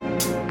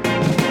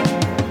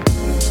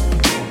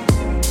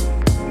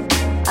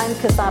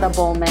Casada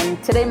Bowman.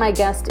 Today my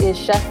guest is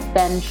Chef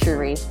Ben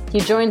Shewry.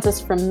 He joins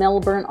us from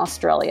Melbourne,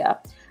 Australia,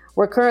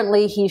 where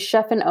currently he's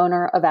chef and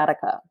owner of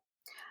Attica.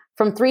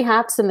 From 3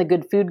 hats in the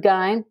Good Food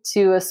Guide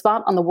to a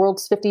spot on the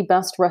world's 50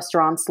 best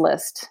restaurants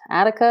list,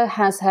 Attica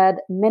has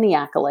had many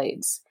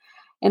accolades.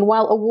 And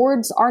while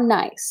awards are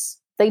nice,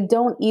 they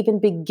don't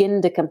even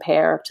begin to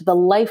compare to the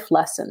life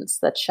lessons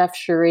that Chef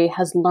Shewry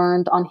has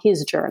learned on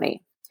his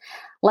journey.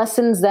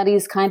 Lessons that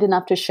he's kind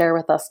enough to share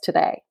with us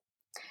today.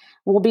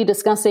 We'll be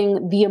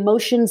discussing the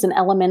emotions and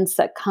elements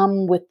that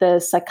come with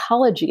the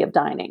psychology of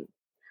dining.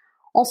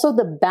 Also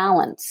the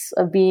balance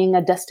of being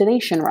a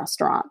destination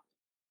restaurant.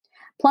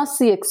 Plus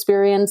the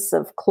experience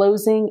of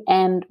closing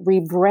and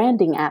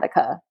rebranding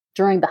Attica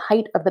during the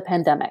height of the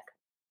pandemic.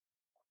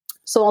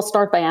 So I'll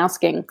start by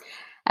asking,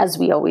 as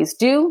we always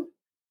do,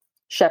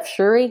 Chef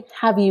Shewry,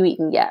 have you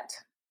eaten yet?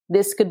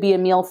 This could be a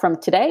meal from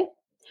today,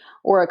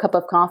 or a cup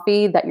of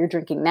coffee that you're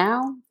drinking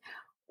now,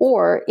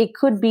 or it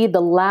could be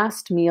the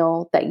last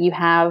meal that you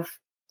have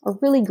a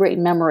really great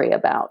memory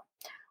about,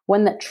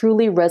 one that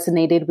truly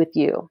resonated with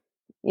you.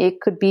 It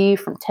could be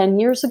from 10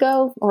 years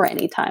ago or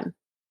any time.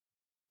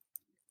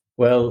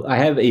 Well, I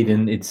have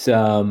eaten. It's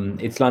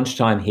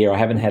lunchtime here. I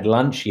haven't had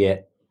lunch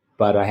yet,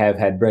 but I have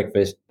had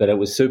breakfast, but it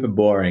was super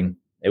boring.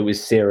 It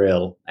was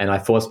cereal, and I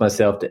forced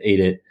myself to eat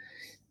it.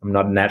 I'm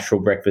not a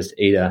natural breakfast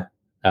eater,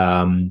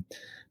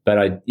 but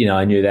I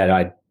knew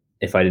that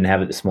if I didn't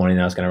have it this morning,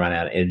 I was going to run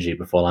out of energy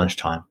before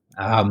lunchtime.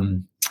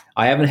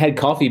 I haven't had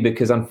coffee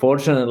because,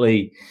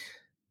 unfortunately,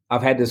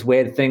 I've had this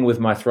weird thing with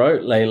my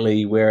throat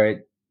lately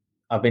where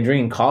I've been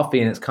drinking coffee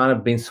and it's kind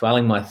of been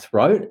swelling my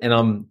throat, and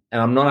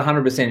I'm not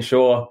 100%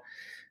 sure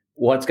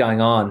what's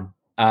going on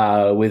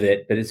with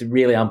it, but it's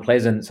really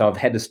unpleasant. So I've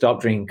had to stop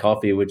drinking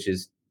coffee, which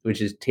is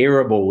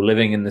terrible,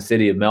 living in the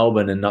city of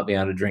Melbourne and not being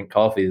able to drink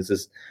coffee. This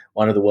is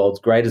one of the world's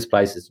greatest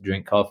places to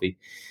drink coffee.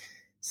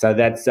 So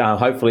that's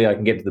hopefully I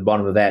can get to the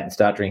bottom of that and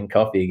start drinking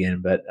coffee again.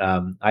 But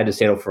I had to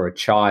settle for a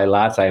chai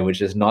latte,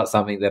 which is not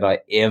something that I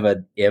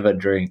ever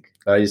drink.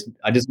 I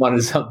just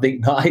wanted something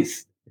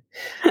nice.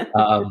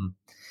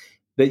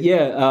 But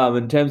yeah,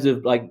 in terms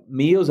of like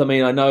meals, I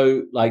mean, I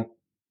know like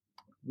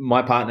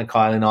my partner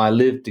Kyle and I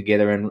live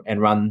together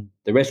and run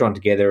the restaurant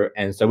together,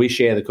 and so we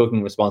share the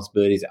cooking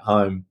responsibilities at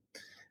home,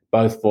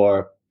 both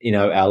for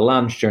our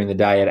lunch during the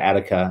day at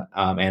Attica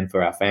and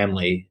for our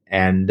family.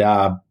 And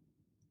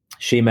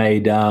she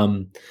made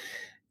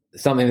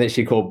something that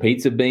she called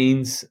pizza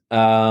beans.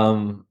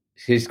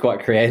 She's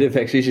quite creative,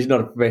 actually. She's not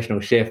a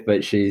professional chef,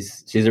 but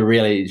she's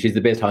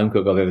the best home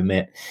cook I've ever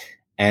met.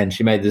 And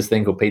she made this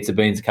thing called pizza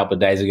beans a couple of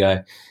days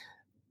ago,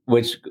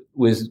 which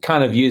was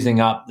kind of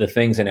using up the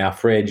things in our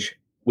fridge.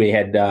 We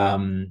had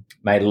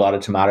made a lot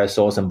of tomato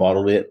sauce and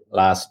bottled it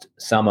last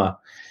summer.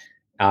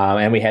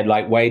 And we had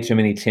like way too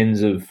many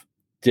tins of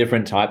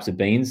different types of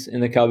beans in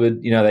the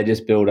cupboard. They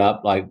just build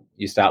up. Like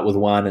you start with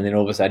one and then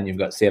all of a sudden you've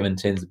got 7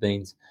 tins of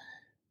beans.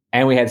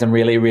 And we had some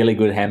really, really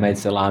good handmade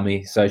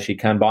salami. So she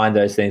combined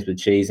those things with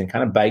cheese and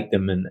kind of baked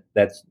them, and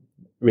that's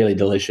really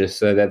delicious.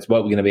 So that's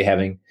what we're going to be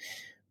having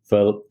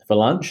for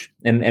lunch.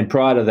 And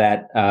prior to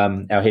that,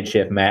 our head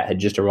chef, Matt, had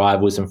just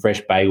arrived with some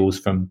fresh bagels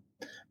from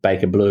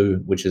Baker Blue,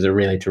 which is a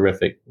really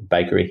terrific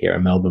bakery here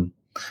in Melbourne.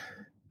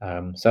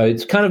 So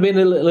it's kind of been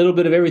a little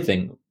bit of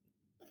everything.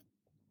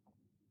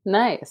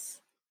 Nice.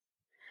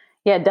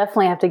 Yeah,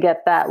 definitely have to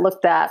get that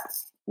looked at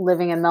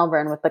living in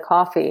Melbourne with the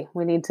coffee.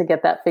 We need to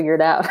get that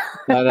figured out.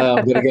 I know,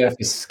 I'm going to go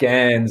for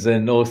scans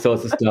and all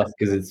sorts of stuff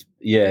because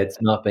it's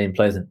not been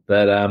pleasant.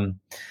 But I'll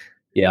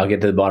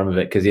get to the bottom of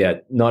it because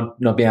not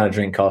being able to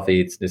drink coffee,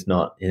 it's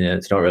not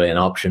it's not really an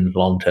option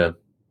long term.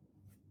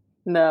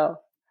 No.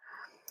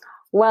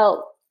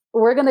 Well,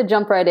 we're going to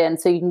jump right in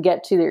so you can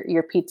get to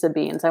your pizza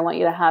beans. I want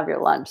you to have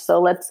your lunch. So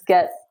let's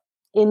get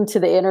into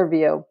the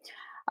interview.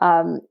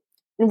 And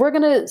we're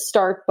going to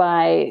start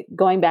by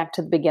going back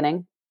to the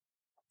beginning,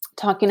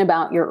 talking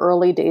about your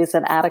early days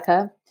at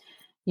Attica.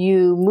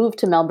 You moved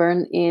to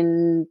Melbourne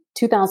in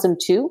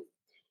 2002.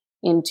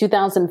 In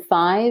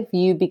 2005,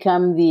 you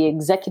become the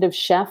executive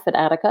chef at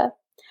Attica.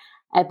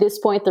 At this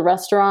point, the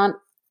restaurant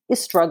is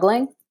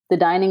struggling. The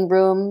dining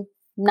room,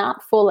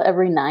 not full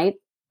every night.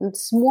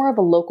 It's more of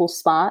a local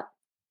spot.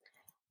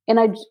 And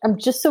I'm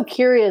just so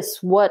curious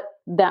what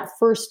that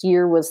first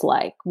year was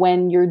like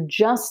when you're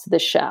just the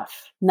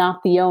chef,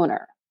 not the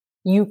owner.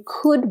 You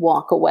could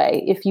walk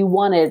away if you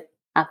wanted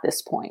at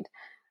this point.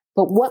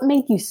 But what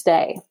made you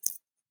stay?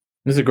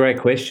 This is a great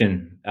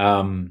question.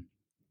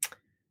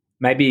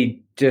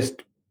 Maybe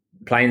just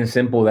plain and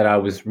simple that I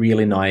was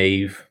really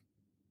naive,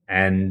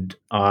 and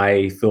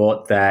I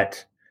thought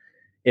that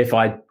if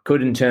I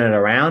couldn't turn it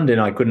around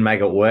and I couldn't make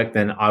it work,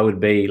 then I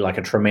would be like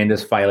a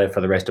tremendous failure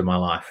for the rest of my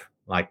life.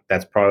 Like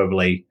that's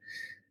probably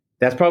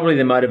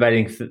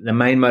the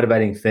main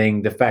motivating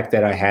thing. The fact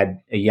that I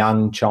had a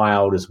young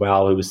child as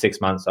well who was 6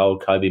 months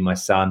old, Kobe, my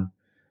son,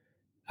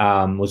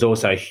 was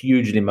also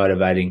hugely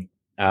motivating.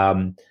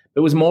 It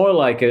was more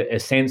like a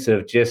sense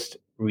of just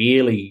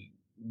really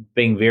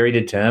being very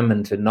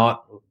determined to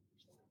not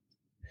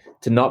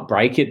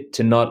break it,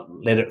 to not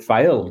let it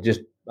fail.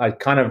 Just I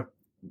kind of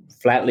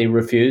flatly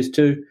refused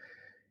to.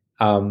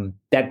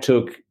 That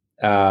took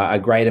a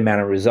great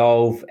amount of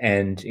resolve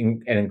and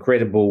an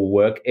incredible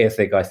work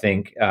ethic, I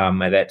think,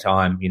 at that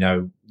time.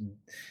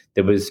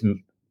 There was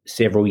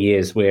several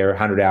years where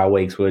 100-hour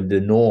weeks were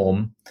the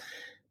norm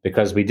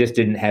because we just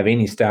didn't have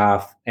any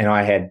staff, and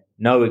I had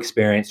no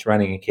experience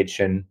running a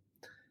kitchen,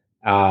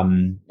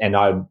 and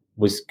I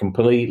was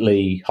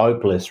completely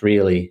hopeless,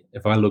 really.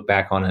 If I look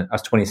back on it, I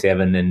was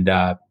 27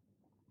 and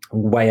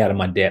way out of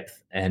my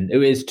depth, and it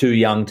was too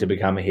young to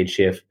become a head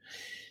chef.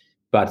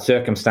 But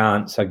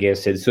circumstance, I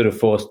guess, had sort of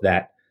forced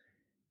that.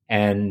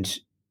 And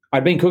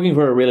I'd been cooking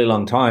for a really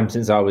long time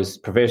since I was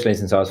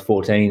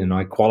 14, and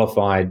I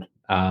qualified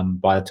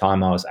by the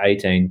time I was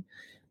 18.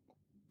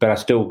 But I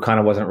still kind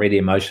of wasn't ready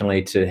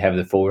emotionally to have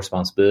the full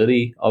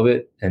responsibility of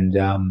it. And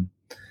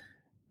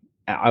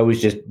I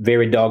was just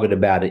very dogged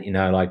about it,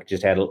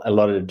 just had a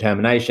lot of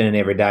determination, and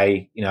every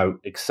day,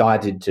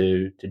 excited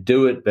to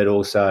do it, but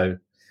also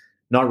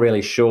not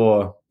really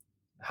sure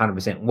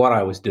 100% what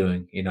I was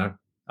doing,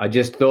 I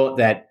just thought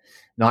that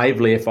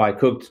naively, if I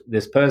cooked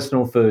this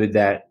personal food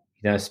that,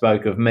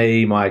 spoke of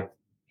me, my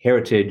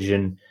heritage,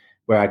 and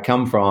where I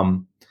come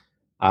from,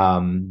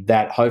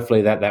 that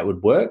hopefully that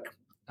would work.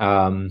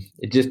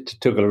 It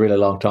just took a really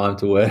long time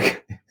to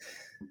work.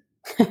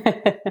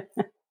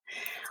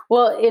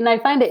 Well, and I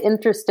find it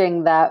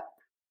interesting that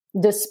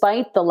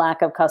despite the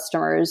lack of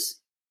customers,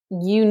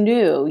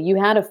 you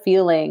had a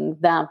feeling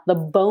that the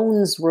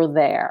bones were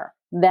there,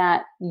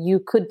 that you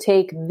could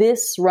take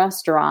this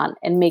restaurant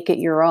and make it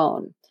your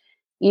own,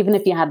 even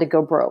if you had to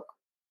go broke.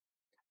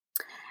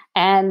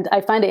 And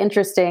I find it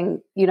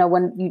interesting,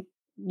 when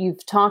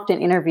you've talked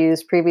in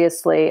interviews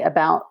previously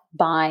about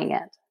buying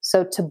it.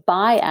 So to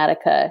buy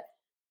Attica,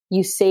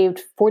 you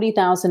saved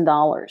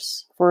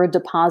 $40,000 for a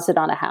deposit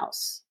on a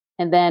house.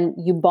 And then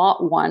you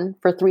bought one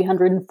for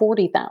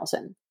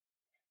 $340,000.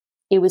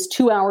 It was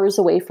 2 hours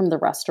away from the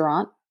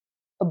restaurant,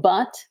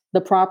 but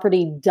the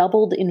property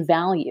doubled in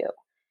value.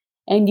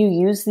 And you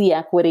used the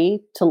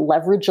equity to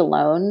leverage a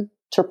loan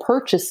to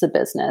purchase the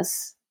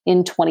business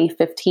in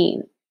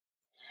 2015.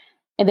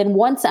 And then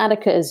once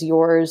Attica is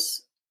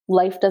yours,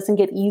 life doesn't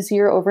get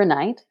easier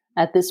overnight.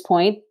 At this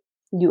point,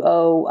 you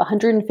owe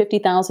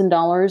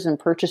 $150,000 in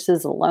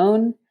purchases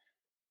alone.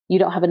 You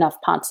don't have enough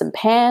pots and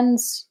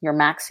pans. You're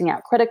maxing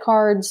out credit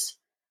cards.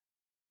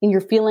 And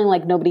you're feeling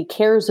like nobody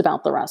cares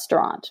about the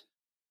restaurant.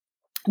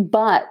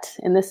 But,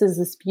 and this is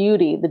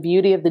the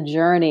beauty of the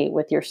journey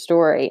with your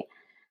story,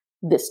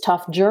 this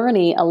tough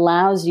journey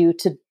allows you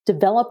to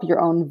develop your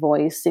own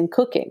voice in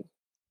cooking,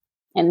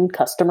 and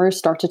customers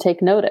start to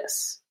take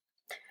notice.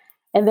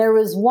 And there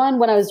was one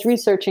when I was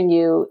researching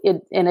you,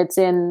 and it's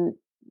in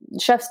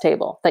Chef's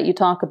Table that you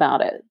talk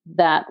about it,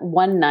 that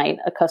one night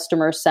a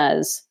customer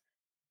says,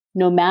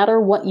 "No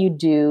matter what you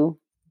do,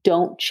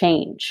 don't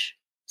change.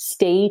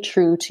 Stay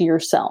true to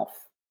yourself."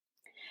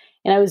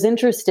 And I was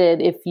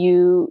interested if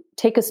you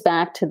take us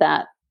back to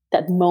that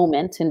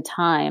moment in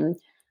time.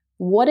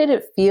 What did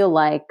it feel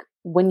like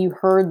when you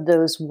heard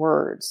those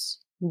words?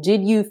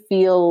 Did you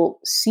feel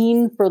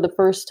seen for the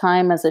first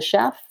time as a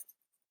chef?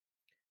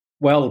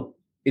 Well,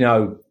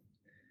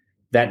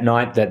 that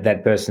night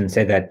that person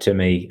said that to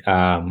me,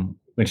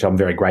 which I'm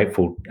very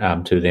grateful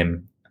to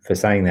them for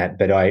saying that.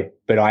 But I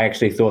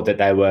actually thought that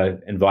they were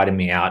inviting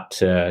me out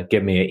to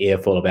give me an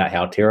earful about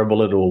how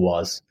terrible it all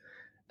was.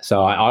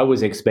 So I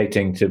was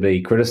expecting to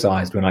be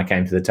criticized when I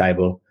came to the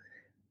table.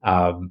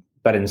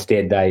 But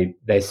instead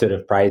they sort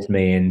of praised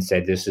me and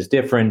said, "This is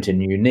different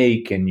and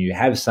unique, and you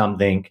have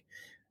something,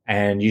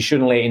 and you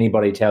shouldn't let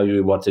anybody tell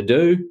you what to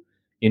do.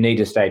 You need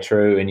to stay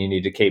true, and you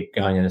need to keep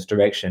going in this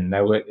direction."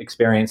 They were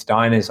experienced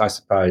diners, I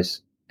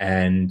suppose.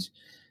 And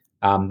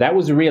that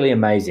was really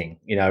amazing,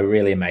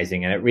 really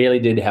amazing. And it really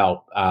did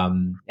help.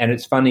 And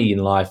it's funny in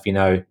life,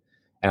 and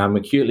I'm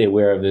acutely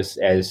aware of this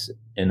as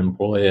an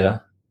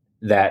employer,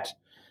 that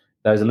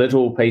those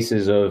little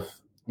pieces of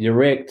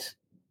direct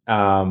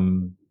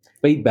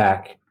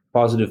feedback,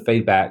 positive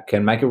feedback,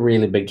 can make a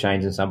really big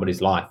change in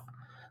somebody's life.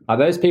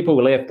 Those people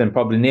were left and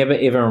probably never,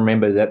 ever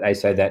remember that they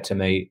said that to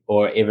me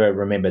or ever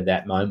remembered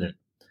that moment.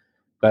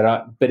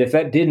 But if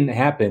that didn't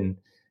happen,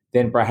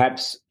 then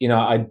perhaps,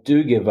 I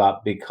do give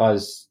up,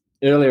 because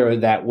earlier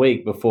that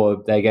week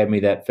before they gave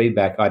me that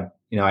feedback, I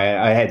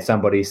had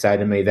somebody say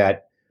to me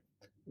that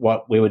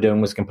what we were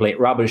doing was complete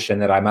rubbish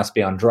and that I must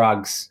be on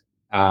drugs,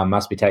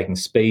 must be taking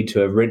speed to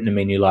have written a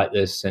menu like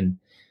this, and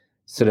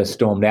sort of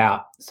stormed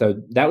out. So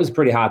that was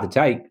pretty hard to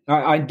take.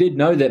 I did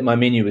know that my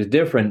menu was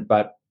different,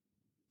 but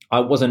I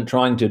wasn't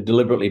trying to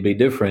deliberately be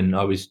different.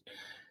 I was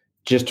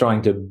just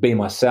trying to be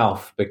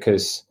myself,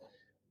 because,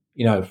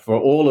 for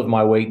all of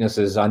my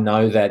weaknesses, I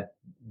know that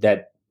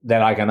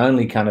I can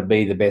only kind of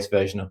be the best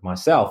version of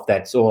myself.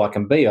 That's all I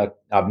can be.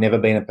 I've never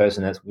been a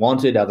person that's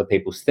wanted other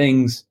people's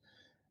things.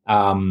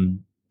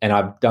 And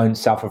I don't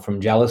suffer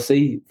from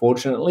jealousy,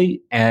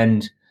 fortunately.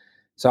 And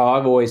so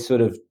I've always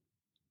sort of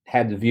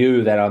had the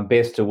view that I'm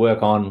best to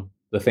work on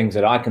the things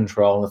that I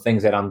control, the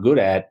things that I'm good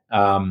at,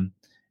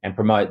 and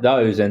promote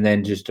those, and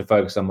then just to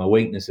focus on my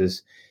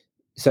weaknesses.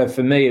 So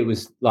for me, it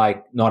was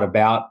like not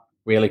about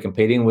really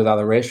competing with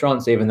other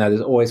restaurants, even though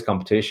there's always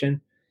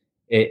competition.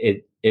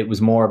 It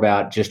was more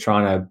about just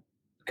trying to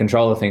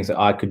control the things that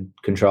I could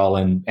control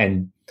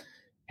and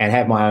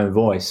have my own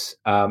voice.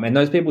 And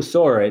those people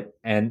saw it,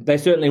 and they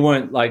certainly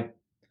weren't like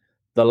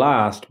the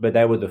last, but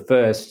they were the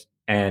first.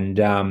 And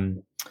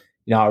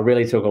I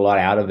really took a lot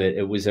out of it.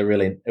 It was a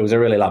really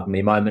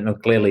lovely moment.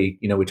 And clearly,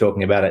 we're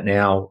talking about it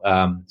now,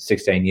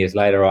 16 years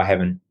later. I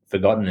haven't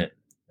forgotten it.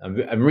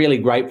 I'm really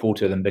grateful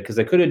to them, because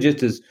they could have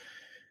just as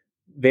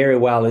very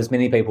well as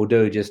many people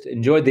do just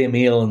enjoyed their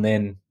meal and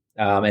then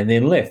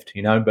left.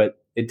 But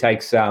it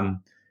takes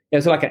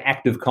it's like an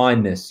act of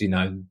kindness,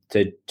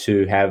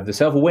 to have the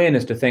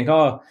self-awareness to think,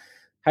 oh,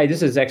 hey,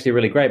 this is actually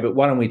really great, but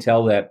why don't we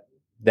tell that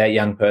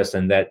young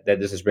person that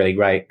this is really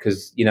great,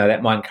 because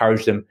that might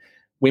encourage them.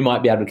 We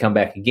might be able to come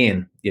back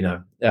again,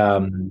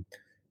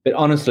 But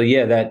honestly,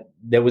 yeah,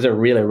 that was a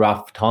really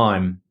rough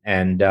time,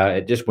 and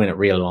it just went a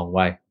really long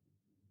way.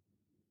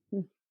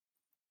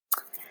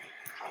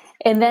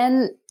 And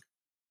then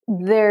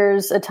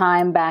there's a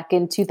time back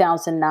in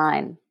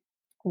 2009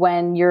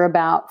 when you're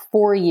about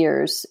 4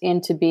 years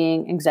into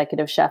being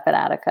executive chef at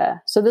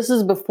Attica. So this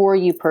is before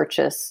you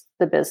purchase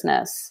the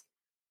business.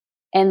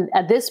 And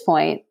at this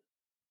point,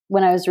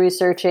 when I was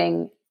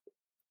researching,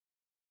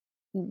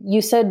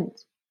 you said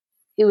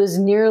it was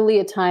nearly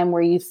a time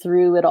where you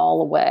threw it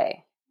all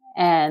away.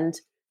 And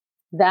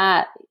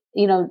that,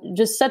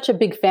 just such a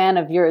big fan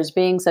of yours,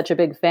 being such a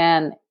big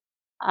fan,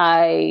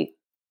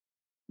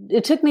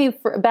 it took me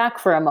back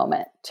for a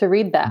moment to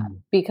read that,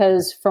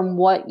 because from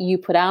what you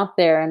put out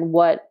there and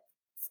what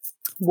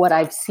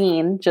I've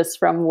seen, just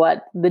from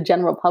what the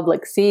general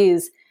public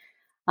sees,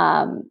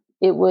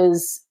 it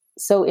was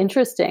so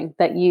interesting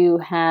that you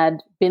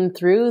had been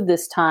through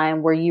this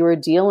time where you were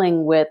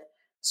dealing with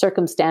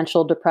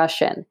circumstantial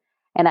depression,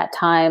 and at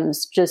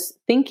times just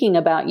thinking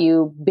about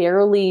you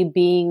barely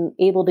being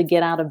able to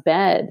get out of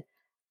bed.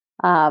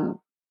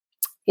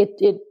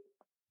 It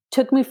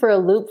took me for a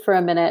loop for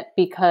a minute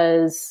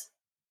because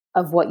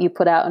of what you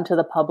put out into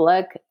the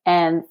public,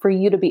 and for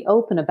you to be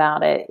open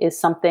about it is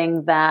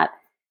something that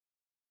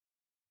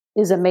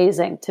is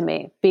amazing to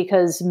me,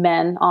 because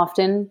men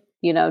often,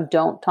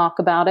 don't talk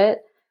about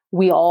it.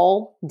 We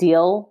all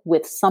deal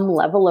with some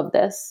level of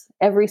this,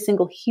 every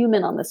single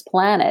human on this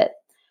planet.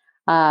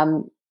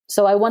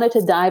 So I wanted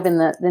to dive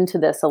into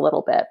this a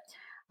little bit.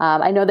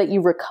 I know that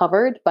you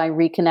recovered by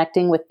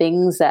reconnecting with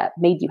things that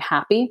made you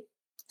happy,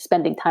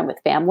 spending time with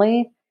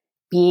family,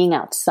 being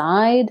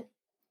outside.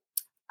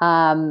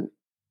 And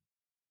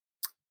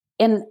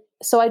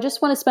so I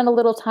just want to spend a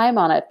little time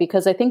on it,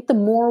 because I think the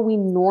more we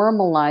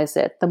normalize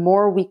it, the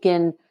more we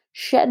can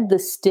shed the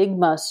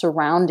stigma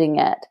surrounding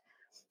it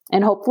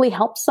and hopefully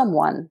help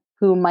someone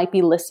who might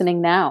be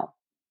listening now.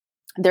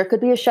 There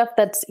could be a chef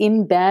that's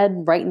in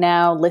bed right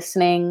now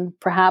listening.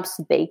 Perhaps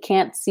they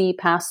can't see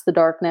past the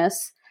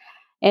darkness.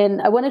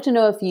 And I wanted to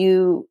know if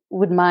you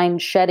would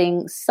mind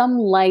shedding some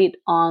light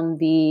on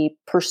the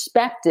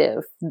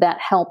perspective that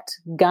helped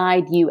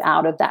guide you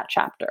out of that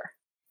chapter.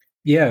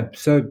 Yeah,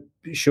 so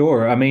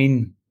sure. I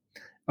mean,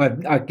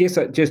 I guess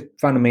just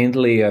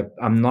fundamentally,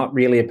 I'm not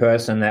really a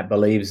person that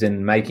believes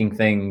in making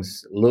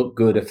things look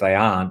good if they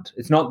aren't.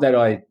 It's not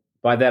that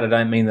by that I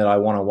don't mean that I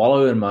want to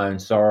wallow in my own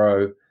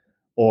sorrow,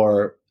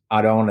 or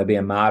I don't want to be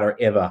a martyr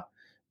ever.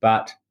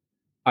 But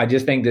I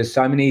just think there's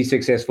so many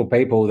successful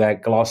people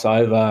that gloss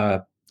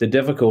over the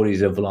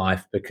difficulties of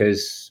life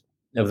because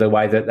of the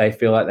way that they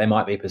feel like they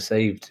might be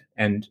perceived.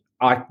 And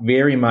I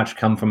very much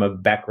come from a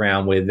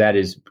background where that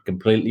is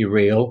completely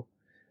real.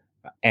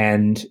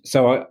 And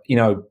so,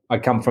 I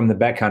come from the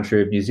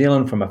backcountry of New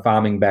Zealand, from a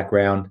farming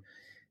background.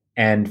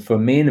 And for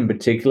men in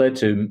particular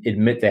to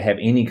admit they have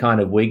any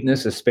kind of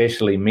weakness,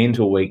 especially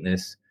mental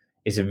weakness,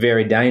 is a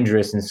very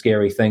dangerous and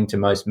scary thing to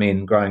most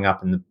men growing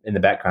up in the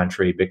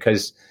backcountry,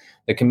 because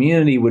the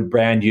community would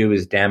brand you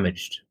as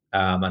damaged,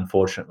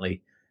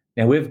 unfortunately.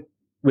 Now,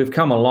 we've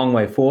come a long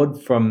way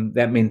forward from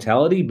that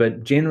mentality,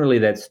 but generally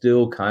that's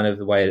still kind of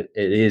the way it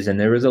is. And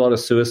there is a lot of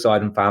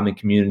suicide in farming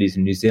communities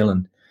in New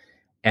Zealand,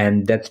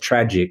 and that's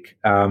tragic.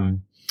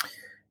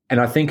 And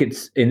I think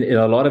it's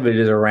a lot of it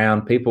is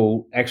around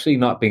people actually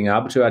not being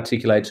able to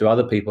articulate to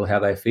other people how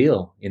they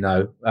feel,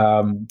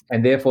 and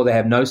therefore they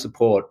have no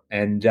support.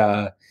 And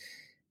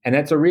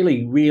that's a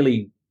really,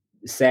 really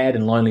sad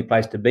and lonely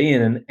place to be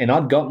in. And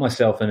I'd got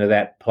myself into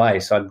that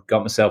place. I'd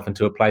got myself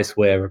into a place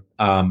where,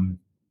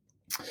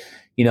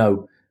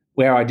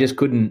 where I just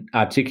couldn't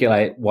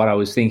articulate what I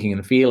was thinking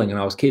and feeling, and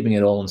I was keeping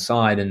it all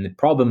inside. And the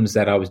problems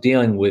that I was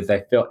dealing with,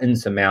 they felt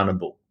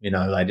insurmountable.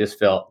 They just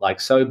felt like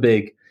so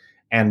big.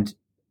 And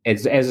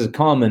as is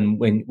common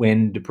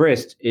when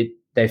depressed,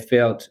 they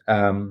felt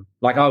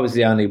like I was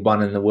the only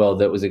one in the world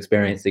that was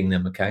experiencing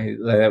them. Okay,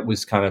 that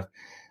was kind of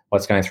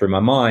what's going through my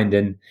mind.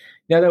 And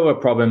there were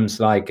problems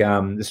like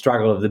the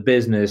struggle of the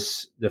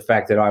business, the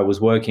fact that I was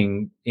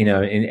working, in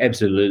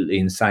absolutely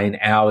insane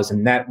hours,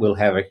 and that will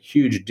have a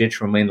huge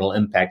detrimental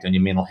impact on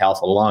your mental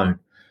health alone.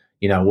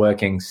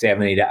 Working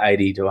 70 to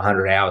 80 to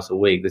 100 hours a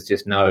week. There's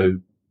just no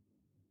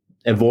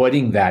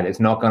avoiding that.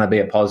 It's not going to be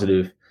a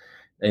positive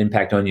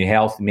impact on your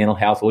health, mental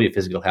health, or your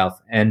physical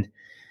health. And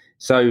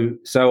so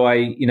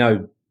I,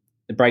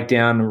 break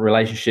down a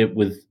relationship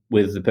with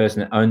the person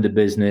that owned the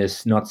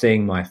business, not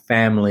seeing my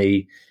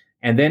family,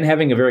 and then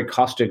having a very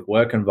caustic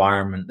work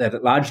environment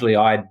that largely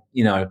I'd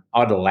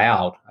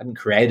allowed. I hadn't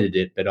created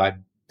it, but I'd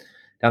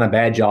done a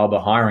bad job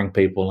of hiring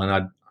people, and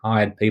I'd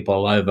hired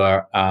people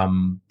over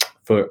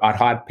I'd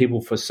hired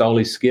people for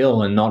solely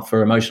skill and not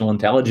for emotional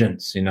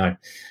intelligence.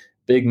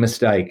 Big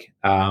mistake.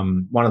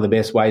 One of the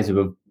best ways of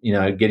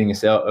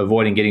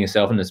avoiding getting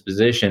yourself in this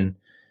position,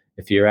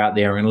 if you're out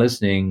there and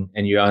listening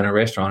and you own a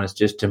restaurant, is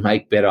just to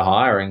make better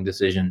hiring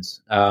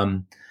decisions.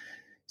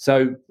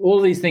 So all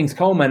of these things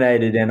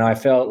culminated, and I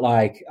felt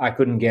like I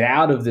couldn't get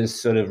out of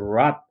this sort of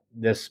rut,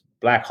 this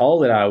black hole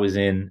that I was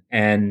in,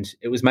 and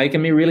it was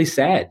making me really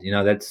sad.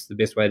 That's the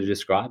best way to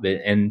describe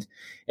it. And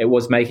it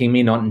was making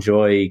me not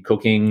enjoy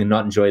cooking and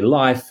not enjoy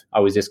life. I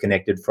was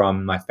disconnected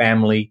from my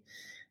family,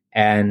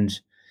 and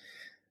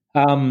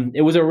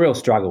it was a real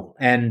struggle.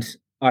 And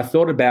I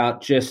thought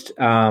about just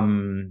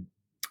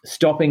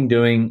stopping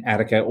doing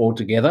Attica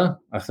altogether.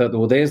 I thought,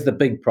 well, there's the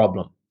big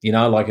problem.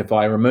 Like if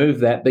I remove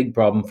that big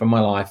problem from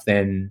my life,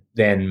 then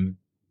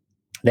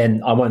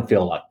I won't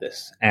feel like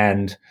this.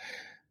 And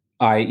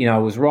I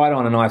was right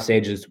on a knife's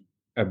edge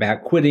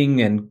about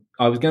quitting, and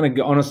I was going to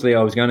go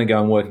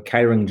and work a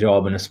catering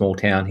job in a small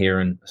town here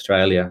in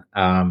Australia.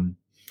 And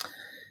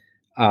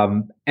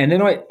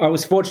then I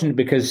was fortunate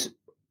because,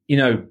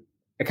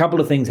 a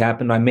couple of things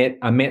happened. I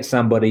met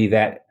somebody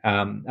that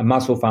a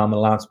mussel farmer,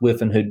 Lance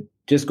Whiffen, who'd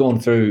just gone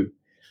through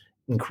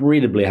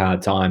incredibly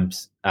hard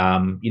times,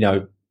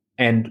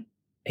 and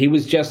he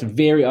was just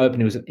very open.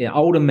 He was an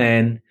older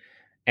man,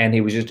 and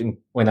he was just,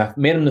 when I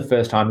met him the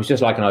first time, he was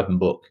just like an open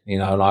book,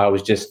 and I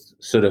was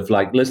just sort of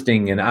like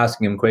listening and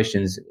asking him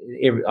questions.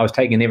 I was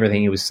taking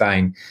everything he was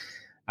saying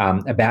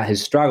about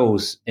his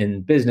struggles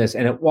in business,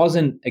 and he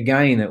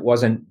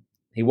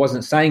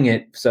wasn't saying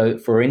it so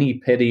for any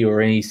pity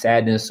or any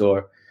sadness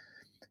or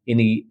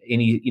any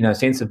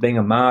sense of being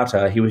a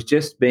martyr. He was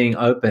just being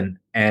open,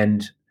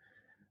 and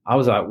I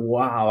was like,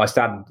 wow.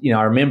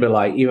 I remember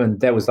like even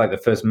that was like the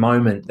first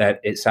moment that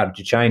it started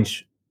to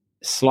change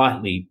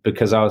slightly,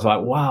 because I was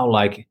like, wow,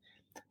 like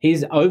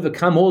he's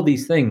overcome all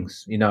these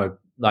things,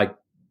 like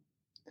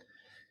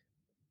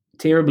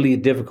terribly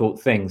difficult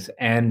things,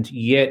 and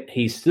yet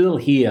he's still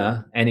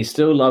here and he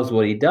still loves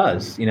what he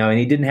does, and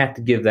he didn't have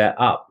to give that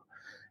up.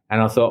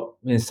 And I thought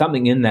there's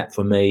something in that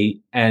for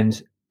me.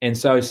 And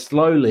so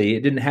slowly,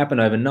 it didn't happen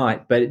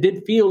overnight, but it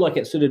did feel like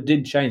it sort of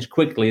did change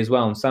quickly as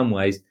well in some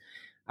ways.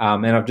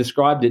 And I've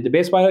described it. The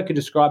best way I could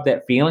describe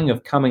that feeling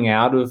of coming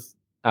out of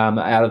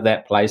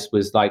that place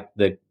was like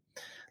the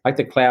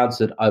clouds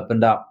that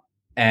opened up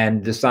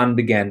and the sun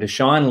began to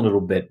shine a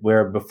little bit,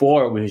 where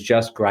before it was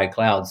just grey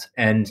clouds.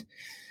 And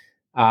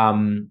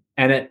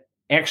it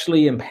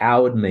actually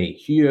empowered me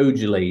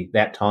hugely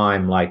that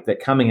time. Like that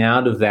coming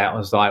out of that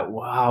was like,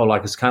 wow,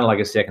 like it's kind of like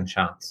a second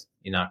chance,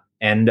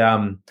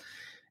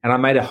 and I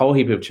made a whole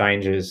heap of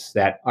changes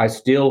that I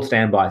still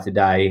stand by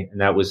today. And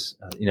that was,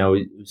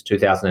 it was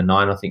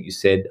 2009, I think you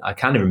said. I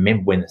can't even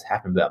remember when this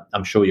happened, but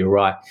I'm sure you're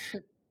right.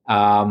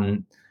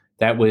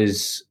 That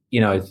was,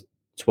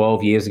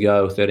 12 years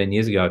ago, 13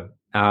 years ago.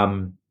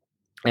 One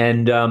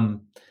thing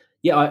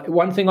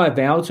I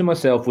vowed to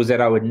myself was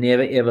that I would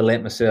never, ever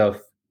let myself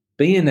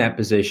be in that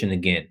position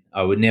again.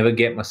 I would never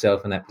get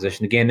myself in that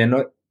position again.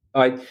 And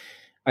I'd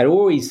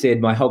always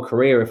said my whole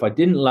career, if I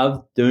didn't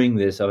love doing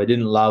this, if I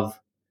didn't love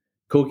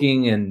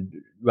cooking and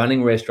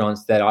running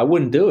restaurants, that I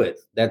wouldn't do it.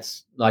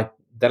 That's like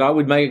that I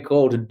would make a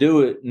call to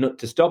do it, not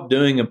to stop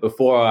doing it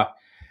before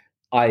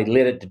I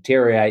let it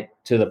deteriorate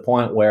to the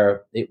point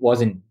where it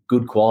wasn't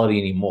good quality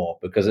anymore,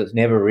 because it's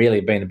never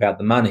really been about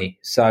the money.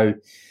 So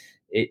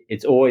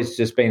it's always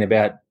just been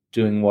about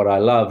doing what I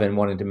love and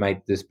wanting to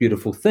make this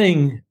beautiful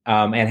thing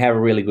and have a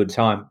really good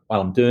time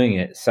while I'm doing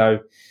it. So,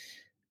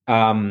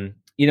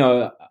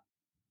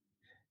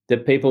 the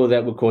people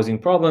that were causing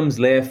problems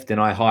left, and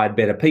I hired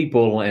better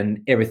people,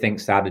 and everything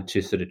started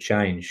to sort of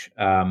change.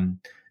 The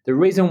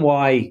reason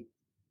why,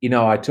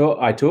 I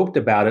talked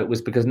about it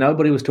was because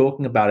nobody was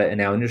talking about it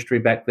in our industry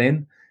back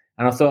then.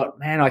 And I thought,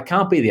 man, I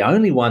can't be the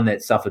only one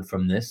that suffered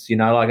from this,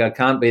 I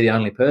can't be the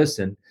only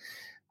person.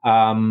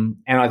 And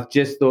I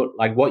just thought,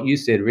 like what you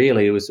said,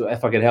 really, it was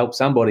if I could help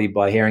somebody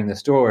by hearing the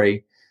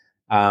story,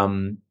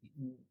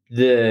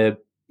 the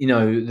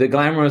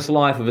glamorous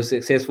life of a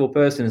successful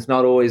person is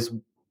not always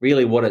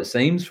really what it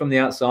seems from the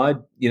outside,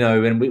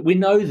 and we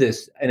know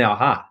this in our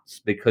hearts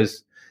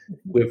because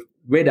we've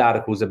read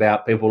articles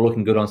about people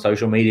looking good on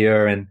social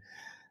media and,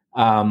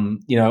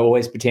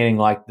 always pretending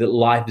like that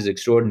life is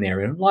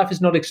extraordinary. And life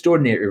is not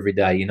extraordinary every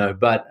day,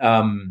 but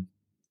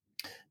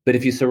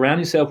if you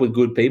surround yourself with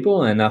good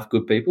people and enough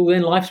good people,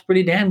 then life's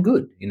pretty damn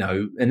good,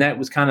 and that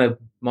was kind of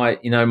my,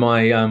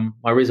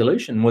 my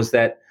resolution was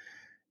that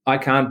I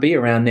can't be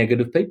around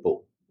negative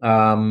people.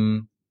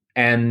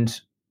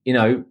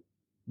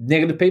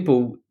 Negative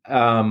people,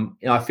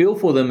 I feel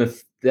for them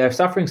if they're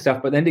suffering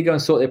stuff, but then to go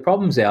and sort their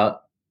problems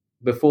out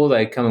before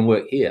they come and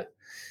work here.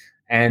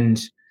 And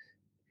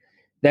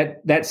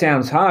that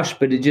sounds harsh,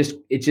 but it's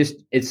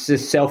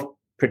just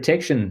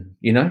self-protection,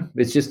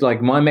 It's just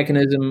like my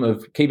mechanism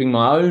of keeping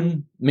my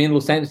own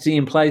mental sanity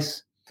in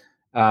place.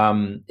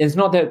 It's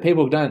not that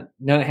people don't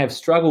have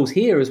struggles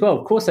here as well.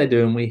 Of course they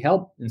do, and we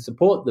help and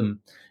support them.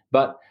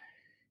 But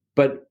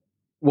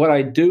what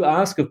I do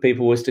ask of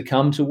people is to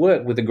come to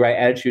work with a great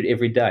attitude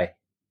every day,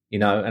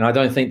 and I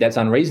don't think that's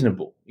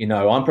unreasonable.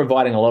 I'm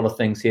providing a lot of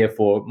things here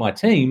for my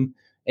team.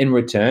 In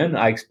return,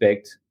 I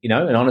expect, an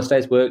honest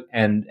day's work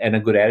and a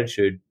good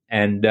attitude.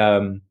 And,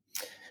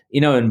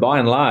 and by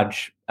and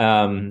large,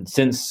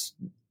 since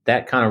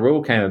that kind of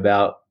rule came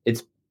about,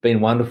 it's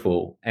been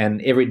wonderful.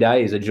 And every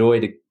day is a joy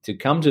to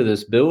come to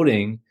this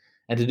building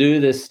and to do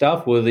this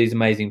stuff with these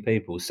amazing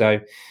people. So,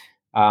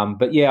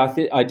 but yeah,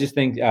 I just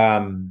think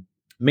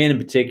men in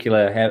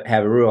particular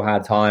have a real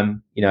hard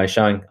time,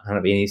 showing kind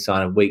of any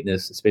sign of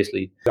weakness,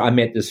 especially. I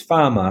met this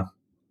farmer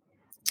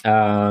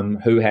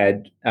who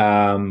had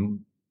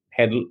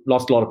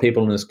lost a lot of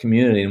people in his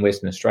community in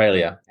Western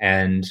Australia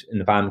and in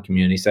the farming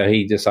community. So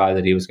he decided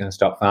that he was going to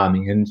stop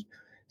farming and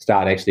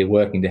start actually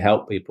working to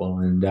help people.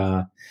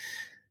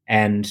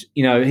 And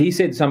he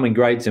said something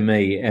great to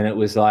me, and it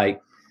was like,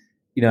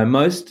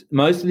 most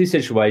of these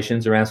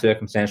situations around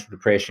circumstantial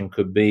depression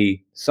could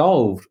be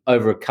solved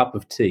over a cup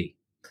of tea.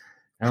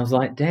 And I was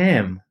like,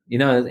 damn,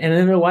 and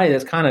in a way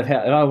that's kind of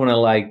how, I don't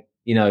want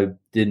to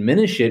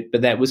diminish it,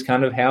 but that was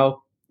kind of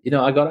how,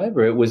 I got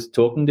over it, was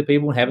talking to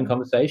people and having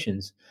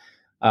conversations.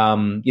 We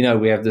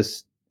have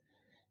this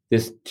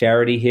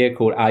charity here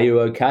called Are You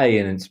Okay?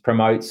 And it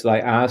promotes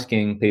like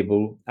asking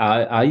people,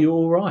 are you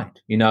all right?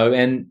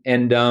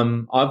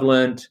 And I've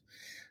learned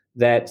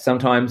that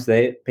sometimes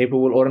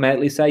people will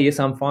automatically say, yes,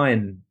 I'm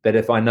fine. But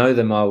if I know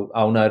them,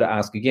 I'll know to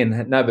ask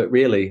again. No, but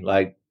really,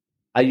 like,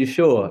 are you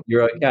sure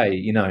you're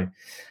okay?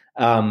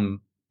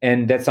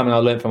 And that's something I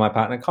learned from my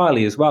partner,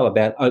 Kylie, as well,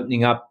 about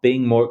opening up,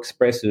 being more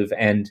expressive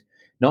and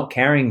not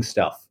carrying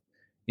stuff.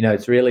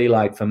 It's really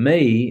like, for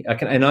me, I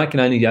can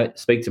only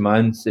speak to my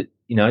own,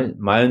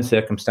 my own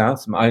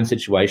circumstance, my own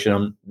situation.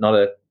 I'm not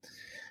a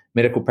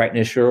medical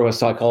practitioner or a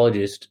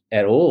psychologist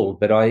at all,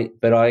 but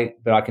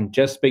I can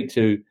just speak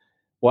to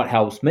what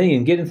helps me,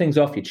 and getting things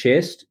off your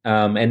chest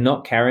and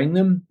not carrying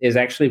them is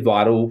actually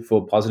vital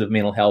for positive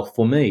mental health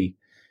for me.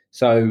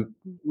 So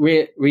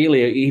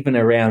really, even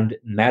around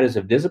matters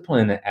of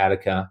discipline at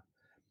Attica,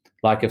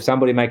 like if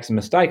somebody makes a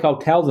mistake, I'll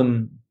tell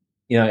them,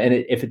 and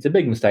if it's a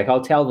big mistake,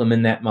 I'll tell them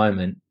in that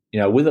moment,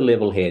 with a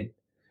level head,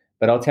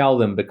 but I'll tell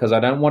them because I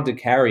don't want to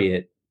carry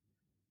it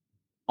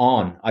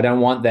on. I don't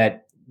want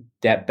that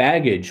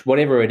baggage,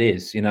 whatever it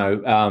is,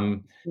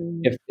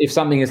 if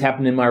something has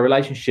happened in my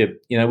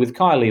relationship, with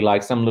Kylie,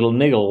 like some little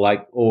niggle,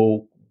 like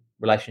all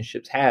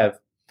relationships have,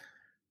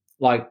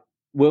 like,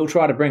 we'll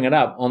try to bring it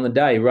up on the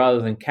day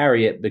rather than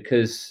carry it,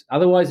 because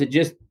otherwise it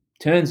just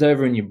turns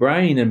over in your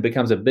brain and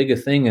becomes a bigger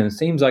thing, and it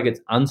seems like it's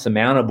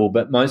unsurmountable,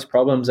 but most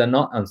problems are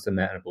not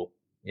unsurmountable.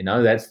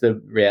 That's the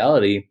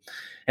reality.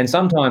 And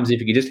sometimes if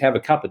you could just have a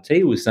cup of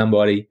tea with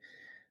somebody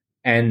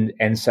and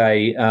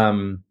say,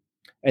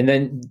 and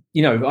then,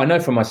 I know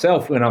for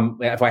myself,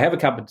 if I have a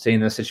cup of tea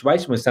in a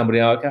situation with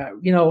somebody, I go,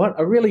 you know what,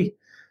 I really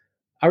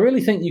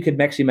think you could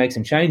actually make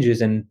some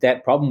changes and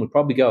that problem would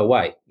probably go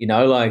away.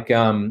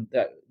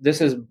 This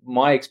is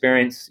my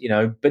experience,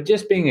 but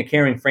just being a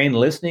caring friend,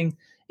 listening,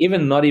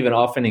 not even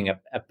offering an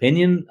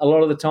opinion a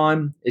lot of the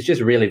time, is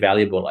just really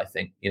valuable, I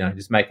think,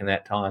 just making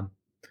that time.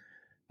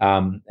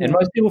 And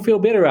most people feel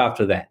better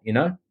after that,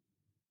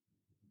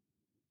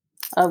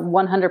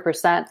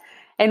 100%.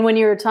 And when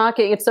you're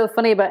talking, it's so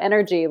funny about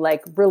energy,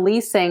 like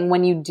releasing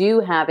when you do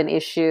have an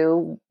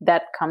issue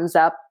that comes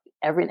up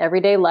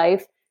everyday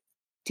life,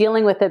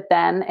 dealing with it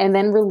then, and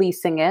then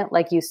releasing it,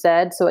 like you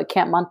said, so it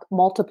can't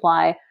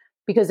multiply,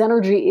 because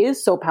energy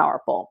is so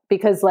powerful.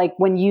 Because like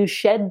when you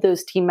shed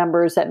those team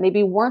members that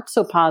maybe weren't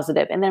so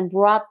positive and then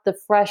brought the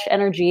fresh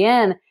energy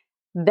in,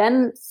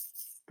 then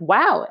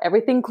wow,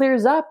 everything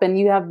clears up and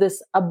you have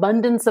this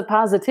abundance of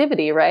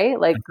positivity, right?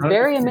 Like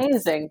very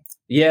amazing.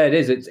 Yeah, it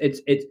is.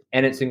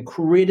 It's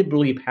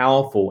incredibly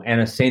powerful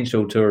and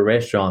essential to a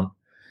restaurant,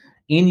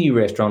 any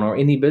restaurant or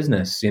any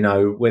business,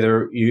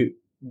 whether you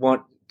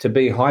want to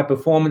be high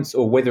performance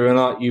or whether or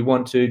not you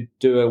want to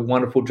do a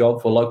wonderful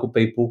job for local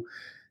people.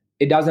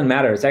 It doesn't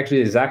matter. It's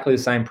actually exactly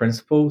the same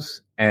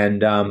principles.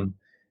 And I'm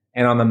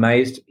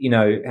amazed,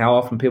 how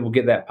often people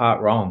get that part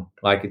wrong.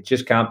 Like, it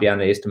just can't be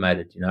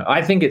underestimated.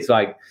 I think it's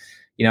like,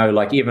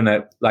 like even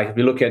if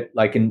you look at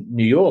like in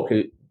New York,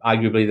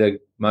 arguably the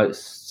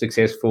most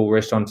successful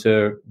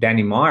restaurateur,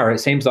 Danny Meyer, it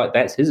seems like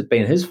that's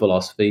been his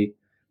philosophy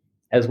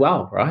as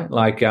well, right?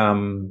 Like,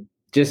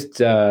 just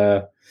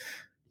have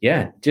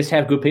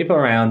good people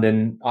around,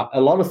 and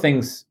a lot of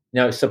things,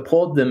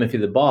 support them if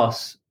you're the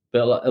boss,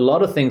 but a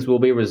lot of things will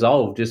be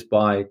resolved just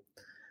by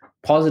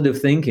positive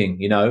thinking,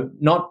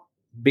 not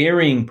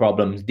burying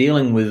problems,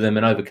 dealing with them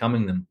and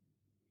overcoming them.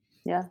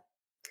 Yeah.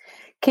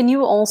 Can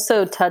you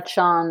also touch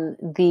on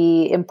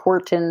the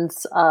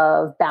importance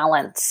of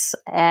balance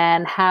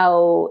and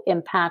how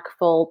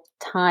impactful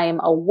time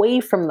away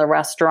from the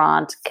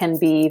restaurant can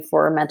be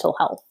for mental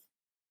health?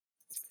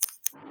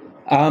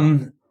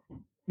 Um,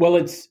 well,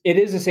 it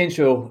is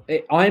essential.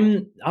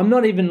 I'm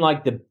not even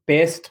like the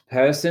best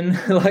person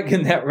like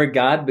in that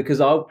regard, because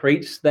I'll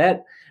preach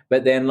that,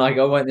 but then like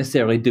I won't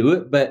necessarily do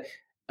it. But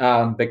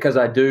because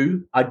I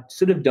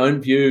sort of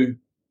don't view,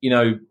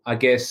 I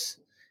guess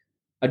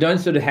I don't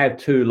sort of have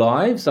two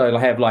lives. So I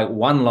have like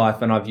one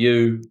life, and I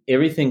view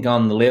everything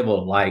on the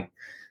level. Like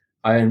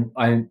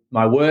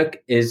my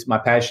work is my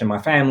passion, my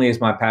family is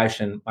my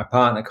passion, my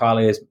partner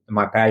Kylie is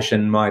my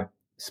passion, my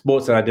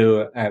sports that I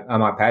do are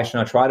my passion.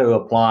 I try to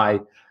apply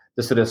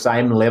the sort of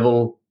same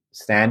level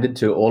standard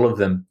to all of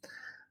them,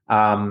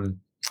 and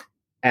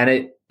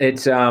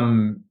it's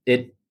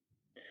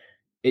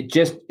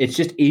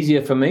just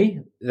easier for me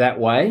that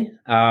way.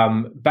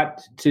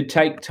 But to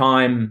take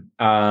time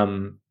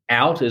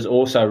out is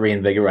also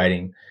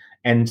reinvigorating,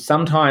 and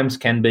sometimes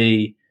can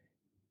be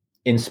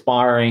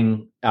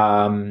inspiring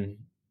in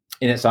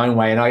its own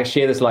way. And I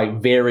share this like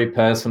very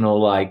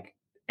personal like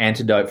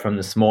antidote from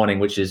this morning,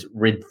 which is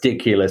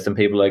ridiculous, and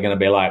people are going to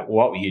be like,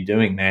 "What were you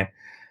doing, man?"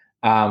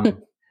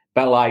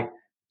 But like,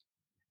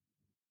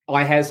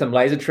 I had some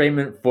laser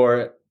treatment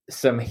for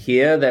some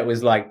hair that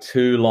was like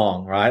too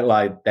long, right?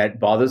 Like that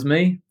bothers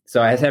me.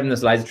 So I was having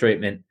this laser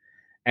treatment,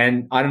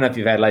 and I don't know if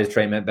you've had laser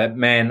treatment, but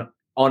man,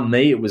 on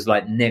me, it was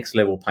like next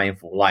level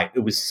painful. Like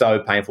it was so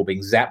painful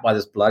being zapped by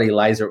this bloody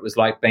laser. It was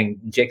like being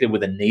injected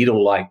with a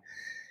needle, like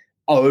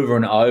over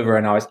and over.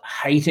 And I was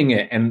hating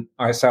it. And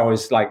I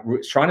was like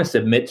trying to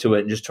submit to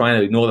it and just trying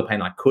to ignore the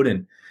pain. I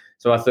couldn't.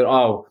 So I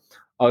thought,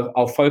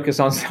 I'll focus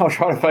on, I'll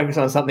try to focus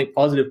on something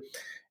positive.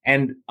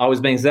 And I was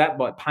being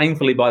zapped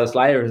painfully by this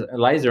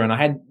laser. And I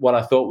had what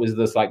I thought was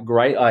this like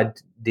great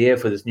idea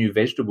for this new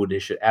vegetable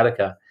dish at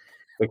Attica,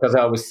 because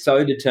I was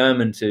so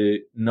determined to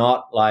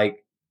not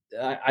like,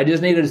 I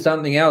just needed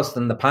something else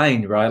than the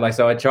pain, right? Like,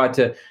 so I tried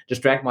to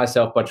distract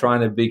myself by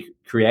trying to be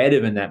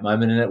creative in that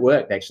moment, and it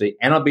worked actually.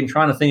 And I've been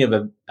trying to think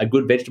of a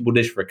good vegetable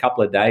dish for a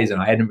couple of days,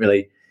 and I hadn't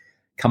really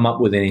come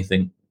up with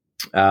anything.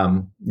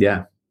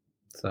 Yeah.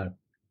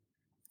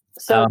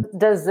 So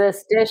does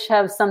this dish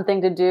have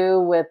something to do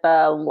with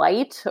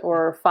light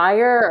or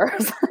fire? Or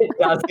it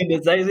does.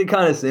 It's actually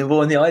kind of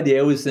simple, and the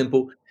idea was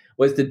simple,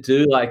 was to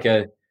do like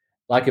a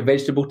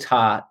vegetable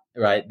tart,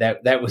 right?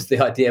 That was the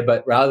idea.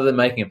 But rather than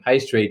making a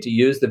pastry, to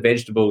use the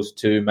vegetables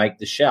to make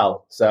the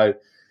shell. So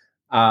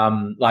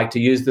like to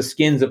use the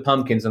skins of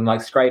pumpkins and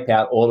like scrape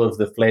out all of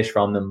the flesh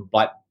from them,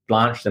 like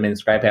blanch them and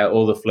scrape out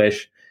all the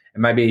flesh,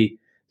 and maybe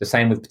the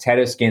same with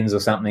potato skins or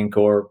something,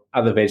 or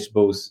other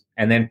vegetables,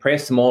 and then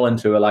press them all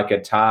into like a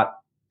tart,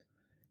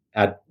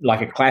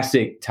 like a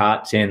classic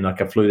tart tin, like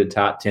a fluted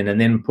tart tin,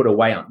 and then put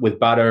away with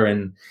butter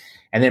and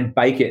then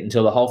bake it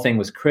until the whole thing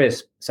was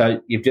crisp.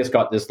 So you've just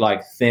got this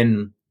like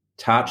thin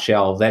tart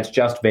shell that's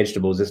just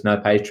vegetables, there's no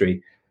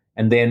pastry,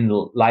 and then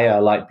layer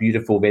like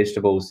beautiful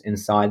vegetables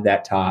inside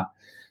that tart.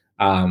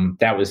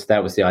 That was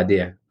the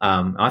idea.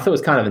 I thought it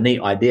was kind of a neat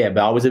idea,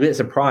 but I was a bit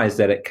surprised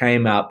that it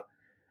came up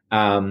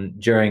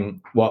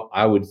during what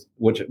I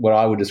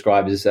would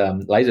describe as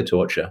laser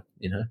torture,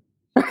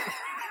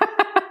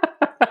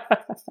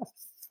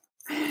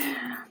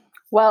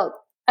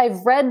 Well,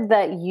 I've read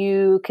that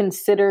you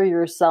consider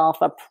yourself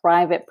a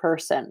private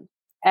person,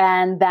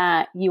 and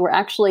that you were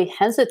actually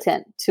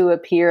hesitant to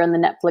appear in the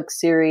Netflix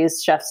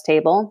series Chef's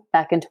Table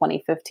back in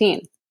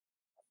 2015.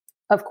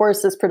 Of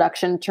course, this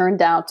production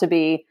turned out to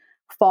be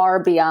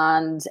far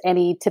beyond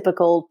any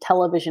typical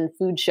television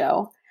food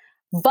show.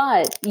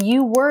 But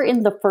you were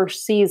in the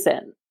first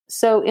season.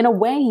 So in a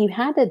way, you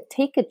had to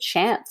take a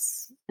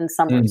chance in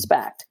some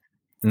respect.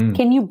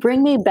 Can you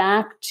bring me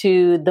back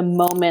to the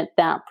moment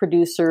that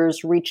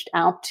producers reached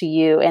out to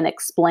you and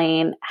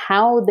explain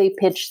how they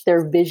pitched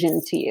their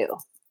vision to you?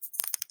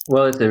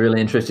 Well, it's a really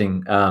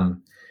interesting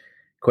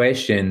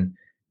question.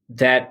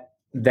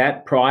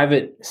 That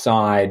private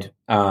side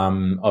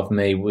of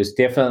me was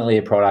definitely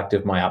a product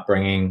of my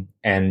upbringing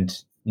and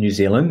New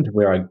Zealand,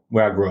 where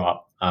I grew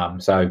up.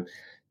 So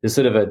there's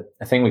sort of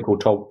a thing we call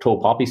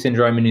tall poppy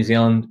syndrome in New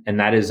Zealand, and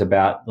that is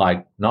about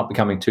like not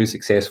becoming too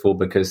successful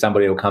because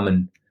somebody will come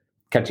and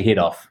cut your head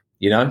off,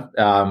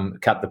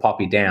 cut the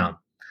poppy down.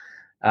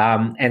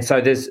 And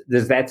so there's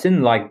that's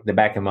in like the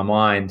back of my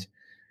mind,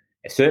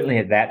 certainly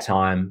at that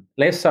time,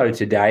 less so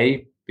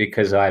today,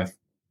 because I've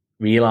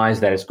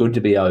realized that it's good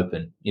to be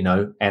open,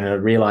 and I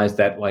realized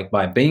that like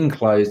by being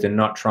closed and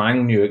not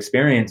trying new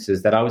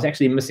experiences, that I was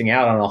actually missing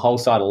out on a whole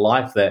side of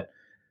life that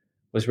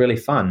was really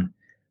fun.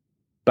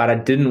 But I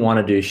didn't want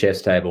to do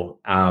Chef's Table,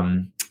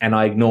 and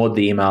I ignored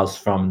the emails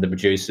from the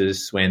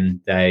producers when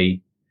they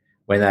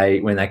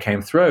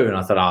came through, and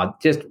I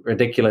thought, just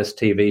ridiculous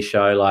TV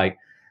show. Like,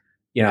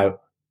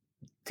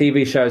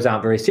 TV shows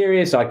aren't very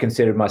serious. I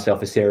considered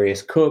myself a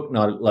serious cook,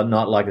 not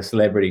like a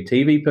celebrity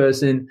TV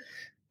person,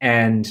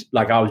 and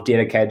like I was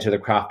dedicated to the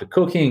craft of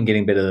cooking and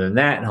getting better than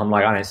that. And I'm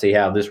like, I don't see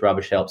how this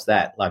rubbish helps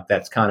that. Like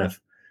that was kind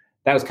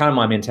of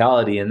my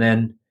mentality, and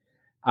then.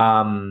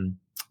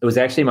 It was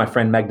actually my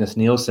friend Magnus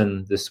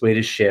Nielsen, the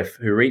Swedish chef,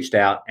 who reached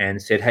out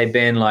and said, "Hey,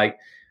 Ben, like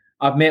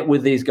I've met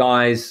with these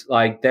guys,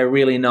 like they're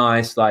really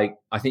nice. Like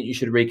I think you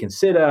should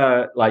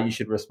reconsider, like you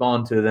should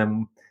respond to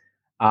them."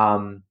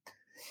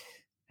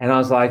 And I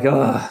was like,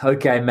 oh,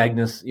 okay,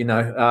 Magnus,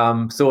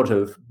 sort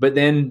of. But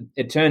then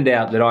it turned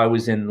out that I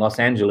was in Los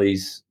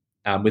Angeles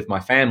with my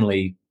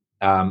family,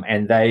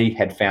 and they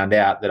had found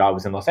out that I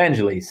was in Los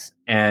Angeles.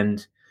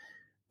 And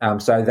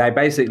so they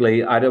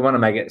basically, I don't want to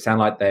make it sound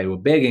like they were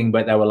begging,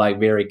 but they were like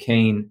very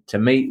keen to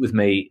meet with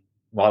me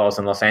while I was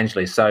in Los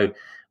Angeles. So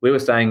we were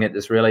staying at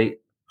this really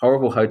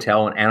horrible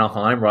hotel in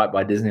Anaheim, right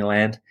by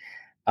Disneyland.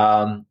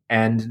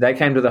 And they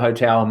came to the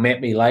hotel and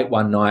met me late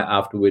one night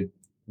after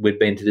we'd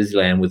been to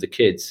Disneyland with the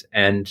kids.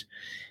 And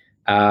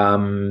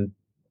Brian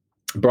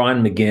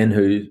McGinn,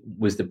 who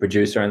was the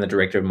producer and the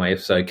director of my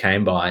episode,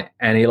 came by,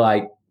 and he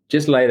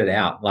just laid it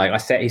out.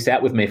 He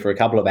sat with me for a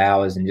couple of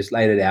hours and just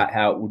laid it out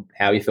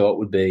how he thought it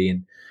would be.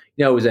 And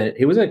he was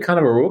a kind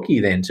of a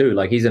rookie then too.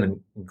 Like, he's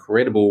an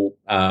incredible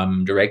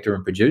director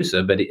and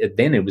producer, but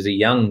then it was a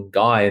young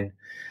guy, and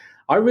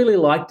I really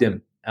liked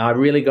him. I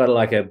really got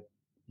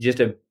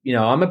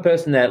I'm a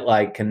person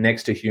that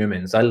connects to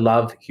humans. I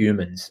love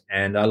humans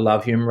and I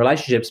love human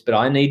relationships, but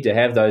I need to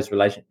have those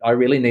I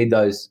really need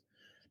those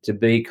to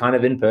be kind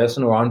of in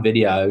person or on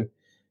video,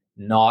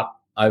 not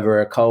over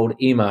a cold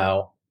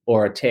email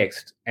or a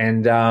text.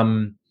 And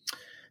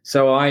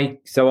so I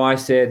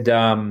said,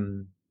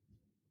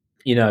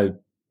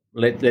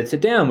 let's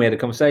sit down. We had a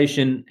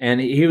conversation, and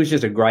he was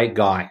just a great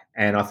guy.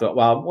 And I thought,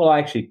 well,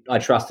 I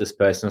trust this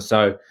person.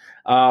 So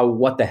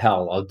what the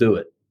hell, I'll do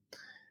it.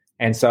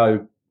 And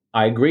so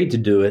I agreed to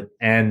do it,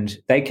 and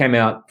they came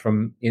out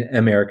from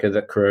America,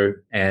 the crew,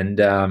 and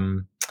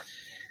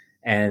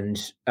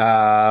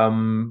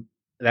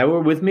they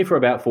were with me for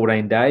about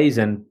 14 days,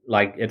 and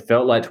it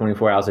felt like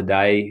 24 hours a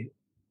day,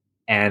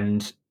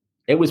 and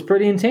it was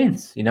pretty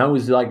intense. It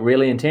was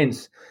really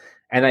intense,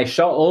 and they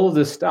shot all of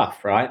this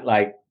stuff,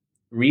 right?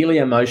 Really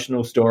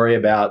emotional story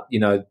about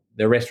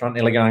the restaurant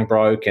nearly going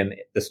broke and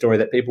the story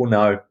that people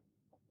know.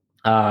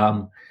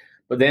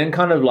 But then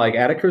kind of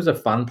Attica is a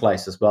fun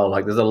place as well.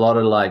 There's a lot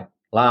of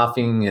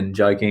laughing and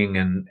joking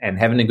and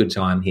having a good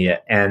time here.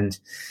 And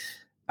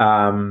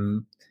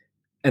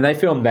they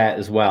filmed that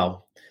as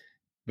well.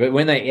 But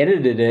when they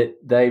edited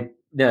it, they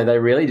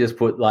really just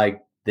put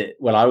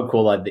what I would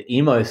call the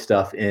emo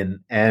stuff in.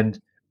 And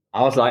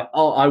I was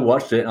I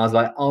watched it and I was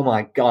like, oh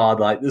my God,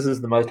 this is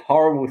the most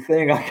horrible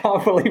thing. I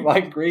can't believe I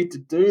agreed to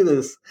do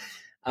this.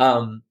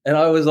 And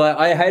I was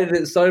I hated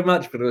it so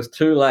much, but it was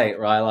too late,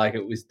 right?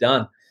 It was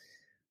done.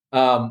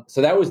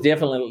 So that was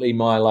definitely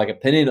my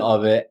opinion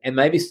of it, and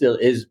maybe still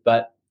is,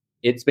 but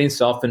it's been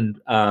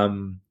softened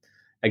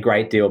a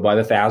great deal by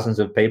the thousands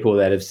of people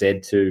that have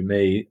said to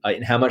me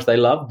how much they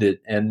loved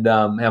it and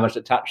how much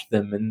it touched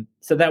them. And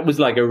so that was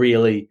a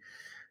really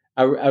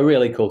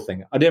cool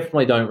thing. I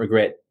definitely don't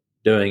regret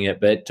doing it,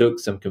 but it took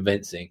some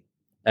convincing.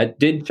 It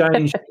did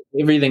change.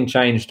 Everything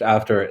changed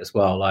after it as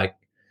well.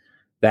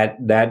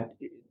 That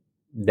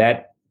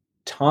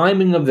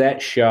timing of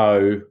that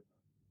show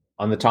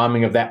on the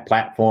timing of that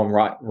platform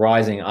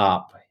rising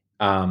up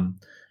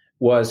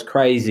was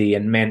crazy,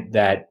 and meant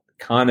that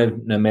kind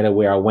of no matter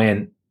where I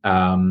went,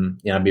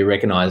 be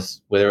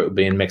recognized, whether it would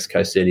be in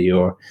Mexico City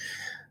or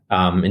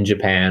in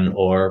Japan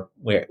or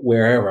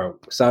wherever.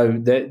 So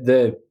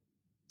the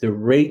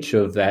reach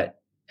of that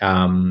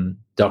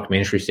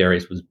documentary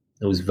series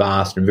was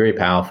vast and very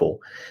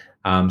powerful.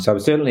 So I'm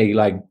certainly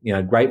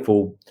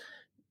grateful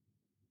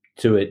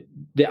to it.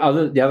 The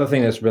other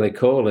thing that's really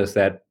cool is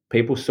that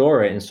people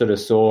saw it and sort of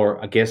saw,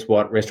 I guess,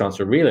 what restaurants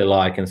are really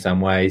like in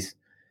some ways,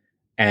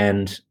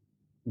 and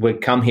would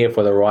come here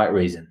for the right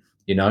reason,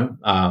 and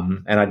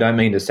I don't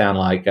mean to sound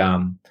like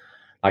a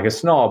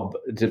snob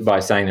by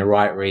saying the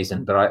right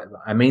reason, but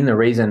I mean the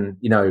reason,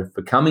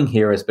 for coming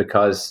here is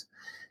because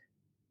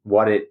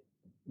what it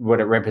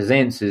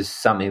represents is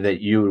something that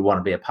you would want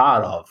to be a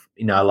part of,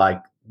 you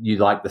like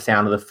the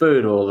sound of the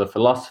food or the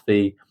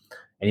philosophy,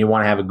 and you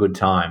want to have a good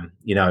time,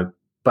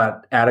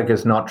 But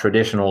Attica's not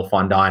traditional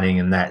fine dining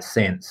in that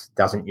sense.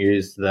 Doesn't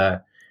use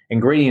the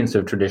ingredients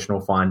of traditional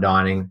fine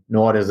dining,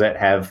 nor does it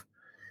have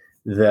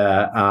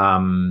the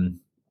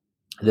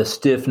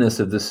stiffness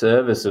of the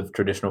service of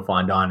traditional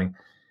fine dining.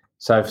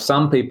 So for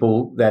some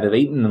people that have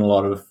eaten in a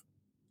lot of,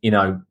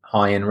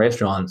 high-end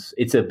restaurants,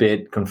 it's a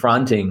bit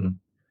confronting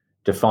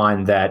to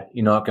find that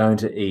you're not going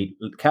to eat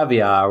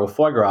caviar or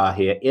foie gras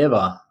here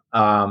ever.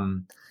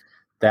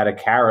 That a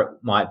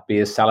carrot might be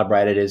as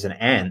celebrated as an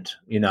ant,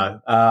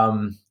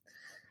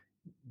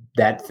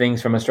 that things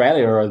from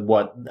Australia are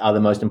what are the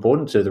most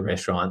important to the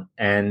restaurant,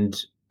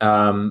 and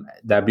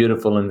they're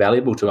beautiful and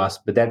valuable to us.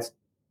 But that's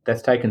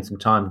taken some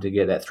time to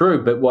get that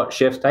through. But what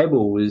Chef's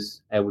Table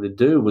was able to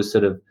do was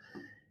sort of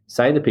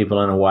say to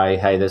people in a way,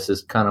 hey, this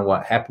is kind of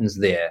what happens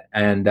there.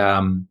 And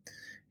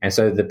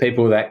so the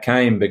people that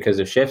came because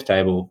of Chef's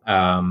Table,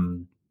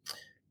 they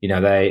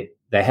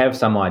have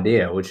some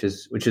idea, which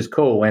is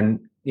cool. And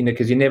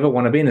because you never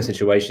want to be in a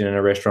situation in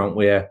a restaurant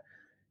where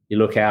you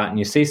look out and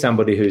you see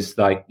somebody who's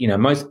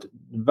most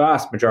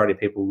vast majority of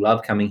people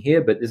love coming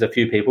here, but there's a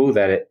few people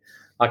that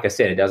like I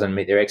said, it doesn't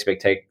meet their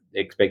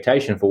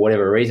expectation for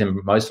whatever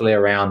reason, mostly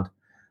around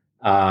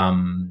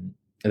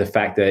the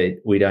fact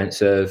that we don't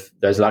serve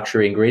those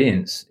luxury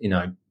ingredients.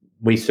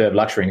 We serve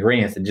luxury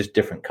ingredients, they're just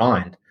different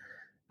kind.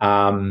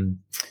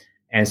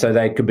 And so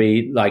they could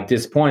be like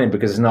disappointed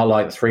because it's not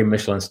like the 3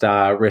 Michelin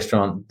star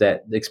restaurant,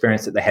 that the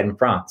experience that they had in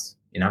France,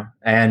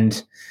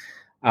 and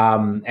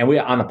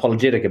we're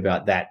unapologetic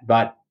about that.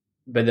 But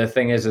the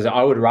thing is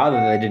I would rather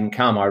they didn't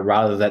come. I'd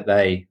rather that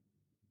they,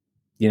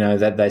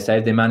 that they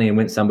saved their money and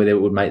went somewhere that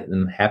would make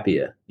them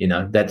happier.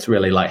 That's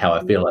really like how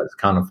I feel. It's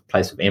kind of a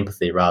place of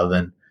empathy rather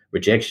than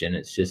rejection.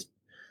 It's just,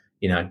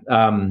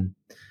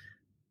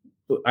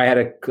 I had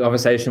a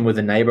conversation with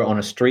a neighbor on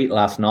a street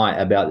last night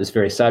about this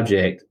very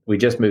subject. We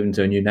just moved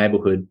into a new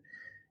neighborhood,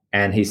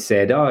 and he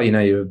said, "Oh,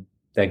 you're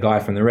that guy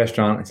from the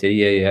restaurant." I said,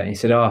 "Yeah." And he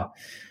said, "Oh,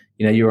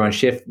 you were on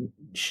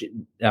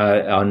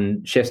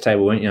on chef's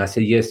table, weren't you?" I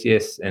said,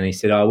 Yes. And he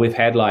said, "Oh, we've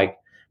had like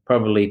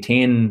probably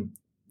 10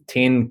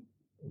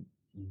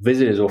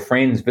 visitors or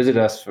friends visit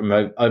us from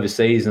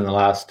overseas in the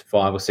last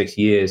 5 or 6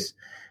 years,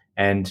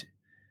 and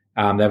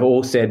they've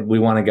all said we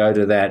want to go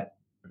to that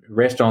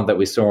restaurant that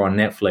we saw on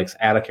Netflix.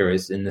 Attica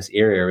is in this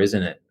area,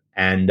 isn't it?"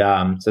 And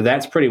so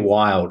that's pretty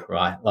wild,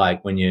 right?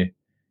 Like when you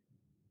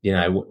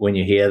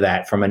hear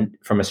that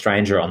from a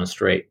stranger on the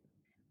street.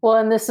 Well,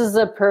 and this is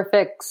a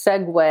perfect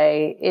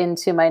segue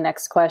into my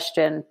next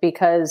question,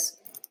 because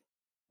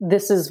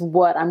this is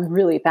what I'm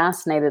really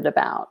fascinated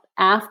about.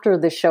 After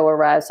the show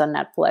arrives on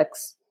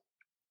Netflix,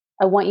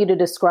 I want you to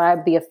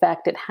describe the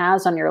effect it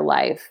has on your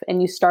life.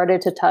 And you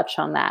started to touch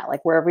on that,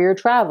 like wherever you're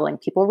traveling,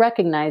 people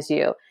recognize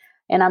you.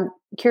 And I'm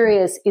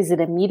curious, is it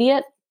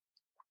immediate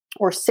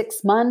or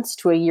 6 months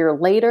to a year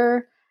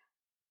later?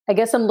 I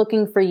guess I'm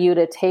looking for you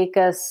to take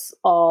us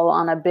all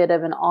on a bit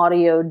of an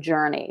audio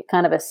journey,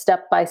 kind of a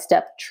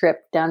step-by-step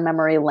trip down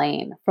memory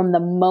lane, from the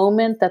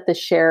moment that the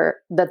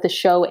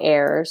show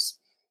airs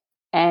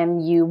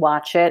and you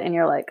watch it and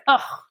you're like,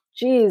 oh,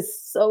 geez,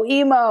 so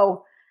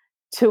emo,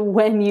 to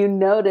when you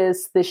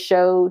notice the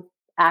show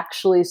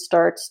actually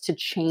starts to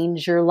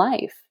change your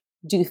life.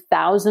 Do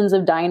thousands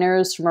of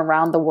diners from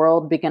around the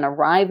world begin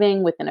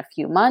arriving within a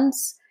few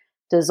months?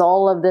 Does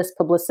all of this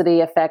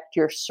publicity affect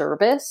your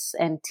service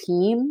and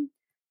team?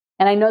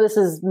 And I know this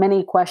is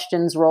many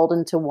questions rolled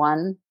into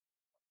one,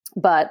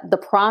 but the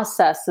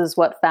process is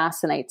what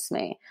fascinates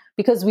me,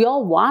 because we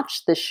all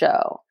watch the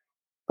show,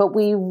 but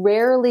we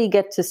rarely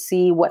get to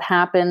see what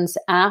happens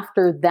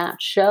after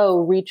that show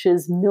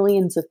reaches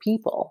millions of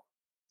people.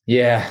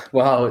 Yeah,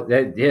 well,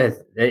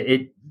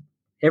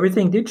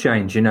 everything did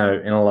change, in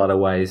a lot of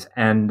ways.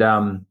 And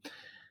I'm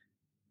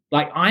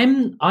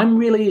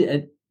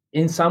really,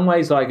 in some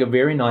ways, like a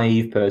very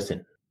naive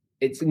person.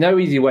 It's no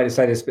easy way to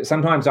say this, but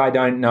sometimes I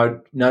don't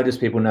notice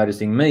people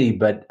noticing me,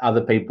 but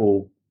other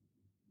people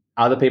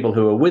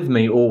who are with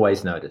me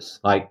always notice.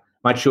 Like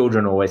my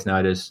children always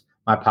notice,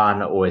 my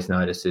partner always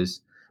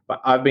notices.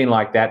 But I've been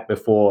like that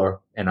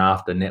before and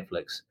after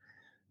Netflix.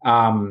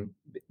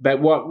 But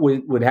what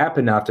would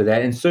happen after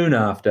that, and soon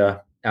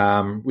after,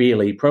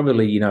 really,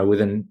 probably,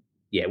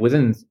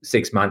 within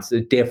 6 months,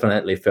 it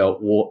definitely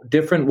felt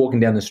different walking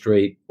down the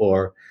street,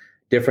 or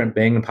different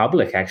being in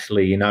public,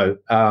 actually,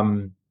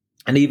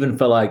 and even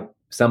for like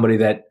somebody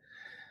that,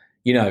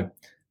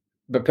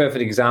 the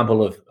perfect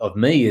example of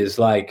me is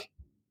like,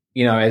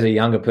 as a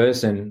younger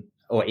person,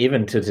 or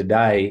even to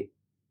today,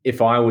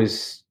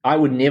 I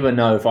would never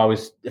know if I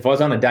was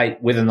on a date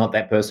whether or not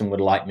that person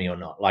would like me or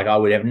not. Like I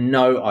would have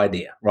no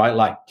idea, right?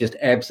 Like just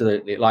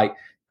absolutely, like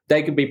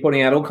they could be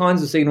putting out all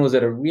kinds of signals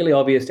that are really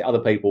obvious to other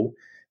people,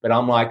 but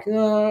I'm like,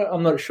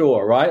 I'm not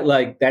sure, right?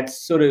 Like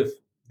that's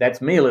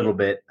me a little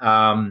bit.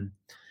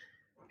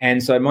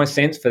 And so my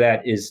sense for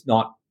that is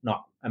not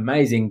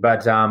amazing,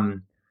 but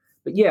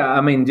yeah,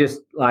 I mean,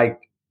 just like,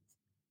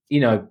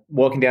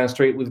 walking down the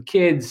street with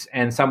kids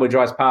and somebody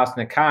drives past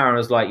in a car and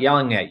is like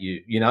yelling at you,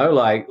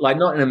 like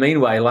not in a mean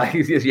way, like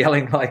he's just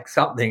yelling like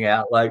something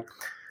out, like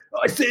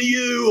I see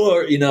you,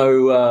 or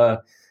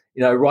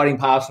riding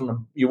past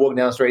them, you're walking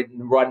down the street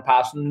and riding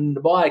past them on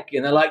the bike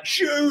and they're like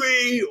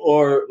shooey,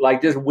 or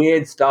like just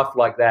weird stuff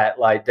like that.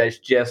 Like that's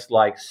just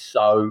like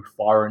so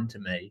foreign to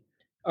me.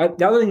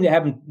 The other thing that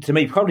happened to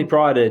me probably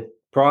prior to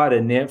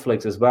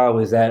Netflix as well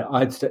was that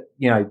I'd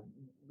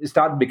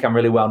started to become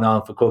really well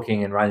known for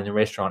cooking and running a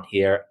restaurant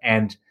here.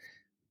 And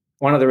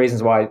one of the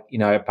reasons why,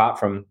 apart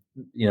from,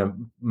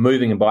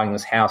 moving and buying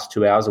this house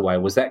 2 hours away,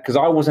 was that because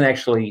I wasn't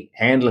actually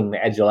handling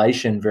the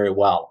adulation very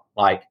well.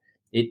 Like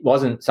it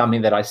wasn't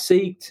something that I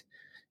sought.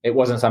 It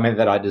wasn't something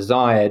that I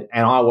desired.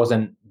 And I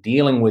wasn't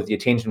dealing with the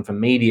attention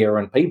from media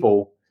and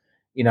people,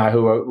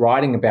 who are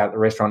writing about the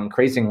restaurant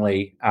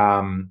increasingly,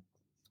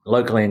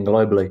 locally and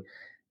globally.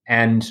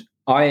 And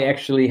I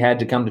actually had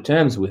to come to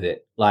terms with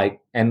it.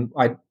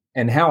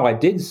 And how I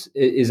did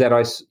is that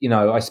I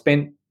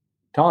spent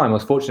time. I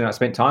was fortunate. I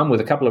spent time with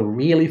a couple of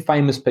really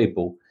famous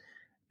people,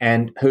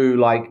 and who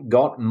like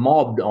got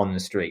mobbed on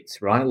the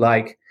streets, right?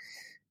 Like,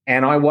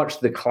 and I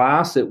watched the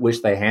class at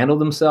which they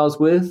handled themselves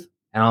with,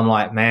 and I'm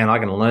like, man, I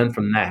can learn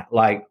from that.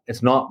 Like, I'm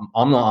not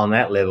on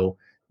that level.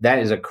 That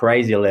is a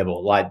crazy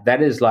level. Like,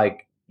 that is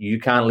like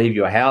you can't leave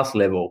your house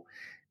level,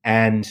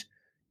 and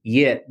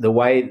yet the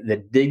way, the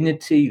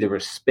dignity, the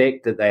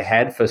respect that they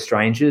had for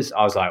strangers,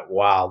 I was like,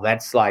 wow,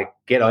 that's like,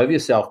 get over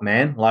yourself,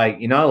 man. Like,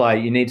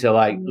 like you need to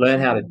like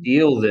learn how to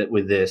deal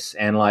with this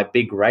and like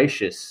be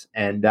gracious.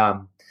 And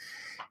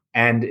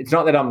it's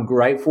not that I'm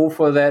grateful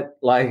for that,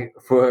 like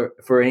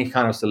for any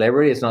kind of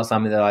celebrity. It's not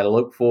something that I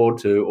look forward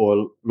to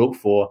or look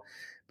for,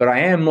 but I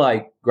am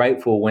like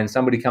grateful when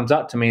somebody comes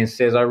up to me and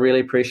says, I really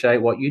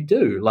appreciate what you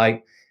do.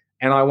 Like,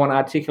 and I want to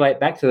articulate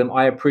back to them,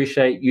 I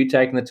appreciate you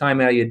taking the time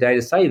out of your day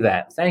to say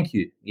that. Thank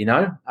you,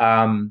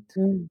 and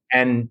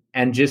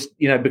just,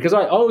 because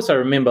I also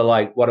remember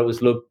like what it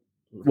was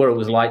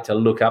like to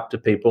look up to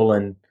people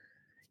and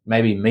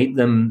maybe meet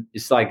them.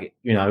 It's like,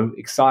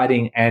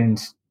 exciting and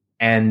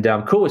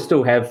cool. To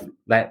still have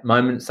that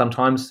moment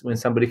sometimes when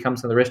somebody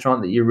comes to the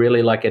restaurant that you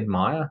really like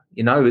admire,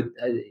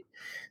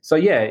 So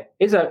yeah,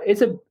 it's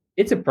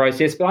a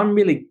process, but I'm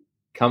really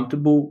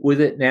comfortable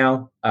with it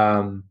now.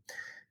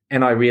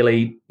 And I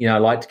really,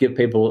 like to give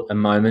people a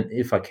moment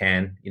if I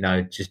can,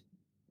 I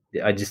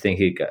just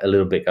think a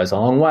little bit goes a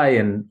long way.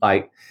 And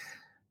like,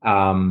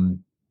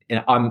 I'm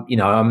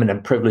in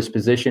a privileged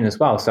position as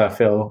well. So I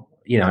feel,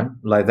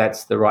 like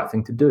that's the right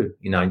thing to do,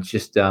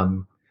 just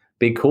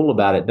be cool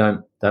about it.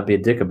 Don't be a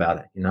dick about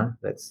it.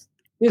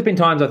 There's been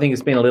times I think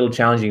it's been a little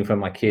challenging for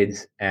my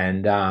kids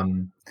and,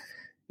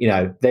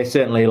 they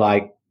certainly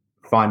like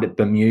find it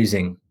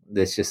bemusing,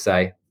 let's just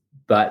say,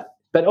 but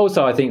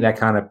also I think they're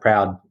kind of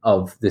proud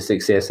of the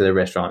success of the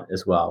restaurant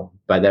as well,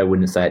 but they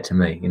wouldn't say it to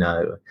me,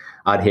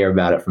 I'd hear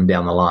about it from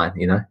down the line,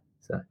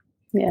 so.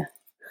 Yeah.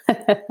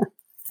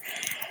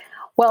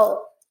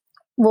 Well,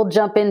 we'll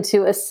jump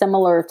into a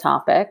similar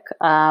topic.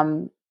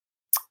 From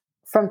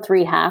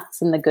 3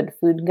 hats in the Good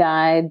Food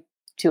Guide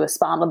to a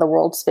spot on the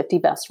world's 50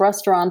 best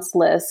restaurants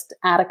list,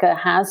 Attica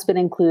has been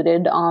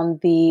included on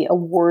the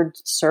award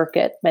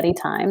circuit many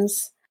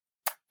times.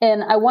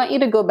 And I want you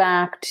to go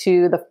back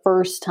to the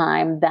first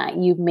time that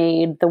you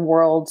made the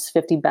world's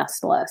 50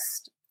 best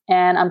list.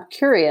 And I'm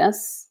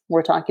curious,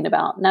 we're talking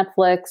about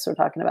Netflix, we're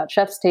talking about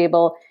Chef's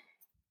Table.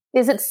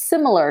 Is it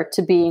similar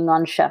to being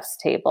on Chef's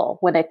Table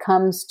when it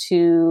comes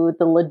to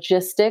the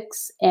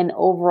logistics and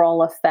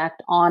overall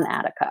effect on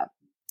Attica?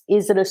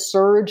 Is it a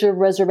surge of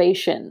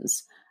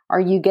reservations? Are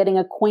you getting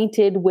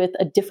acquainted with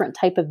a different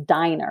type of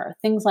diner?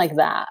 Things like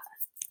that.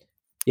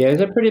 Yeah,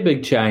 it's a pretty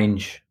big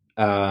change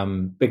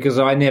because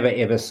I never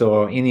ever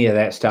saw any of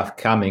that stuff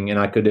coming, and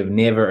I could have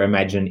never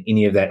imagined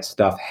any of that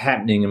stuff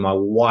happening in my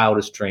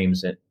wildest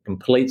dreams. In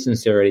complete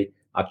sincerity,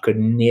 I could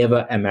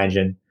never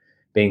imagine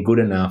being good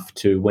enough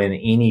to win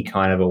any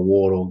kind of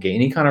award or get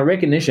any kind of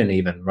recognition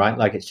even, right?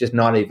 Like it's just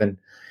not even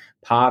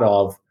part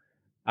of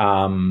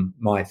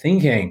my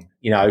thinking,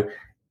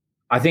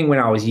 I think when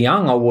I was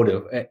young, I would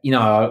have,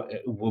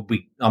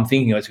 I'm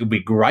thinking it's going to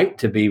be great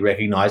to be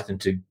recognized and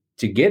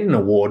to get an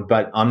award,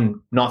 but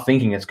I'm not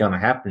thinking it's going to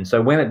happen.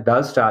 So when it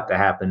does start to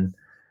happen,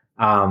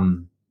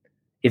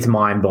 it's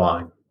mind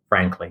blowing,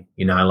 frankly,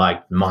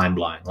 like mind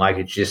blowing. Like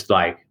it's just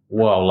like,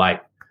 whoa,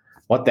 like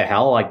what the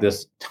hell? Like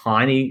this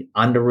tiny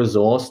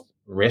under-resourced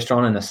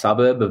restaurant in a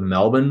suburb of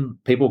Melbourne,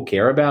 people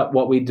care about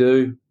what we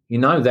do.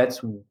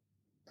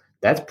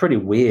 That's pretty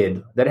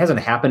weird. That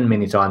hasn't happened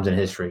many times in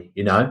history,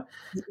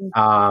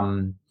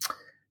 Mm-hmm.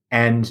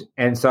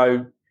 And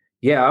so,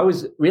 yeah, I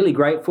was really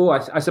grateful.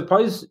 I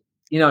suppose,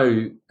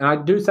 and I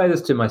do say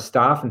this to my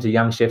staff and to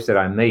young chefs that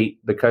I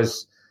meet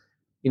because,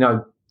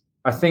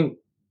 I think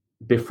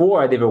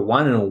before I'd ever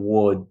won an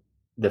award,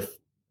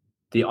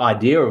 the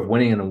idea of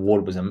winning an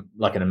award was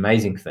like an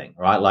amazing thing,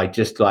 right? Like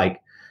just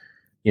like,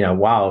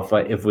 wow,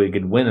 if we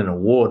could win an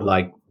award,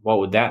 like, what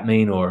would that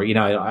mean? Or,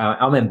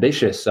 I'm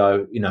ambitious,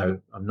 so,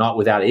 I'm not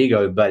without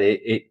ego, but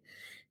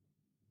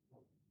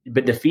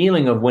but the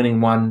feeling of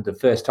winning one the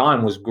first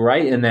time was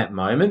great in that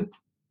moment.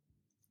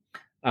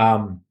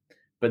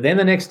 But then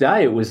the next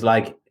day it was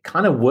like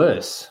kind of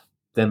worse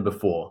than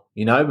before,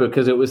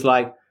 because it was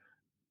like,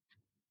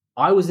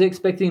 I was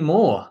expecting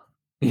more,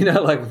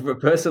 like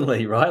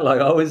personally, right? Like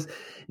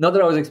not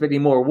that I was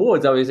expecting more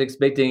awards. I was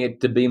expecting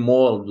it to be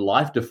more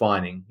life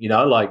defining,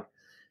 like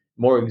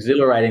more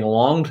exhilarating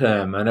long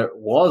term, and it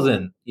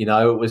wasn't.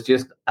 It was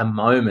just a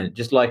moment,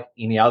 just like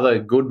any other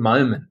good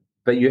moment.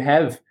 But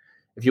if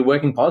you're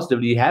working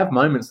positively, you have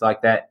moments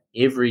like that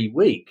every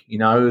week,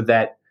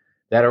 that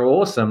are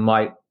awesome.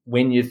 Like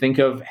when you think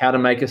of how to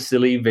make a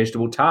silly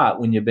vegetable tart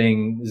when you're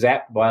being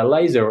zapped by a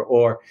laser,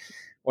 or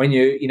when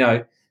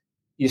you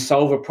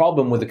solve a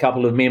problem with a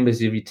couple of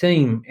members of your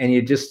team and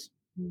you're just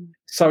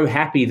so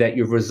happy that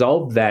you've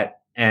resolved that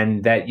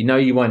and that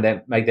you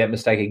won't make that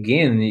mistake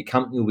again and your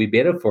company will be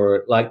better for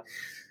it. Like,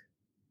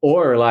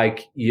 or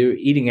like you're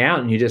eating out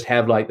and you just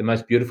have like the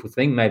most beautiful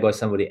thing made by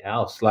somebody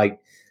else. Like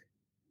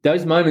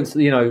those moments,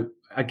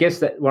 I guess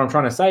that what I'm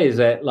trying to say is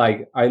that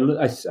like I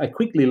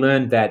quickly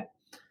learned that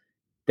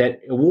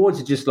awards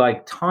are just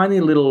like tiny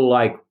little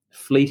like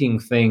fleeting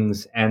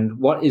things, and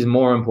what is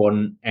more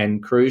important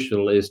and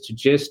crucial is to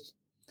just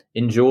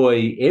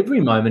enjoy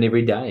every moment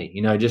every day.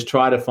 Just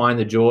try to find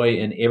the joy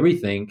in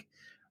everything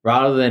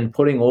rather than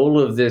putting all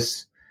of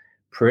this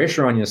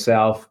pressure on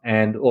yourself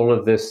and all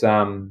of this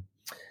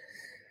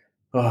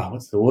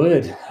what's the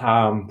word?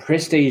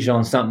 Prestige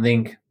on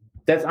something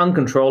that's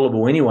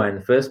uncontrollable anyway in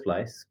the first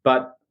place,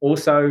 but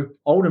also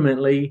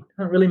ultimately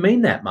doesn't really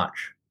mean that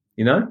much,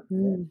 you know?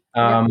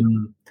 Yeah.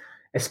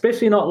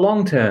 Especially not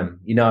long term.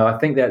 You know, I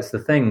think that's the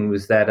thing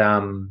was that,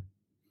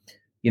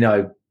 you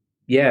know,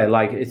 yeah,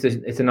 like it's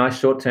a nice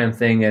short term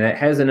thing, and it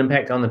has an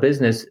impact on the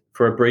business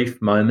for a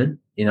brief moment.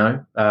 You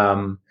know,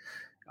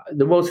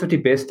 the World's 50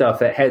 Best stuff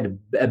that had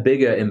a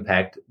bigger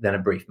impact than a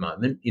brief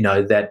moment. You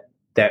know that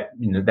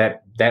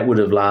would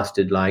have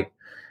lasted like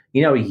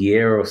a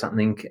year or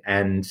something,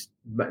 and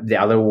the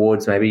other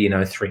awards maybe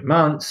 3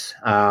 months.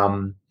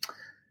 And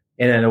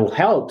it all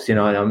helps. You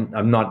know, and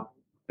I'm not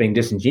being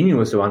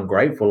disingenuous or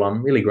ungrateful.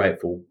 I'm really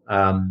grateful.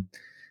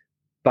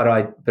 But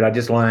I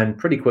just learned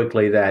pretty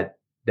quickly that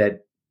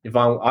if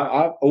I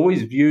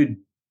always viewed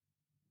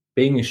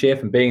being a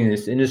chef and being in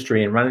this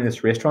industry and running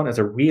this restaurant as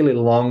a really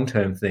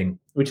long-term thing,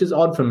 which is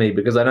odd for me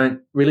because I don't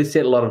really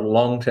set a lot of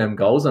long-term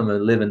goals. I'm a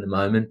live in the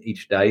moment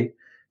each day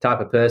type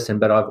of person,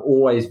 but I've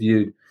always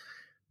viewed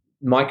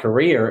my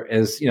career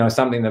as,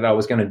 something that I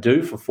was going to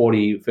do for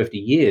 40, 50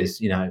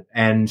 years,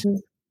 and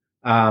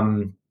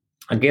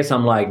I guess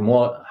I'm like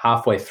more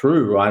halfway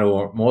through, right?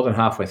 Or more than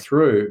halfway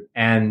through.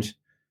 And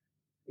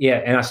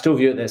yeah, and I still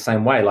view it that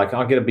same way. Like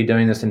I'm going to be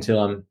doing this until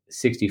I'm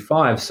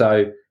 65.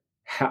 So,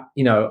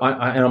 and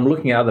I'm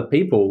looking at other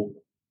people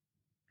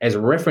as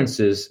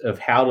references of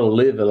how to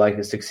live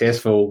a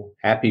successful,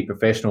 happy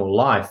professional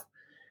life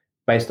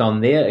based on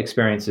their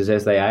experiences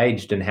as they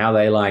aged and how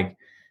they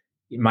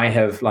may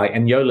have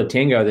and Yo La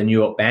Tengo, the New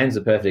York band's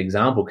a perfect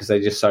example because they're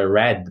just so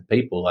rad. The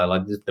people, they're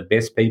like the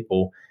best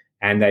people,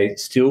 and they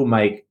still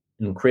make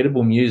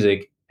incredible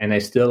music and they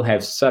still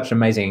have such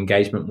amazing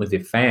engagement with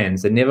their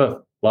fans. They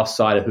never lost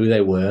sight of who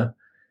they were,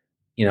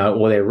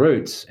 or their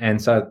roots.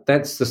 And so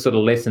that's the sort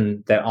of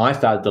lesson that I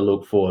started to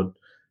look for,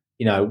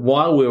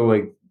 while we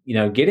were,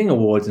 getting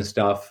awards and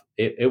stuff.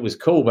 It was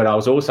cool, but I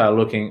was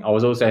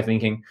also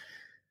thinking,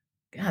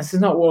 God, this is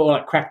not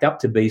what it cracked up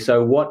to be.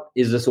 So what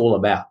is this all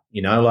about? I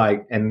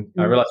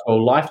realized,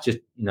 well, life's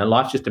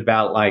just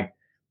about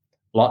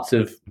lots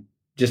of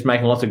just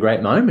making lots of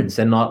great moments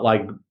and not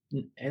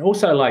and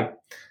also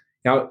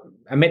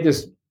I met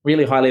this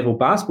really high level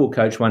basketball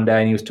coach one day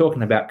and he was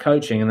talking about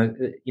coaching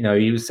and,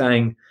 he was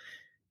saying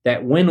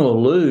that win or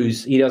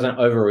lose, he doesn't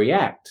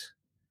overreact.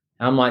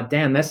 And I'm like,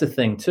 damn, that's the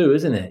thing too,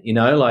 isn't it?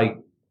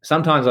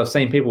 Sometimes I've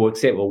seen people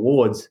accept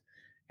awards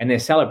and their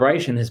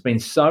celebration has been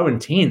so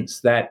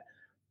intense that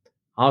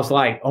I was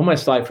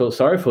almost feel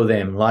sorry for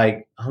them.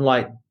 I'm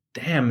like,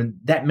 damn,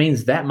 that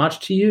means that much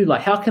to you?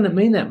 How can it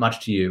mean that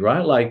much to you,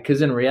 right?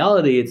 Because in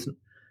reality,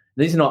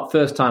 these are not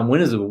first-time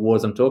winners of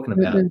awards I'm talking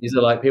about. Mm-hmm. These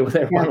are people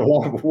that won a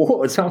lot of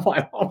awards. I'm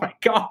like, oh my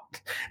God,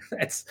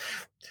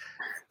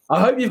 I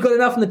hope you've got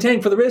enough in the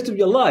tank for the rest of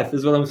your life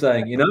is what I'm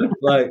saying,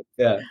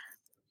 yeah.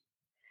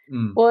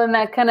 Well, and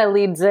that kind of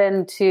leads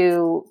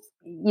into,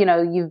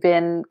 you've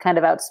been kind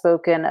of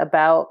outspoken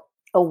about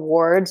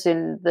awards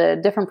and the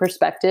different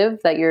perspective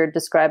that you're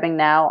describing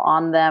now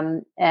on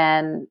them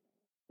and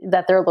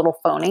that they're a little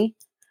phony.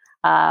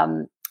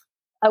 I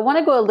want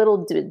to go a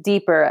little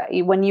deeper.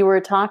 When you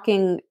were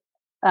talking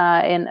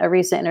in a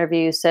recent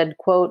interview, you said,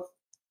 quote,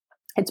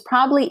 "It's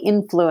probably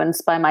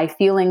influenced by my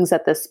feelings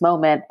at this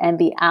moment and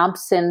the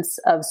absence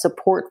of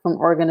support from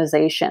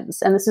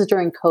organizations." And this is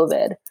during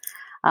COVID.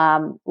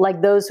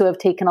 Like those who have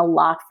taken a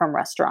lot from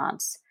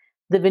restaurants.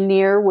 The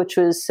veneer, which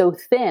was so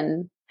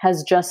thin,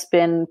 has just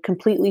been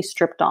completely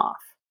stripped off.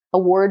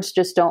 Awards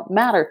just don't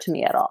matter to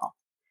me at all.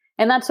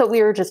 And that's what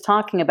we were just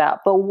talking about.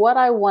 But what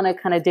I want to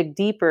kind of dig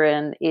deeper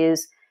in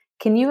is,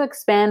 can you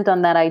expand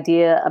on that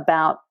idea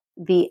about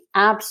the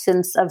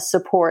absence of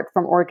support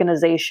from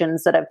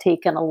organizations that have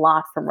taken a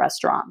lot from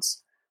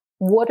restaurants?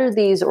 What are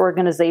these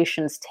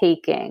organizations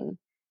taking?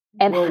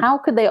 And how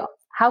could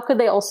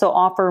they also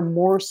offer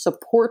more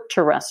support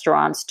to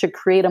restaurants to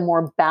create a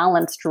more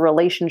balanced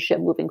relationship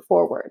moving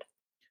forward?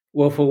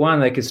 Well, for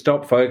one, they could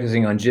stop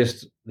focusing on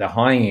just the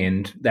high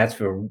end. That's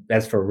for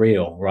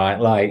real,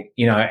 right?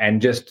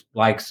 And just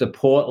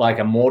support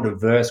a more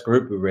diverse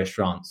group of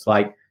restaurants.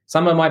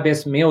 Some of my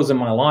best meals in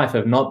my life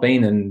have not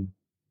been in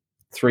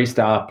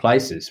 3-star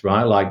places,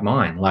 right? Like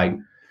mine.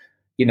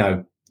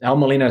 El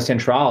Molino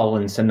Central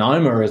in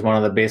Sonoma is one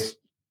of the best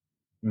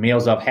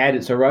meals I've had.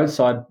 It's a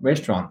roadside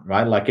restaurant,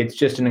 right? It's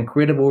just an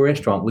incredible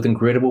restaurant with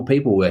incredible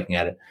people working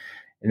at it.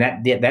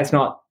 And that's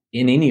not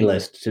in any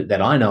list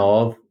that I know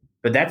of.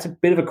 But that's a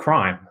bit of a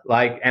crime.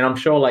 And I'm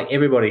sure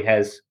everybody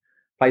has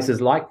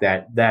places like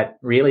that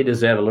really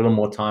deserve a little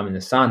more time in the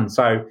sun.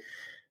 So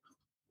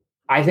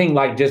I think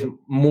just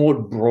more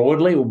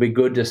broadly, it will be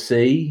good to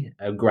see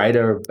a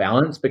greater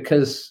balance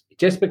because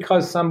just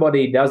because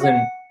somebody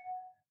doesn't,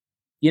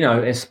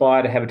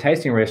 aspire to have a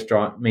tasting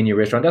menu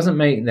restaurant doesn't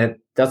make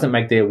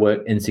their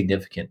work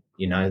insignificant,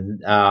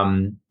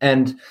 and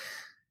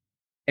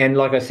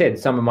like I said,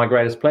 some of my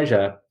greatest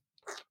pleasure,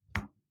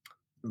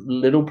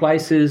 little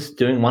places,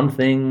 doing one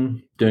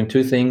thing, doing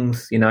two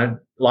things,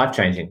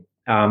 life-changing.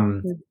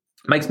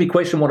 Makes me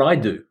question what I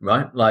do,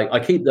 right? I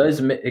keep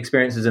those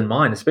experiences in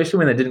mind, especially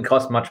when they didn't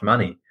cost much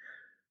money.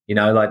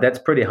 Like that's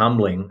pretty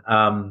humbling.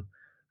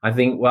 I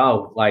think,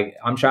 well, like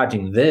I'm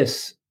charging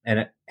this,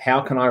 and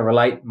how can I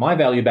relate my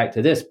value back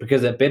to this?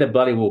 Because it better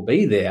bloody will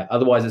be there.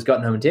 Otherwise, it's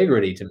got no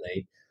integrity to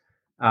me.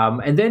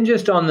 And then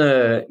just on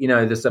the,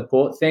 the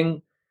support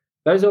thing,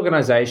 those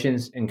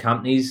organizations and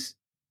companies,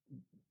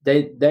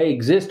 they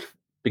exist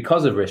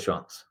because of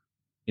restaurants,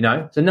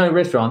 So no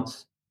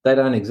restaurants, they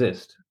don't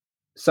exist.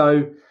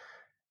 So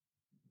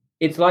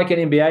it's like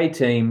an NBA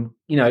team,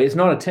 it's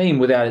not a team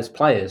without its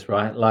players,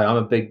 right? Like I'm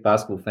a big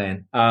basketball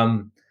fan.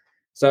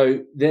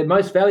 So the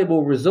most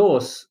valuable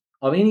resource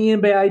of any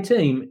NBA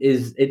team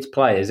is its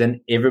players, and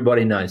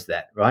everybody knows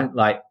that, right?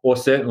 Like, or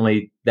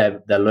certainly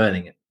they're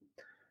learning it.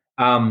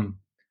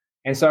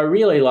 And so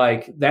really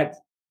like that,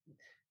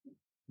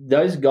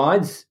 those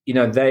guides,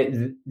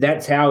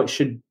 that's how it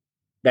should,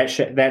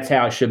 that's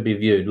how it should be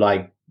viewed.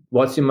 Like,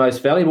 what's your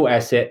most valuable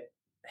asset?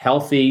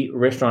 Healthy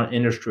restaurant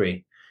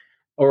industry.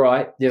 All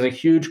right, there's a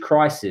huge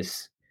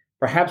crisis.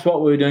 Perhaps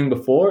what we were doing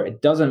before,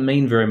 it doesn't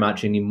mean very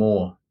much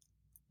anymore.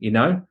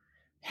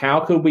 How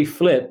could we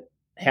flip?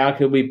 How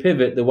could we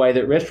pivot the way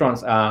that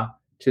restaurants are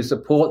to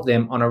support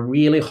them on a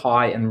really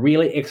high and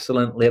really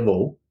excellent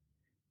level,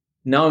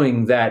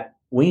 knowing that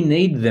we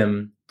need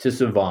them to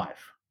survive,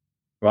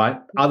 right?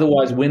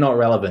 Otherwise, we're not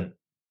relevant,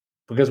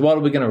 because what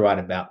are we going to write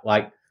about?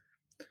 Like,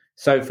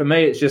 so for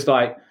me, it's just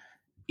like,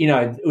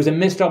 it was a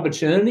missed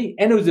opportunity,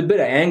 and it was a bit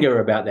of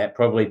anger about that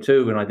probably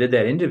too when I did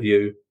that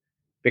interview,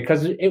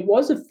 because it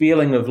was a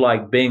feeling of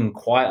like being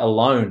quite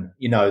alone.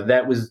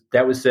 That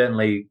was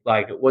certainly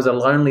like, it was a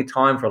lonely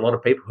time for a lot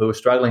of people who were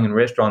struggling in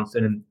restaurants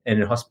and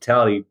in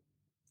hospitality.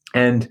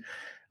 And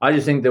I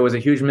just think there was a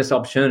huge missed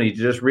opportunity to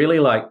just really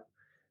like,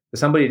 for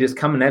somebody to just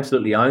come and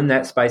absolutely own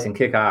that space and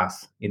kick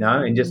ass,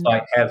 and just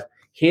like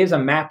here's a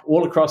map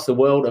all across the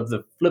world of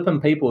the flipping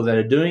people that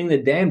are doing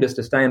their damnedest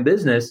to stay in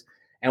business.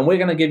 And we're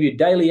going to give you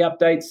daily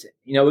updates.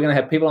 We're going to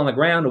have people on the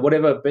ground or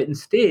whatever. But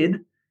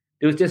instead,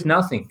 there was just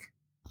nothing,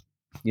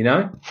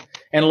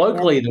 And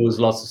locally, there was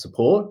lots of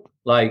support,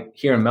 like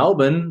here in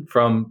Melbourne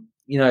from,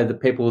 the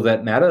people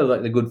that matter,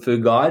 like the Good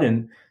Food Guide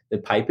and the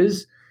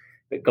papers.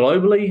 But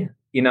globally,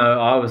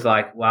 I was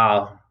like,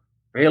 wow,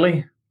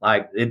 really?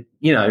 Like it,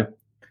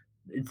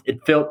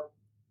 it felt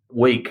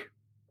weak.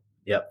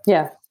 Yep.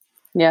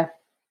 Yeah.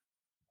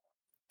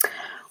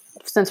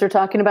 Since we're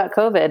talking about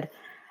COVID,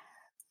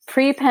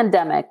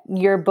 pre-pandemic,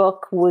 your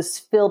book was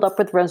filled up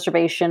with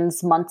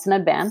reservations months in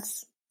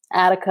advance.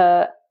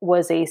 Attica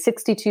was a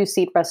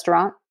 62-seat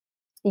restaurant.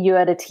 You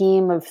had a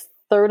team of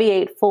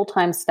 38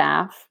 full-time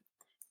staff.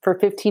 For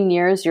 15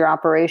 years, your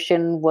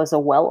operation was a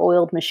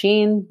well-oiled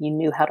machine. You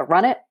knew how to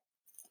run it.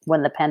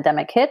 When the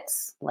pandemic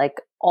hits, like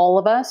all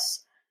of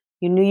us,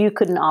 you knew you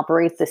couldn't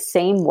operate the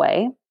same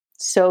way,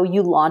 so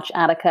you launched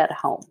Attica at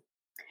Home.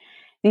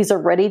 These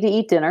are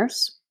ready-to-eat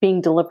dinners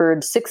being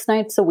delivered 6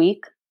 nights a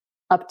week,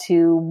 up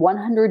to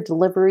 100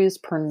 deliveries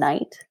per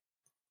night,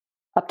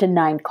 up to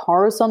 9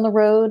 cars on the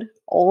road,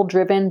 all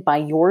driven by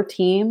your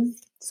team,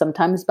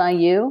 sometimes by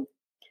you.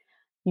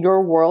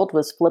 Your world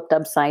was flipped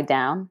upside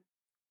down.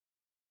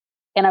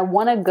 And I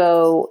want to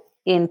go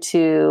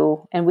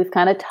into, and we've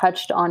kind of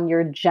touched on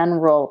your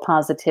general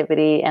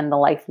positivity and the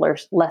life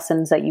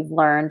lessons that you've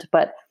learned,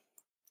 but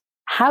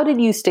how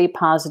did you stay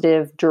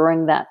positive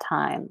during that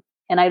time?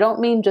 And I don't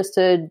mean just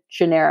a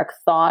generic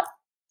thought.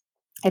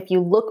 If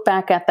you look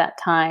back at that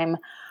time,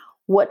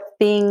 what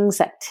things,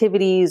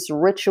 activities,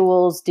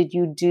 rituals did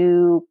you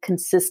do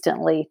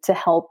consistently to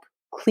help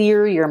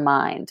clear your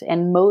mind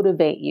and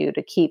motivate you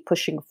to keep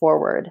pushing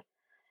forward?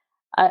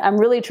 I'm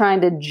really trying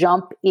to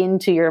jump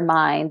into your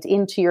mind,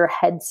 into your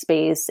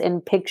headspace,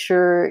 and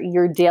picture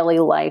your daily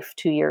life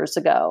 2 years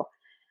ago.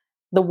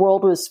 The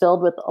world was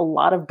filled with a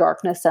lot of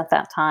darkness at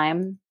that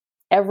time.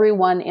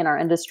 Everyone in our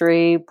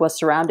industry was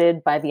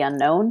surrounded by the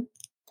unknown.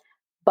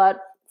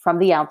 But from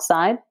the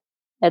outside,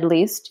 at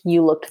least,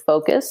 you looked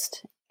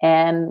focused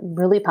and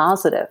really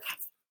positive.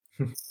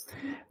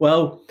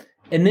 Well,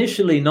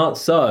 initially not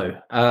so.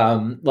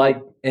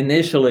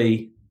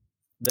 Initially,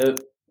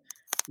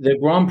 the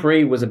Grand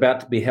Prix was about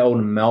to be held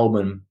in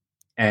Melbourne,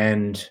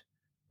 and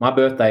my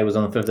birthday was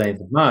on the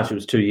 15th of March. It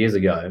was 2 years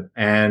ago.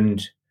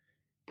 And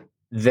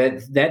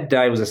that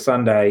day was a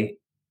Sunday,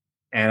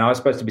 and I was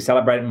supposed to be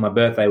celebrating my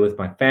birthday with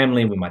my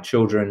family, with my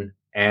children.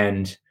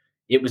 And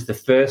it was the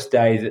first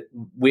day that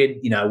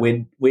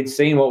we'd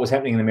seen what was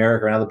happening in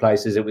America and other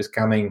places. It was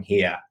coming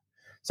here.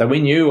 So we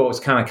knew what was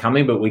kind of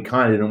coming, but we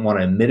kind of didn't want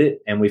to admit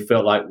it. And we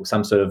felt like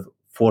some sort of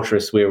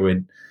fortress where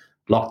we'd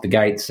lock the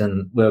gates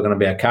and we were going to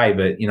be okay.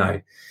 But,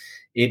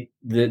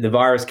 the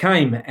virus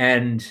came,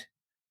 and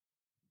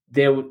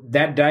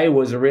that day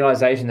was a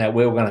realization that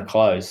we were going to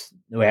close.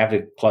 We have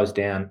to close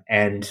down.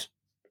 And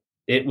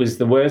it was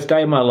the worst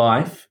day of my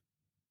life.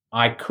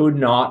 I could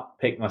not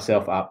pick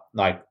myself up.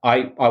 Like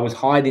I was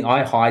hiding.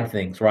 I hide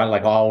things, right?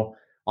 Like I'll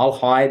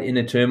hide in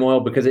the turmoil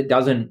because it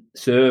doesn't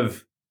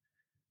serve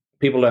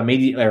people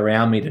immediately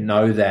around me to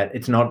know that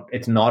it's not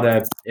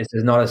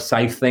a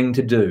safe thing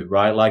to do,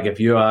 right? Like if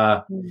you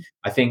are,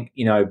 I think,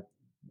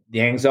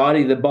 the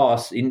anxiety of the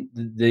boss, in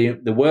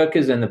the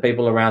workers and the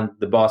people around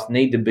the boss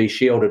need to be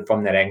shielded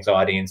from that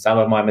anxiety. And some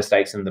of my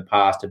mistakes in the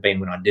past have been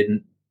when I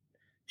didn't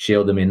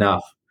shield them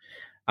enough.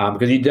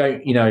 Because you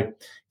don't,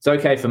 it's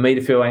okay for me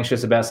to feel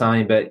anxious about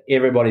something, but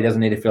everybody doesn't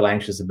need to feel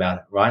anxious about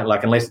it, right?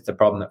 Like, unless it's a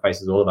problem that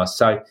faces all of us.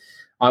 So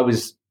I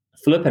was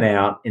flipping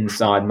out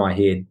inside my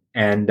head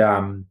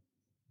and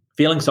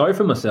feeling sorry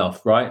for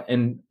myself, right?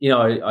 And,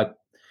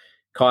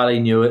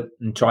 Kylie knew it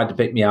and tried to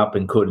pick me up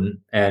and couldn't.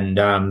 And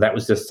that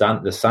was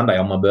the Sunday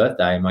on my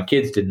birthday. And my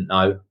kids didn't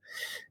know.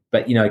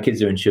 But,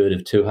 kids are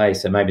intuitive too, hey?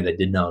 So maybe they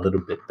did know a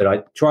little bit. But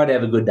I tried to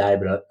have a good day,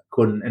 but I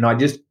couldn't. And I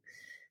just,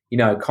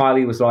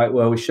 Kylie was like,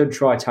 well, we should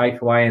try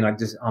takeaway. And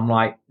I'm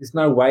like, there's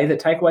no way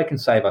that takeaway can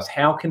save us.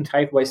 How can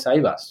takeaway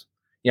save us?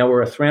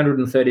 We're a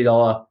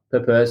 $330 per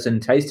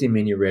person tasting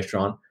menu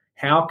restaurant.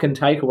 How can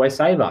takeaway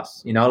save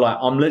us?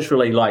 I'm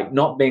literally like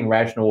not being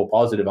rational or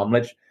positive.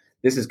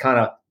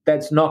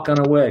 That's not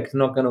going to work. It's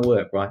not going to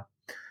work, right?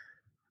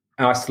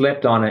 And I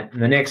slept on it. And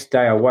the next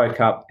day I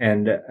woke up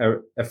and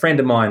a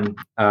friend of mine,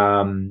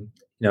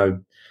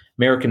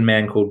 American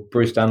man called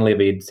Bruce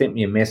Dunleavy had sent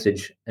me an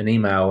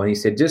email, and he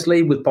said, just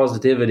lead with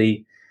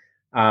positivity.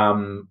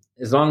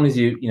 As long as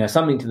you,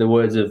 something to the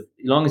words of,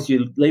 as long as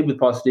you lead with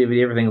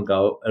positivity, everything will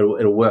go,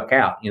 it'll work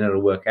out,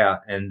 it'll work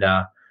out. And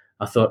I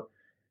thought,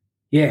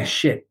 yeah,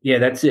 shit. Yeah,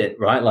 that's it,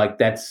 right? Like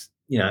that's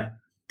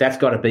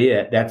got to be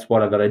it. That's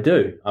what I've got to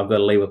do. I've got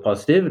to lead with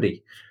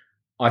positivity.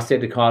 I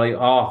said to Kylie,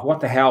 oh, what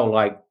the hell?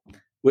 Like,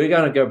 we're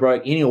going to go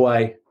broke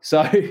anyway.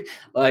 So,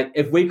 like,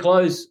 if we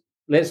close,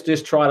 let's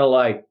just try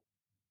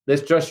this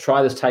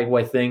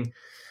takeaway thing.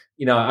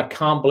 I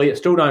can't believe,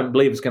 still don't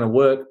believe it's going to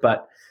work.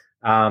 But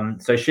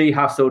so she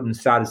hustled and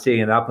started setting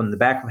it up on the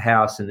back of the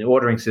house and the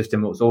ordering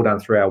system. It was all done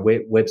through our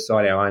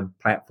website, our own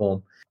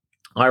platform.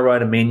 I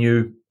wrote a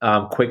menu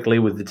quickly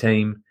with the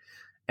team,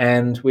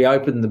 and we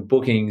opened the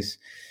bookings.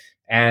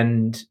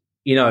 And,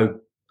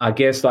 I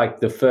guess like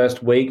the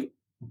first week,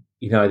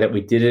 that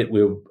we did it,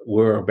 we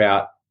were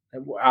about,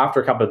 after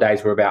a couple of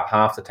days, we're about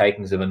half the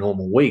takings of a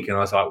normal week. And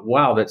I was like,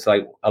 wow, that's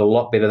like a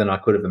lot better than I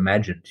could have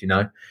imagined,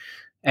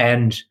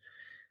 And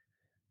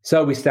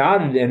so we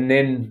started, and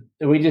then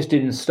we just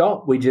didn't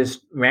stop. We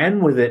just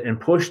ran with it and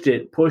pushed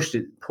it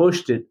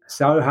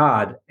so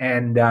hard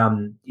and,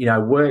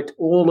 worked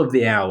all of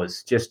the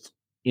hours, just,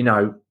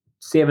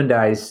 7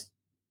 days,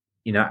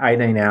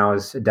 18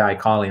 hours a day,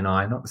 Kylie and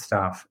I, not the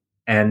staff.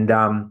 And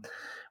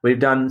we've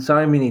done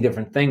so many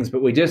different things,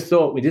 but we just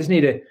thought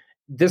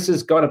this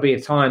has got to be a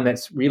time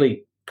that's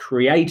really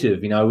creative.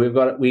 We've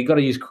got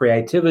to use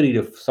creativity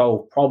to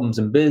solve problems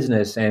in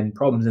business and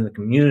problems in the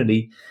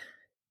community.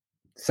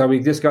 So we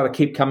just got to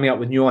keep coming up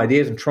with new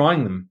ideas and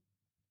trying them.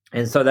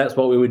 And so that's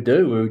what we would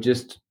do. We would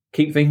just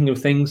keep thinking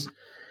of things,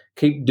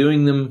 keep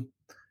doing them,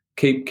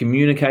 keep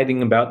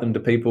communicating about them to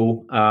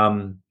people,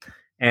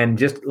 and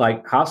just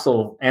like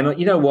hustle. And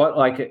you know what?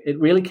 Like it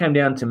really came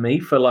down to me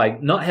for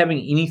like not having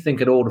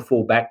anything at all to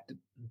fall back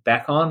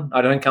on.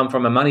 I don't come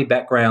from a money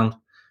background.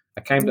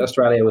 I came to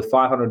Australia with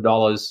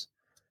 $500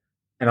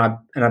 and I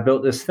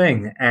built this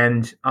thing,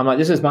 and I'm like,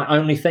 this is my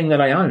only thing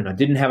that I own. I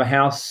didn't have a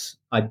house.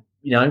 I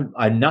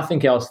had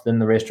nothing else than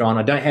the restaurant.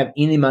 I don't have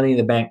any money in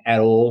the bank at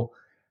all.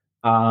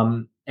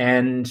 But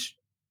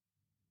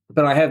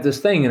I have this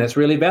thing, and it's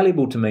really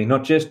valuable to me,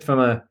 not just from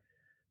a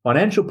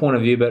financial point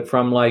of view, but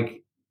from like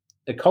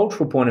a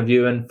cultural point of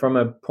view, and from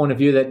a point of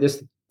view that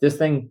this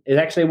thing is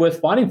actually worth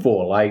fighting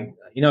for. Like,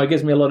 it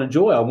gives me a lot of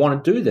joy. I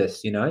want to do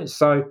this,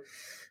 So,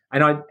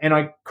 and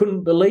I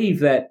couldn't believe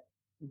that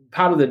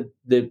part of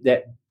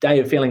that day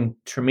of feeling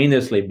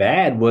tremendously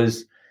bad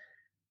was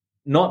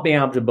not being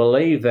able to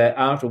believe that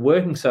after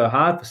working so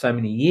hard for so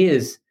many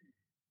years,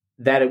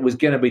 that it was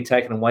going to be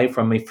taken away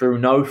from me through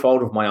no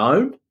fault of my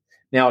own.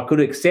 Now, I could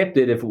accept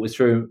it if it was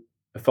through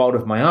a fault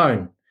of my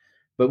own.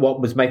 But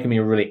what was making me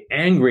really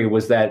angry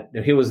was that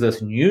here was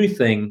this new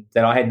thing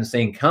that I hadn't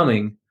seen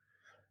coming.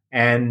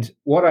 And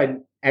what I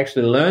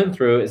actually learned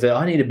through it is that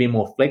I need to be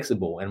more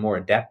flexible and more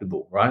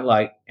adaptable, right?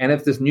 Like, and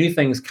if this new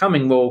thing's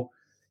coming, well, you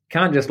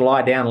can't just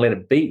lie down and let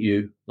it beat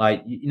you.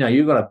 Like,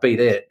 you've got to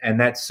beat it. And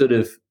that's sort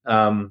of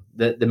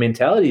the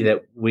mentality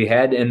that we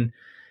had. And,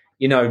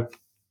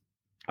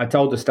 I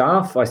told the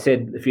staff, I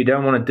said, if you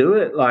don't want to do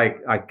it,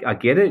 like, I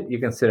get it. You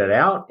can sit it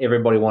out.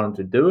 Everybody wanted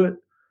to do it.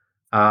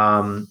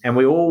 And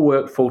we all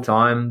worked full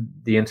time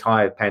the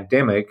entire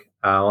pandemic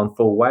on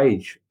full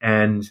wage,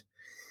 and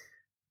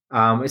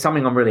it's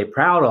something I'm really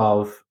proud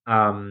of.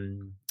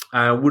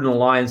 I wouldn't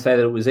lie and say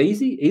that it was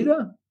easy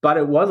either, but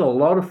it was a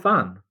lot of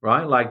fun,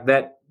 right? Like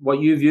that, what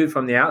you view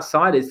from the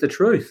outside is the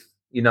truth,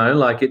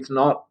 like it's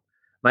not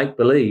make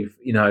believe.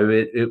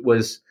 It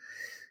was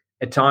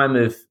a time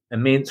of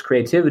immense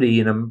creativity,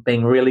 and I'm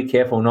being really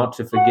careful not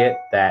to forget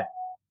that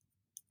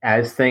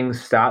as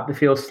things start to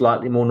feel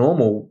slightly more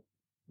normal.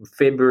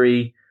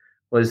 February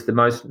was the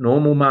most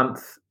normal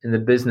month in the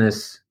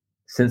business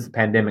since the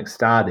pandemic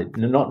started.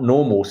 Not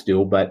normal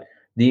still, but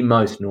the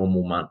most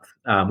normal month.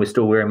 We're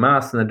still wearing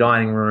masks in the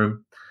dining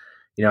room.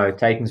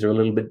 takings are a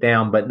little bit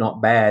down, but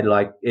not bad.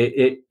 Like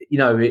it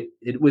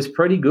was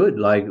pretty good.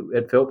 Like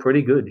it felt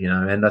pretty good,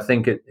 and I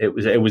think it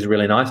was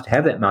really nice to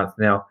have that month.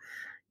 Now,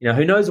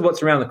 who knows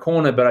what's around the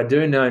corner, but I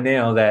do know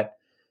now that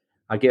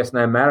I guess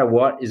no matter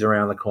what is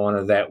around the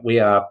corner, that we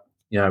are,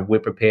 we're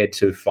prepared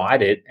to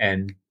fight it,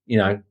 and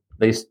at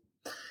least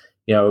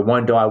it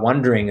won't die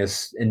wondering,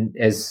 as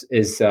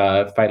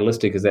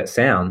fatalistic as that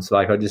sounds.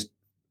 Like I just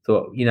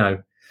thought,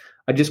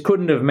 I just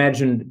couldn't have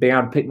imagined being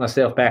able to pick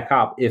myself back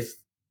up if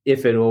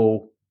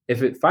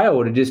it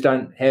failed. I just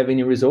don't have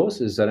any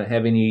resources. I don't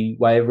have any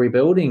way of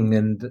rebuilding,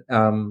 and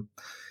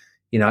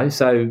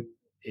so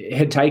it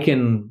had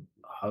taken,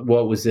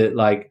 what was it,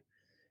 like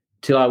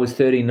till I was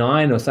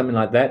 39 or something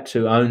like that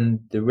to own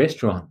the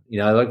restaurant.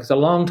 Like it's a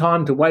long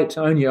time to wait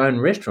to own your own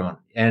restaurant,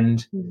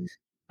 and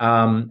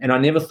I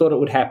never thought it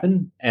would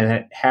happen, and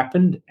it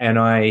happened, and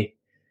I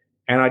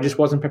just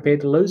wasn't prepared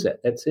to lose it.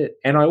 That's it.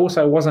 And I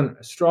also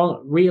wasn't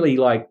strong, really.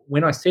 Like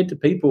when I said to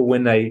people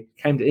when they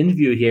came to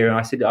interview here, and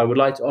I said, I would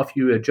like to offer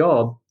you a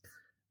job,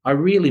 I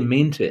really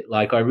meant it.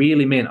 Like I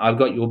really meant I've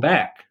got your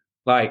back.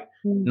 Like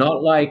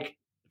not like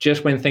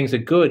just when things are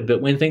good,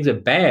 but when things are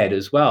bad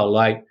as well.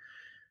 Like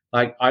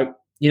I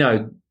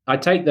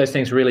take those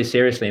things really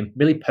seriously and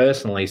really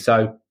personally.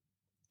 So,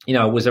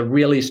 it was a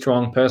really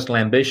strong personal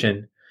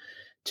ambition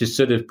to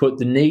sort of put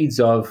the needs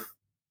of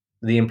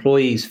the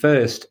employees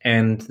first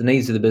and the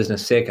needs of the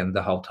business second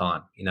the whole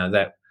time.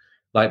 That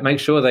like make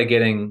sure I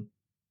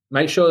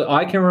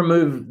can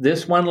remove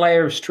this one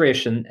layer of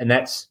stress, and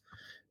that's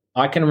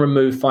I can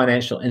remove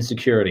financial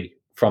insecurity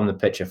from the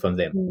picture from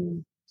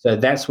them. So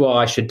that's what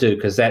I should do,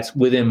 because that's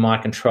within my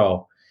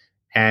control.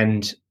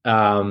 And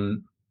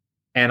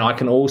I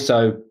can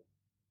also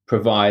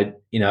provide,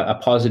 a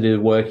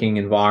positive working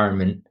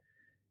environment,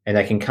 and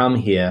they can come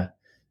here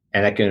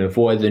and they can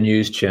avoid the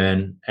news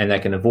churn, and they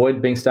can avoid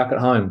being stuck at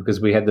home,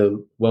 because we had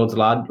the world's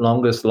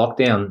longest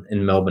lockdown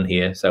in Melbourne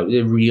here. So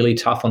it was really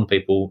tough on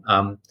people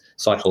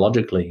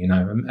psychologically.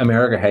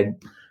 America had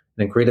an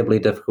incredibly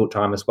difficult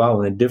time as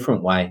well in a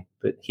different way.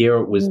 But here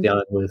it was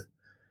dealing with,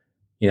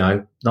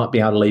 not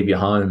being able to leave your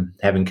home,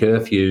 having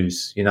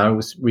curfews, it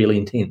was really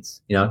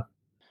intense,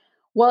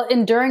 Well,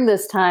 and during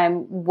this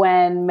time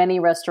when many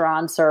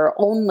restaurants are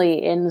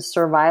only in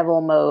survival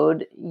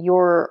mode,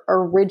 your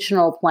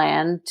original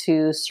plan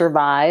to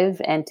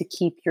survive and to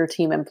keep your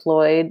team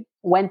employed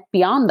went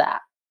beyond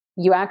that.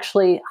 You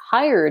actually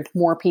hired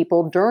more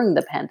people during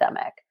the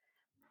pandemic,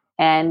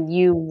 and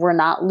you were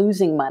not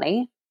losing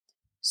money.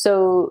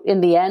 So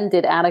in the end,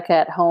 did Attica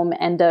at Home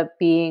end up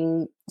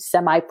being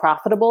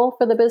semi-profitable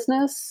for the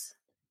business?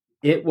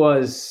 It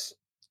was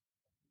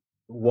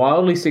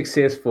wildly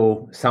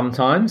successful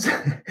sometimes,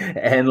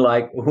 and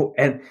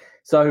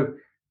so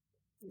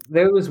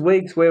there was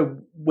weeks where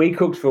we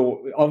cooked for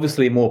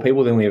obviously more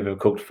people than we ever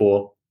cooked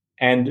for,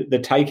 and the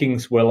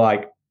takings were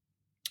like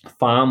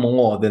far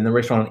more than the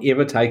restaurant had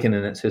ever taken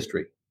in its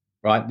history.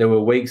 Right, there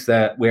were weeks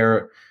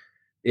where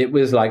it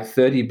was like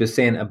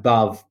 30%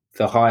 above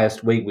the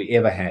highest week we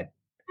ever had,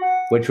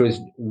 which was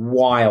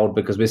wild,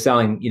 because we're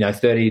selling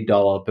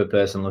 $30 per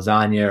person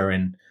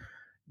lasagna,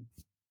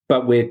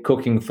 but we're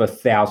cooking for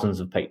thousands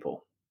of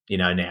people,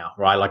 now,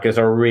 right? Like it's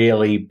a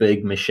really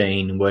big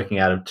machine working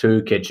out of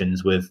 2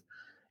 kitchens with,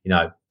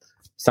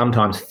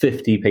 sometimes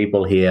 50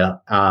 people here.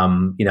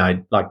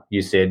 Like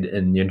you said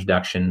in the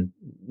introduction,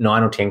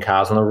 9 or 10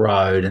 cars on the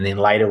road, and then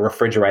later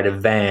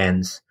refrigerated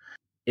vans.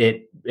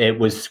 It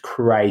was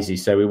crazy.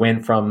 So we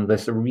went from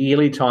this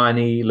really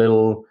tiny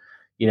little,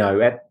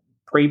 at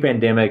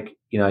pre-pandemic,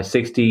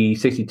 60,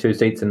 62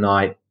 seats a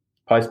night.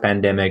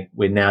 Post-pandemic,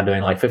 we're now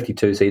doing like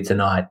 52 seats a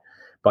night.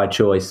 By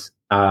choice.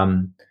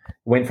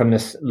 Went from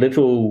this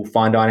little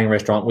fine dining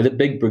restaurant with a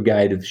big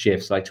brigade of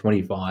chefs, like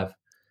 25,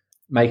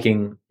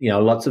 making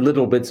lots of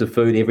little bits of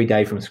food every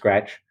day from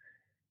scratch,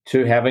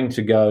 to having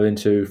to go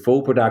into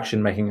full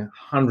production, making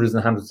hundreds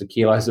and hundreds of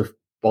kilos of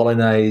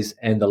bolognese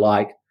and the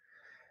like.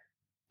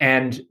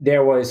 And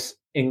there was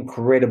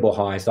incredible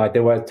highs. Like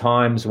there were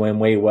times when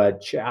we were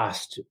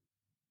just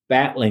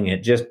battling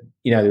it. Just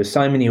there were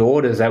so many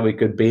orders that we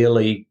could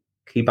barely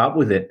keep up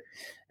with it.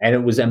 And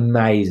it was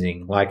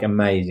amazing, like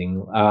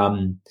amazing.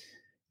 And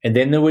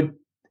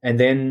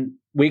then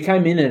we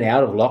came in and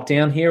out of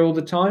lockdown here all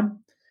the time.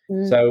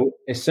 So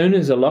as soon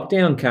as the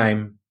lockdown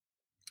came,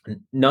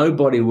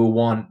 nobody will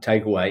want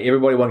takeaway.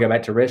 Everybody want to go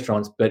back to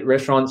restaurants, but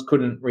restaurants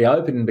couldn't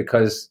reopen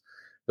because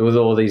there was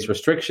all these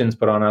restrictions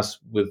put on us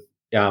with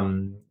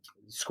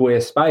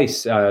square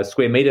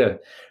meter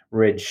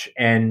ridge.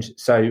 And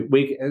so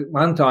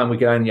one time we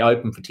could only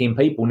open for 10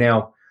 people.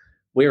 Now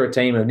we're a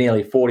team of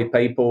nearly 40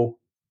 people.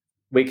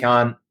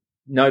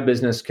 No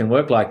business can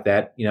work like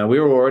that. We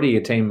were already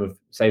a team of,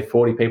 say,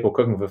 40 people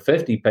cooking for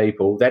 50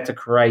 people. That's a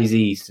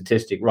crazy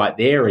statistic right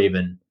there,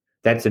 even.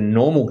 That's in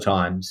normal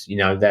times.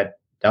 That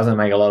doesn't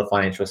make a lot of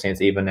financial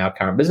sense, even our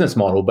current business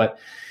model. But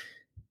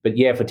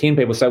yeah, for 10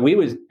 people. So we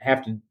would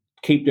have to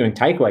keep doing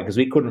takeaway because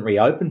we couldn't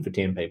reopen for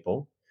 10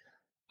 people.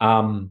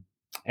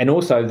 And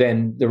also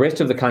then the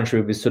rest of the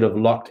country was sort of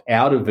locked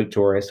out of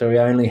Victoria. So we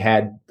only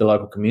had the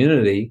local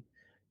community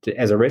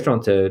as a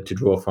restaurant to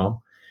draw from.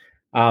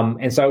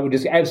 And so it would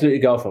just absolutely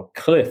go off a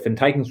cliff, and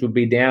takings would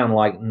be down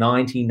like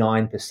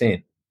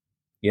 99%.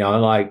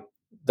 Like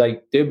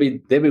there'd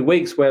be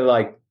weeks where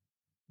like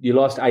you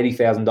lost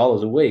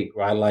 $80,000 a week,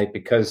 right? Like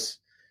because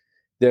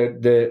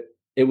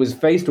it was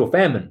feast or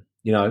famine,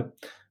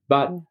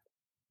 But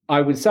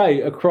I would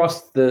say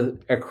across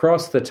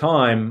the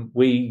time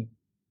we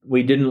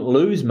didn't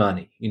lose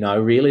money,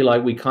 really.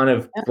 Like we kind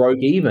of broke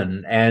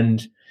even,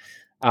 and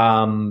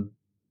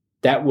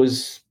that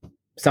was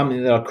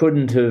something that I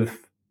couldn't have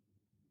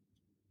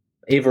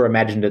ever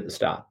imagined at the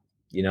start.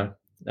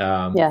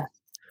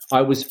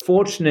 I was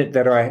fortunate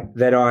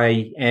that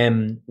I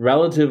am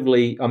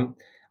relatively.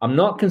 I'm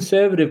not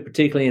conservative,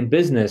 particularly in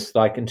business,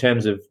 like in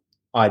terms of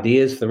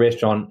ideas for the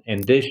restaurant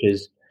and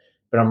dishes,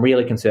 but I'm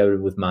really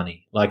conservative with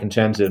money. Like in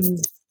terms of,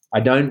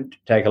 I don't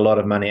take a lot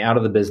of money out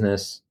of the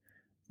business.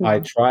 I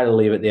try to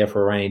leave it there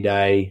for a rainy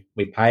day.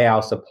 We pay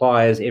our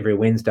suppliers every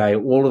Wednesday.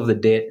 All of the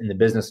debt in the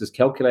business is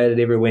calculated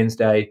every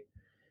Wednesday.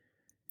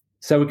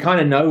 So we kind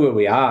of know where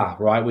we are,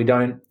 right? We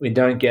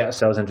don't get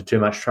ourselves into too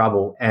much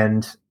trouble.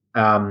 And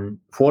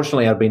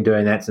fortunately, I've been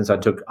doing that since I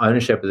took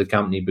ownership of the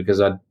company,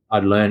 because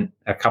I'd learned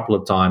a couple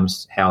of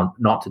times how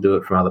not to do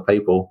it from other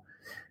people.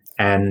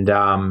 And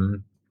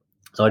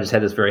so I just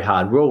had this very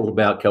hard rule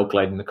about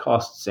calculating the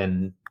costs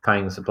and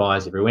paying the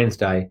suppliers every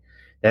Wednesday.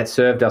 That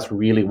served us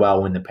really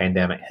well when the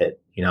pandemic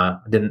hit.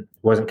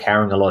 Wasn't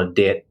carrying a lot of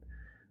debt,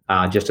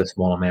 just a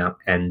small amount.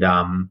 And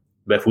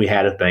but if we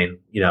had have been,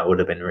 it would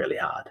have been really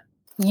hard.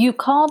 You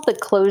called the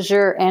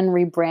closure and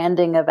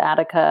rebranding of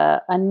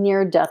Attica a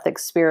near-death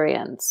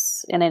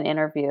experience in an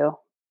interview.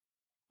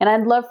 And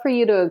I'd love for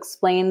you to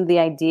explain the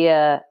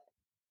idea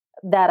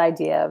of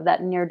that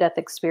near-death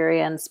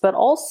experience. But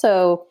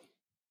also,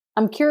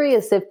 I'm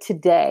curious if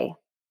today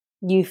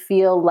you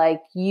feel like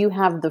you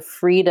have the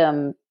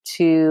freedom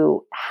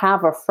to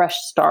have a fresh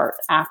start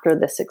after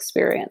this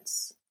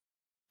experience.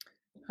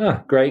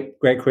 Great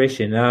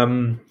question.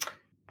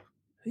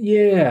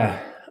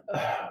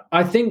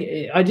 I think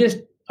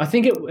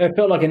it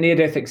felt like a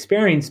near-death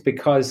experience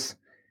because,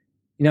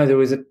 there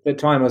was a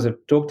time, as I've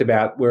talked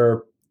about,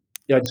 where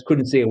I just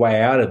couldn't see a way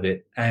out of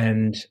it.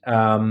 And,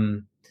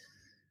 I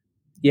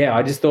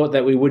just thought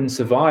that we wouldn't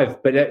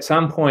survive. But at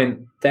some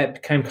point, that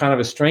became kind of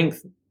a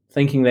strength,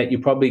 thinking that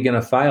you're probably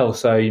going to fail.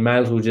 So you may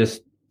as well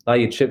just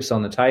lay your chips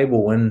on the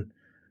table and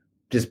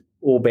just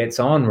all bets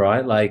on,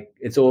 right? Like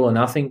it's all or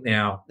nothing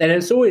now. And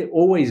it's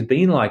always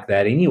been like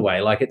that anyway.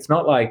 Like it's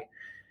not like,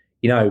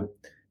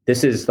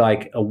 this is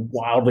like a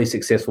wildly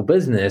successful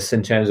business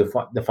in terms of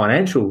the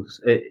financials.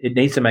 It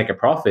needs to make a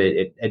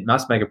profit. It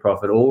must make a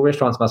profit. All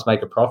restaurants must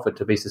make a profit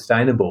to be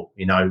sustainable,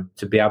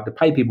 to be able to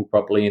pay people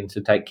properly and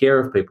to take care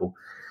of people,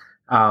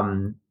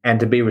 and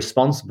to be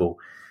responsible.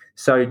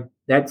 So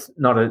that's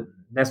not a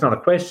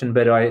question,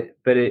 but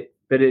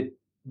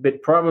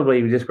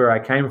probably just where I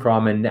came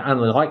from and the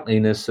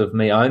unlikeliness of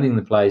me owning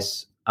the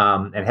place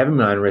and having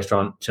my own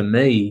restaurant, to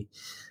me,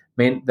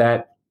 meant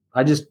that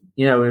I just,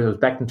 when it was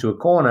backed into a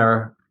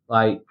corner,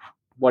 like,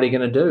 what are you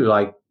going to do?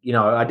 Like,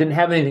 I didn't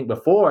have anything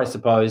before, I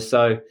suppose.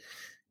 So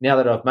now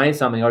that I've made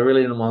something, I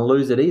really didn't want to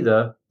lose it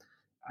either.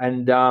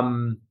 And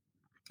then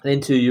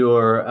to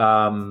your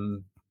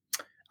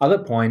other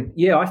point,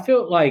 I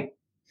feel like,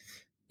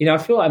 I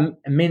feel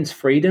immense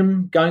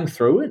freedom going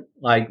through it.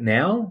 Like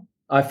now,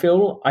 I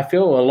feel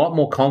a lot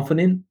more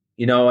confident.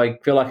 I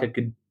feel like I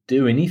could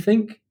do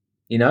anything.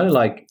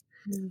 I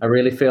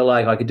really feel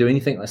like I could do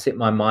anything I set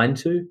my mind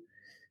to.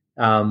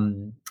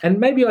 And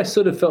maybe I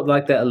sort of felt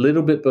like that a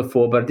little bit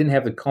before, but I didn't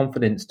have the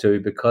confidence to,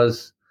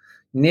 because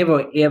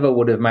never ever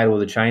would have made all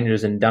the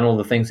changes and done all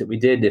the things that we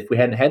did if we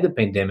hadn't had the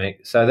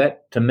pandemic. So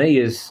that to me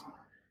is,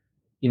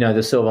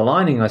 the silver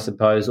lining, I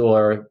suppose,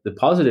 or the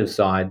positive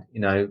side.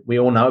 We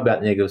all know about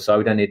the negative side.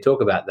 We don't need to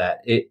talk about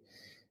that.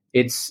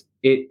 It's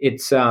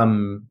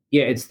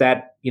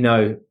that,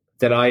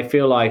 that I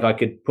feel like I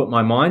could put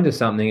my mind to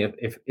something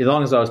if as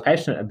long as I was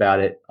passionate about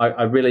it.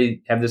 I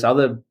really have this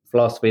other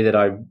philosophy that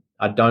I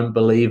don't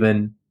believe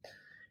in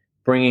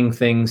bringing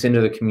things into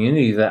the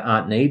community that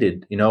aren't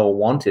needed, or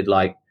wanted.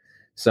 Like,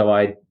 so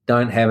I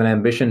don't have an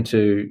ambition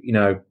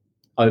to,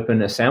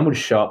 open a sandwich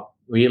shop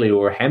really,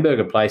 or a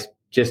hamburger place,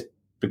 just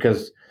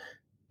because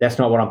that's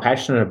not what I'm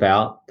passionate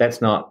about.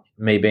 That's not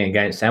me being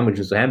against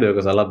sandwiches or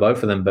hamburgers. I love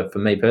both of them. But for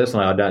me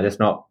personally, that's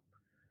not,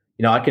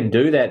 I can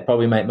do that,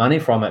 probably make money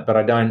from it, but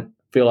I don't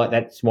feel like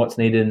that's what's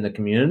needed in the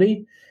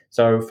community.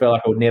 So I feel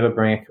like I would never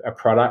bring a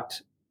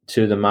product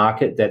to the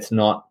market that's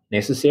not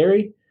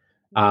necessary,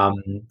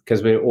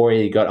 because we've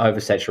already got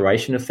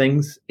oversaturation of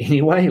things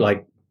anyway.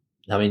 Like,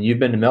 you've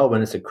been to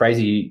Melbourne; it's a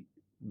crazy,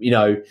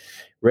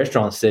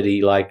 restaurant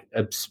city, like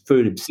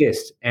food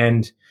obsessed.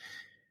 And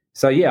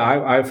so,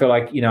 I feel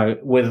like,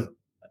 with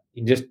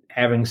just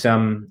having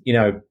some,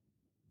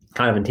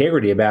 kind of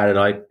integrity about it,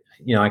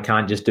 I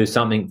can't just do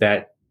something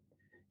that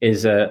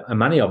is a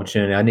money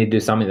opportunity. I need to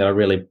do something that I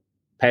really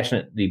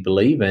passionately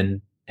believe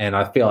in, and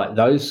I feel like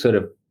those sort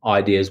of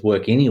ideas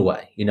work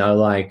anyway, and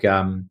I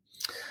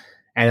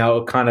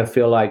kind of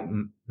feel like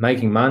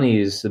making money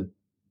is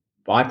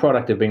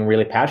byproduct of being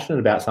really passionate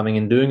about something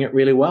and doing it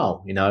really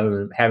well,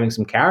 and having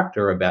some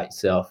character about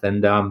yourself.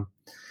 And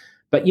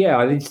but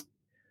yeah,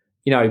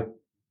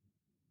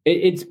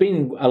 it's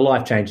been a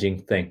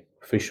life-changing thing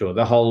for sure,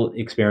 the whole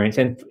experience,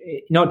 and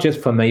not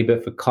just for me,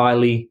 but for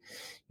Kylie,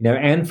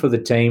 and for the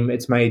team.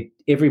 It's made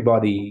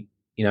everybody,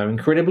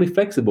 incredibly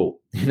flexible.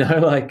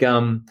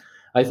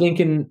 I think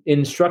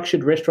in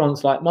structured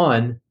restaurants like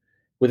mine,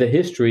 with a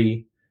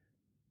history,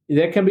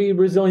 there can be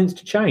resilience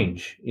to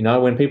change.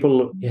 When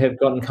people have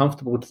gotten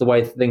comfortable to the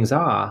way things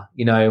are,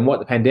 and what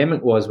the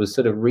pandemic was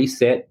sort of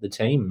reset the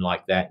team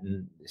like that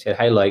and said,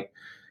 hey, like,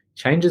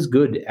 change is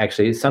good.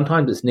 Actually,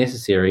 sometimes it's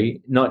necessary,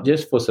 not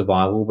just for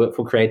survival, but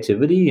for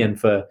creativity and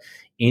for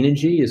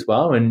energy as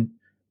well. And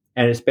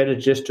it's better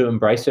just to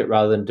embrace it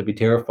rather than to be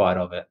terrified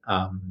of it.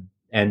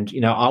 And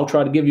I'll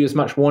try to give you as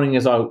much warning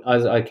as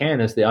I can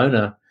as the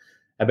owner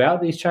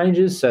about these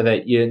changes, so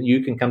that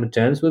you can come to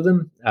terms with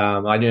them.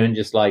 I don't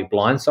just like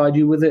blindside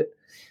you with it.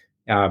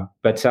 I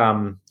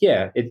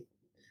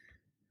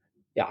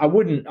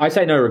wouldn't. I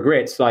say no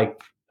regrets.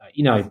 Like,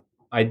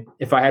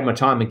 if I had my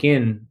time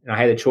again and I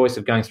had the choice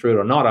of going through it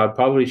or not, I'd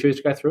probably choose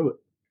to go through it.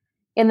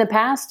 In the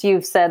past,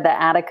 you've said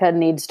that Attica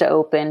needs to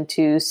open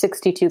to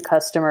 62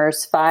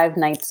 customers 5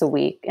 nights a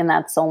week, and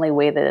that's the only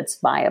way that it's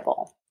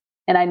viable.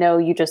 And I know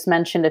you just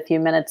mentioned a few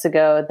minutes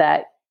ago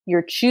that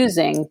you're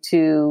choosing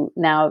to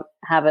now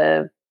have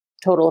a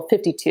total of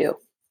 52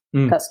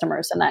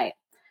 customers a night.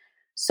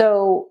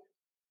 So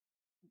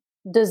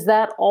does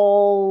that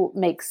all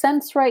make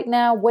sense right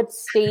now? What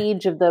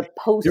stage of the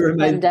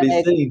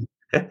post-pandemic?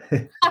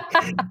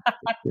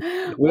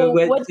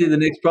 We'll see the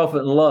next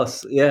profit and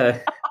loss. Yeah.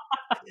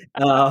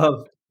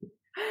 Well,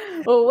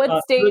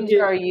 what stage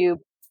are you?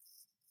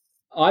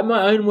 I'm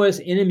my own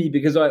worst enemy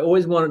because I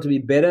always want it to be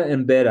better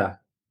and better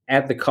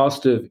at the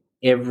cost of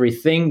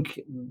everything,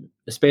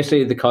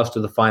 especially at the cost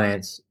of the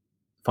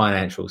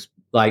financials.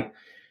 Like,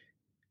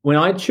 when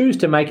I choose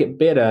to make it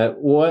better,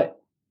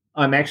 what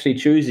I'm actually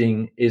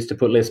choosing is to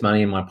put less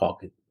money in my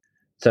pocket.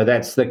 So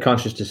that's the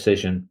conscious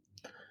decision,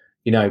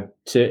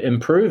 to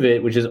improve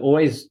it, which has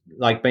always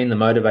like been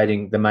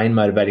the main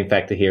motivating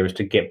factor here, is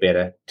to get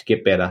better.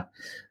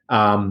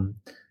 Not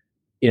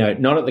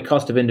at the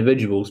cost of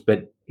individuals,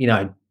 but,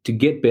 to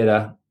get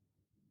better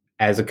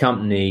as a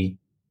company,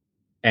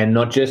 and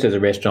not just as a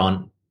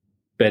restaurant,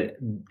 but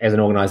as an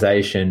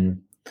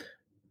organization,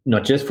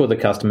 not just for the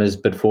customers,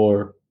 but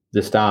for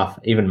the staff,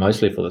 even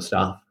mostly for the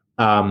staff.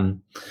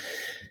 And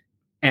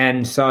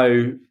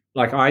so,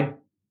 like,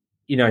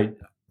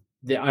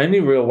 the only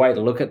real way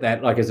to look at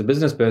that, like, as a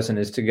business person,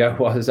 is to go,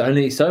 well, there's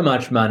only so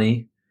much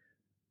money.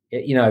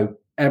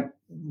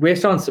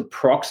 Restaurants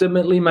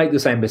approximately make the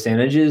same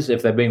percentages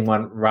if they're being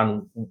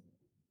run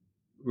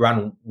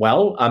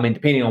well. I mean,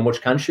 depending on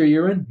which country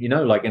you're in,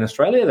 like in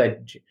Australia,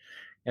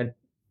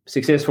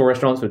 successful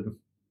restaurants would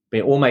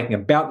be all making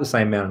about the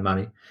same amount of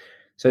money.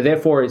 So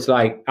therefore, it's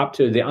like up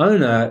to the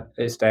owner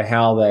as to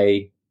how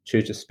they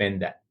choose to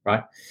spend that,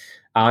 right?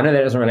 I know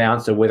that doesn't really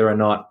answer whether or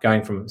not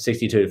going from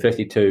 62 to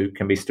 52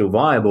 can be still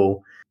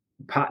viable,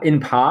 in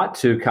part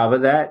to cover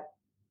that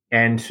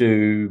and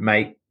to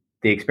make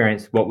the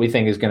experience what we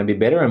think is going to be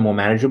better and more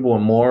manageable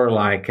and more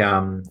like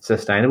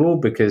sustainable,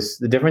 because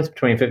the difference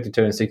between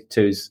 52 and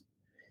 62 is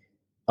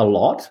a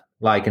lot,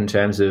 like in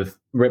terms of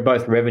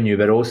both revenue,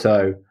 but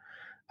also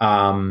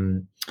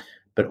in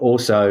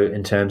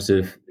terms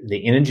of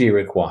the energy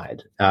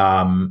required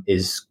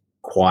is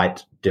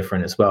quite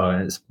different as well.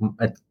 And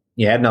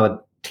you add another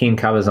 10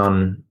 covers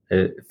on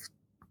a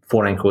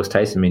 14-course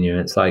tasting menu,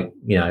 and it's like,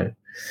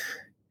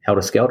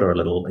 helter-skelter a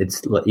little.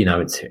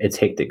 It's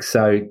hectic.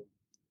 So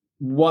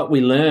what we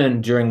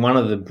learned during one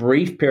of the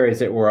brief periods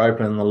that were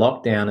open in the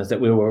lockdown is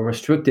that we were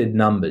restricted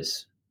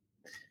numbers,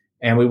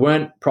 and we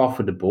weren't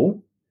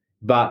profitable,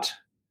 but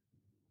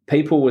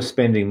people were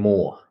spending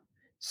more.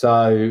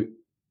 So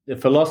the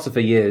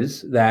philosophy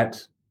is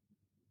that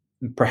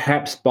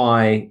perhaps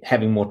by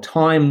having more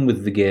time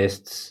with the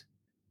guests,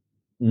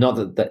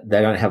 not that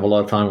they don't have a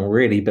lot of time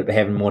already, but by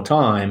having more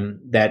time,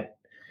 that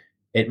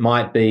it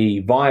might be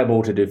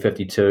viable to do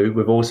 52.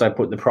 We've also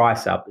put the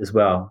price up as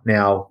well.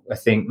 Now, I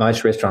think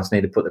most restaurants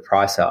need to put the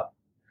price up,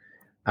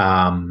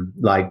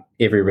 like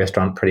every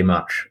restaurant pretty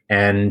much.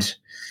 And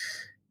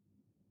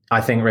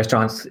I think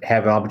restaurants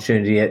have an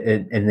opportunity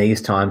in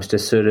these times to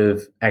sort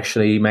of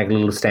actually make a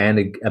little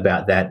stand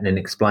about that and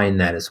explain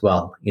that as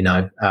well.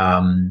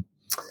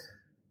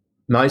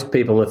 Most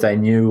people, if they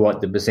knew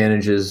what the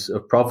percentages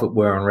of profit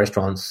were on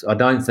restaurants, I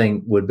don't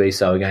think would be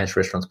so against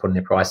restaurants putting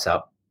their price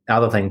up. The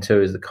other thing too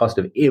is the cost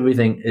of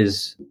everything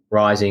is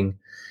rising,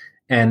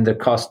 and the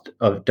cost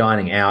of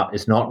dining out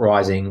is not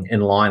rising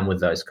in line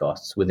with those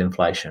costs, with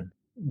inflation.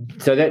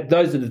 So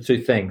those are the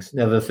two things.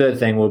 Now, the third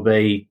thing will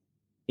be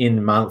in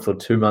a month or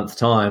 2 months'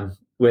 time,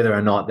 whether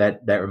or not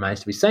that remains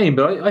to be seen.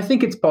 But I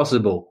think it's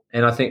possible,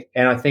 and I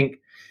think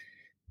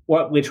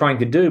what we're trying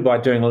to do by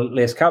doing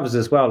less covers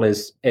as well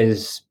is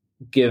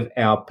give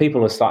our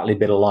people a slightly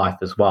better life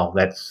as well.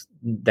 That's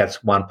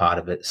one part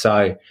of it.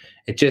 So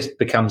it just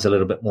becomes a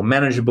little bit more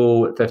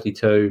manageable at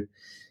 52.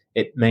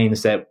 It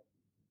means that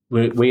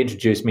we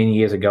introduced many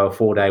years ago a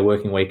 4-day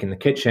working week in the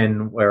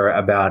kitchen.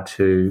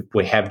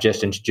 We have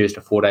just introduced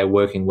a 4-day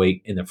working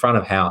week in the front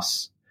of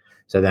house.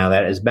 So now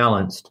that is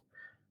balanced,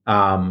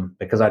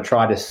 because I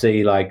try to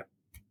see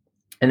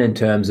and in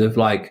terms of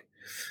sort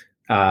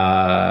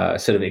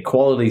of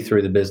equality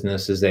through the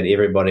business, is that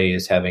everybody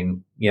is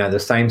having, the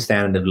same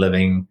standard of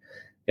living.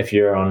 If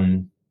you're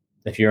in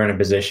a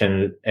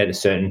position at a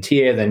certain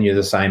tier, then you're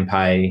the same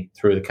pay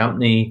through the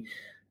company.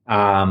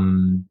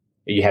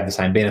 You have the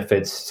same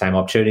benefits, same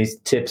opportunities.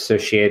 Tips are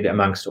shared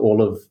amongst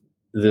all of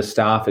the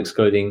staff,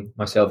 excluding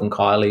myself and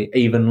Kylie,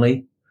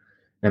 evenly,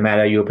 no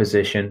matter your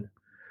position.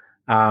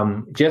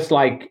 Just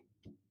like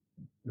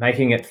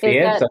making it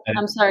fair.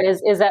 I'm sorry,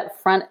 is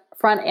that front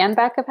and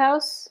back of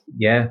house?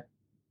 Yeah.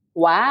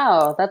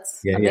 Wow,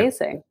 that's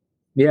amazing.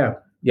 Yeah.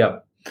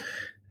 Yep.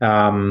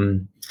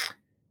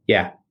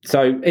 Yeah.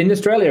 So in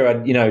Australia,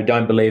 I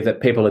don't believe that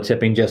people are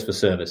tipping just for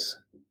service.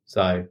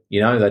 So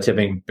they're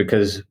tipping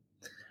because.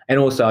 And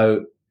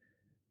also,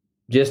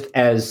 just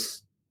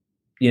as,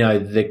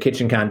 the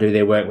kitchen can't do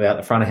their work without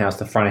the front of house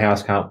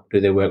can't do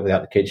their work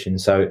without the kitchen.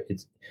 So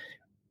it's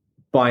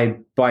by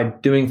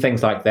doing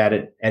things like that,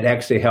 it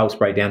actually helps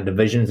break down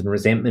divisions and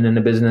resentment in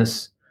the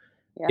business.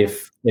 Yeah.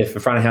 If a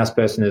front of house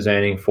person is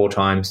earning 4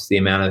 times the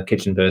amount of the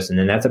kitchen person,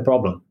 then that's a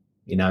problem,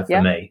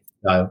 for me.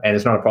 So, and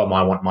it's not a problem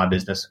I want in my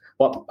business.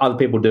 What other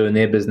people do in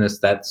their business,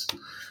 that's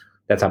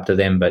up to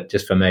them. But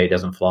just for me, it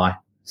doesn't fly.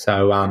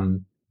 So,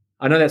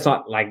 I know that's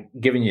not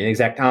giving you an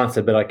exact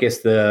answer, but I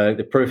guess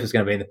the proof is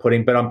going to be in the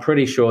pudding. But I'm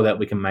pretty sure that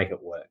we can make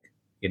it work.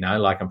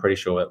 I'm pretty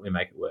sure that we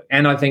make it work.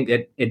 And I think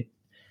that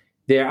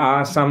there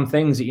are some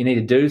things that you need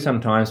to do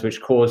sometimes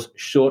which cause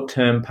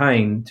short-term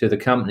pain to the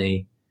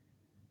company,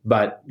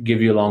 but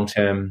give you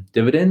long-term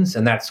dividends.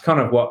 And that's kind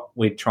of what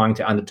we're trying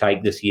to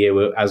undertake this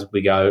year as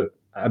we go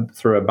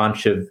through a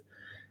bunch of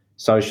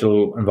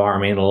social,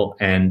 environmental,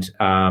 and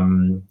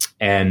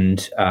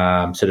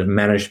sort of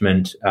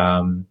management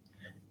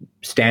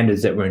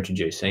standards that we're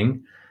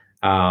introducing,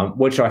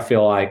 which I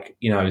feel like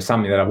is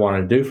something that I've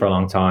wanted to do for a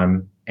long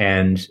time,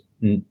 and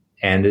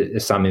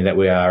it's something that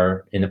we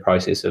are in the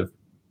process of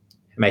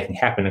making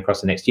happen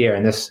across the next year.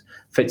 And this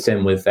fits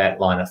in with that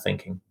line of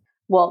thinking.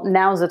 Well,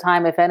 now's the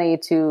time, if any,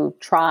 to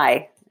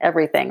try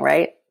everything,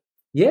 right?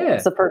 Yeah,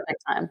 it's the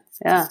perfect time.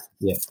 Yeah.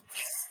 Yeah.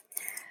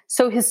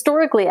 So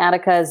historically,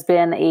 Attica has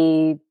been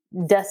a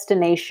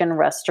destination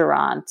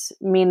restaurant,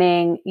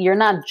 meaning you're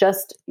not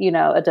just,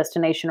 a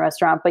destination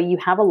restaurant, but you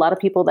have a lot of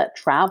people that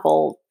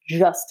travel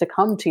just to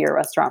come to your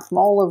restaurant from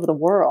all over the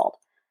world.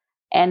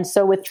 And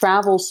so with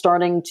travel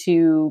starting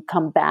to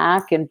come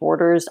back and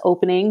borders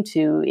opening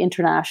to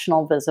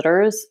international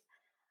visitors,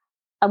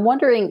 I'm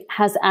wondering,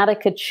 has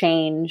Attica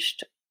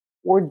changed,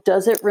 or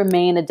does it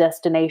remain a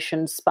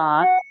destination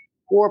spot,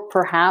 or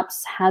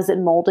perhaps has it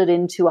molded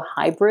into a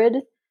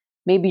hybrid?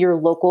 Maybe your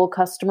local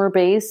customer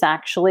base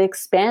actually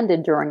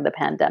expanded during the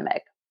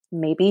pandemic.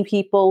 Maybe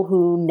people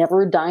who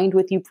never dined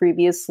with you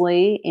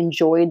previously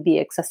enjoyed the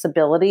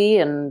accessibility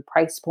and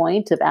price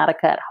point of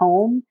Attica at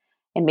home,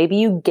 and maybe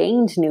you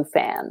gained new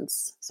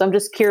fans. So I'm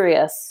just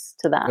curious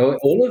to that.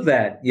 All of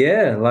that,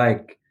 yeah.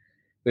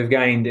 We've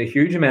gained a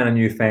huge amount of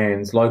new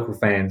fans, local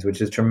fans,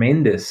 which is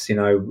tremendous.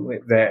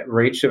 That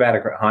reach of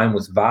Attica at home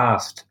was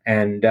vast,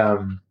 and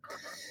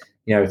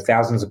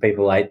thousands of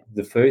people ate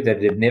the food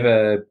that had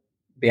never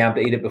be able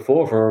to eat it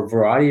before for a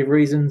variety of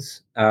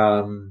reasons.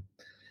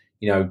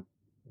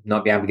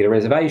 Not being able to get a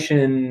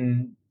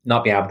reservation,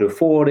 not being able to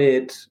afford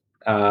it.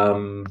 I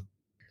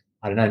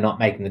don't know, not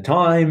making the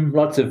time.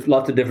 Lots of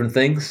different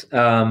things.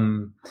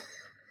 And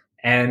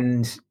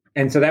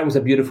so that was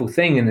a beautiful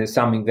thing, and it's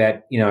something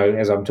that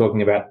as I'm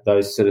talking about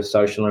those sort of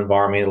social,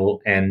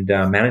 environmental, and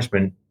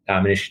management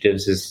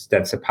initiatives,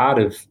 that's a part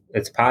of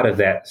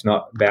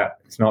that.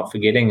 It's not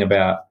forgetting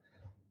about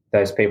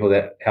those people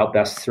that helped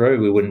us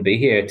through. We wouldn't be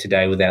here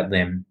today without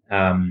them.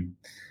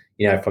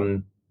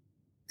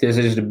 There's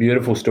just a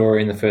beautiful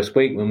story in the first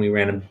week when we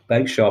ran a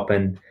bake shop,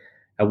 and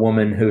a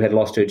woman who had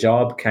lost her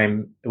job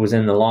was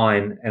in the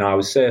line, and I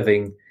was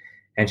serving,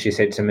 and she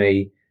said to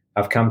me,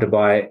 "I've come to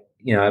buy,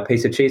 a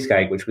piece of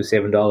cheesecake, which was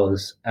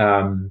 $7,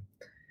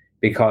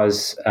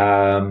 because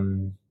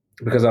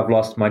I've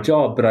lost my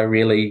job, but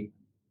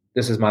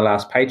this is my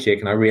last paycheck,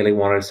 and I really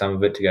wanted some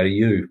of it to go to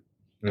you."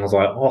 And I was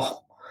like, oh.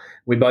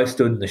 We both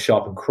stood in the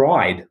shop and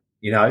cried,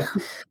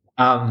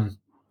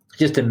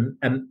 just an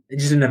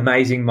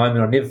amazing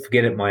moment. I'll never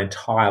forget it my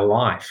entire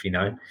life,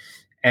 And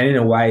in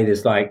a way,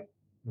 there's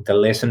the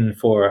lesson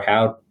for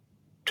how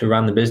to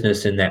run the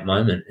business in that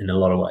moment in a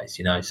lot of ways,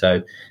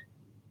 So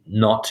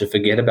not to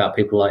forget about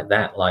people like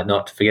that,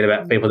 not to forget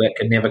about people that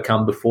could never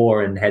come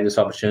before and had this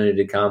opportunity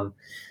to come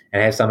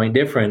and have something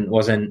different. It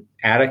wasn't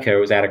Attica, it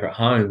was Attica at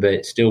home, but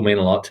it still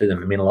meant a lot to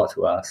them. It meant a lot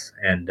to us.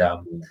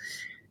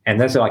 And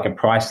that's a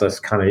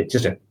priceless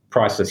just a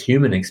priceless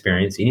human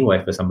experience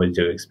anyway for somebody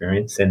to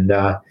experience. And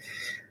the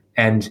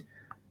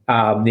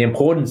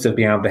importance of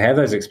being able to have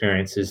those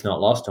experiences is not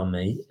lost on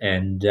me.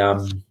 And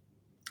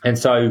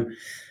so,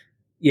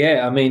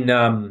 yeah, I mean,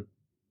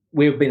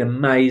 we've been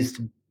amazed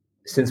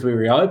since we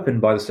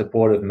reopened, by the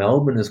support of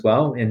Melbourne as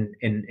well, and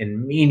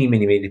many,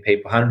 many, many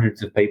people,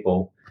 hundreds of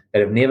people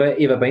that have never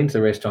ever been to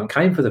the restaurant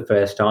came for the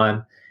first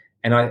time,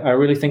 and I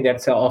really think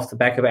that's off the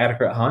back of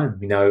Attica at Home.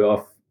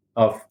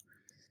 Of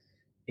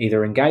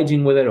either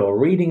engaging with it or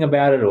reading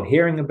about it or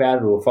hearing about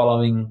it or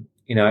following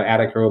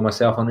Attica or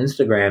myself on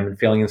Instagram and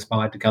feeling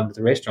inspired to come to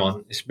the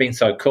restaurant. It's been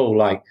so cool.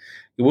 Like,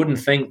 you wouldn't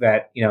think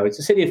that it's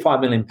a city of 5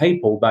 million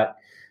people, but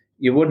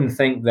you wouldn't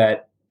think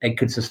that it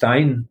could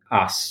sustain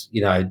us.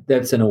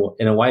 That's in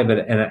a way, but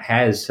it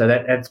has. So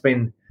that's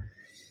been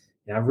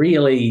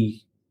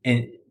really,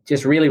 and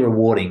just really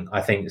rewarding,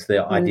 I think, is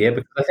the idea.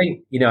 Because I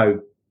think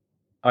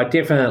I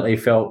definitely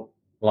felt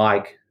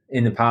like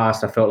in the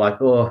past, I felt like,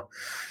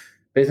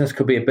 business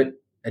could be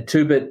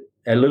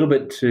a little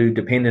bit too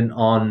dependent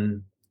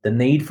on the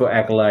need for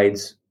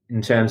accolades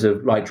in terms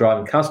of like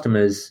driving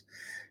customers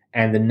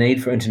and the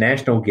need for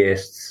international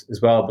guests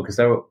as well, because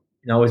they were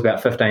always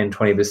about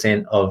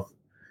 15-20% of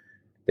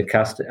the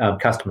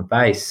customer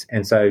base,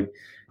 and so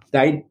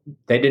they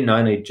didn't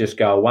only just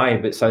go away,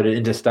 but so did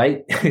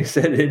interstate.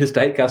 So the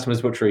interstate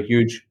customers, which are a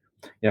huge,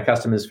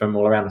 customers from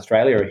all around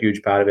Australia, are a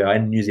huge part of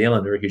and New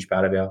Zealand are a huge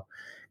part of our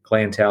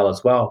clientele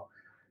as well.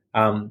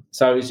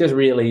 So it's just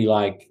really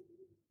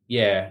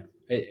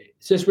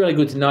it's just really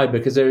good to know,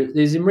 because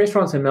there's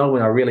restaurants in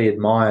Melbourne I really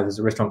admire. There's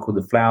a restaurant called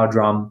the Flower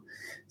Drum.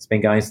 It's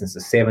been going since the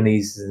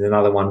 70s. There's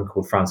another one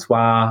called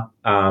Francois.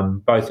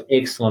 Both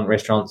excellent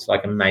restaurants,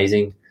 like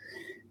amazing.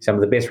 Some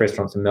of the best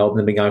restaurants in Melbourne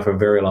have been going for a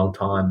very long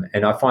time,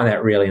 and I find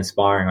that really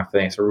inspiring. I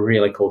think it's a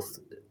really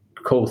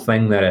cool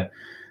thing that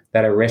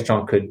a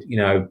restaurant could,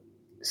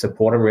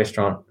 support a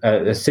restaurant.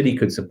 A city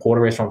could support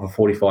a restaurant for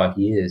 45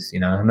 years.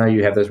 I know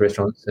you have those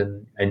restaurants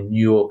in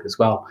New York as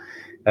well.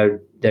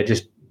 They're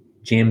just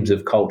gems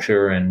of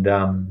culture and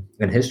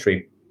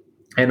history,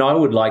 and I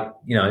would like,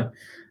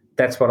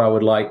 that's what I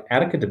would like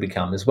Attica to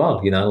become as well.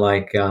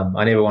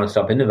 I never want to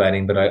stop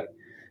innovating, but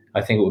I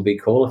think it would be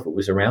cool if it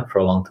was around for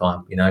a long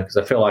time, because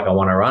I feel like I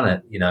want to run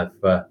it,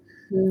 for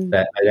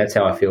that. That's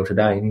how I feel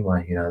today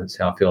anyway. That's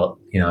how I feel,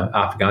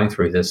 after going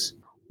through this.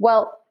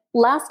 Well,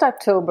 last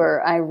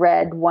October, I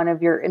read one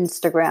of your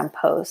Instagram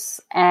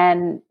posts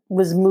and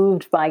was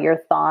moved by your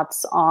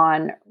thoughts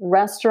on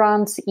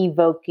restaurants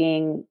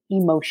evoking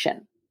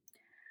emotion.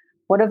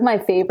 One of my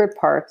favorite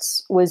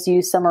parts was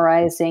you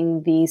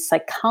summarizing the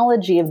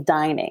psychology of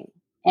dining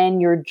and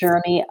your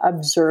journey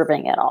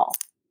observing it all.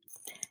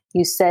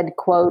 You said,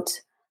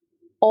 quote,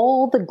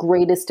 "All the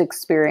greatest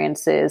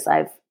experiences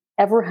I've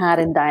ever had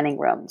in dining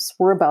rooms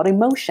were about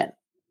emotion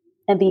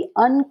and the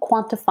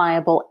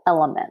unquantifiable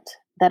element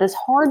that is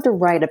hard to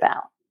write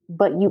about,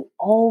 but you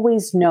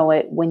always know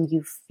it when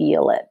you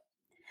feel it.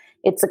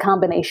 It's a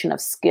combination of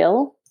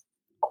skill,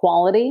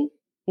 quality,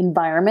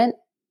 environment,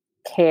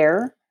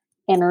 care,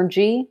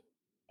 energy,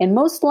 and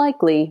most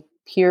likely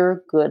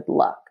pure good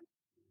luck.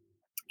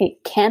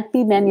 It can't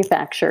be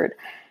manufactured,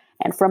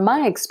 and from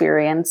my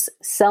experience,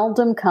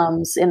 seldom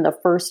comes in the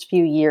first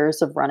few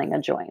years of running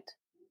a joint.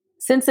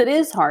 Since it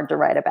is hard to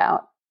write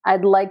about,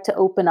 I'd like to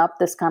open up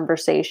this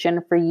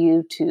conversation for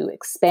you to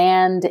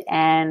expand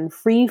and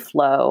free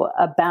flow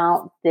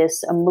about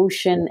this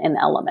emotion and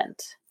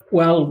element."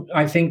 Well,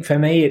 I think for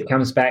me, it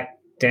comes back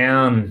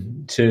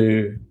down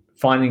to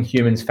finding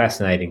humans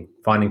fascinating,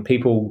 finding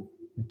people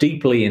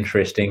deeply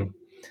interesting,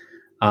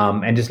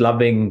 and just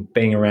loving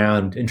being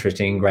around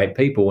interesting, great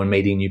people and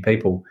meeting new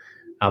people.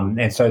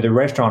 And so this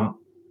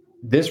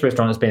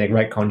restaurant has been a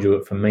great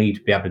conduit for me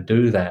to be able to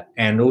do that.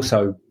 And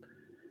also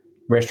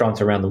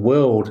restaurants around the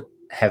world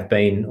have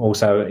been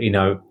also,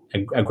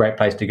 a great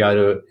place to go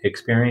to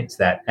experience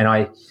that. And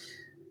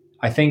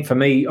I think for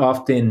me,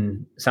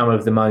 often some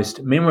of the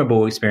most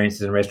memorable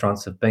experiences in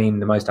restaurants have been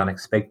the most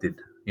unexpected,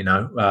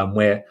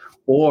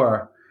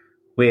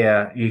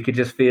 where you could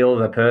just feel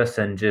the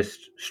person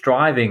just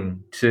striving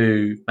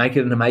to make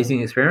it an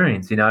amazing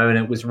experience, and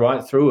it was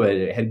right through it.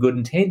 It had good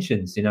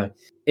intentions,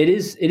 It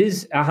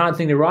is a hard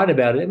thing to write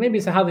about it. Maybe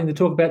it's a hard thing to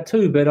talk about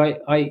too, but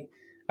I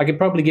could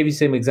probably give you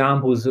some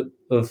examples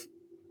of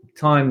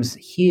times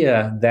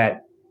here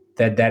that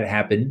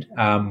happened.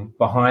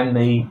 Behind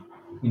me,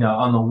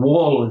 on the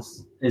wall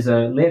is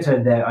a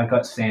letter that I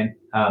got sent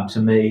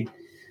to me,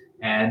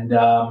 and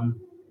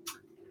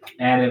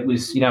it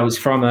was, it was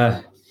from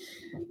a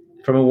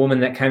woman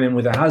that came in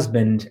with her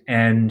husband,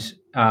 and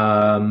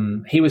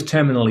he was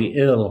terminally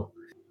ill.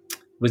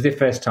 It was their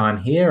first time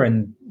here,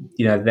 and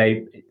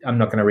I'm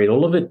not going to read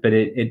all of it, but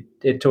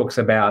it talks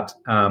about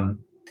how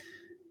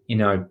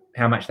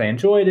much they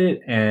enjoyed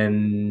it,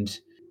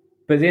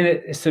 but then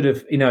it sort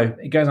of,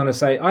 it goes on to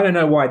say, "I don't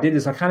know why I did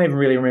this. I can't even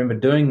really remember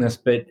doing this,"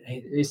 but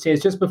it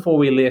says, "Just before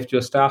we left,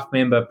 your staff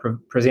member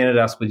presented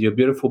us with your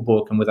beautiful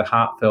book and with a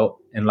heartfelt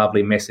and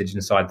lovely message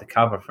inside the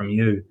cover from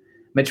you.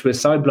 Mitch was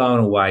so blown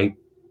away.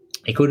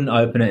 He couldn't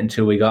open it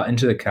until we got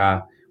into the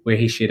car, where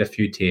he shed a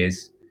few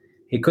tears.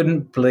 He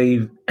couldn't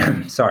believe,"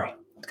 sorry,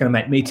 it's going to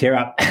make me tear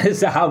up.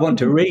 It's a hard one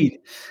to read.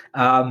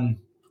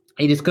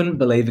 He just couldn't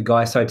believe a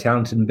guy so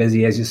talented and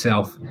busy as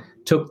yourself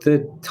took the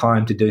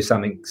time to do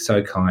something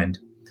so kind.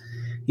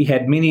 He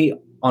had many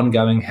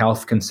ongoing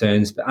health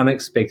concerns, but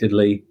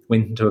unexpectedly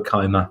went into a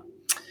coma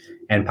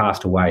and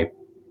passed away.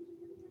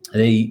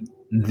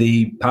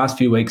 The past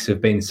few weeks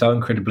have been so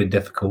incredibly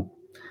difficult,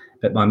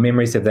 but my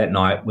memories of that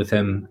night with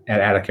him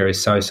at Attica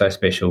is so, so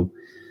special.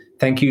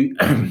 Thank you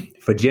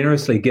for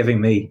generously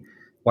giving me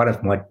one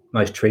of my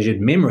most treasured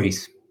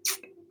memories.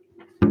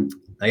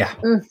 Yeah.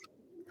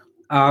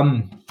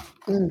 I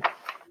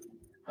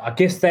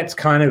guess that's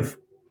kind of,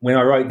 when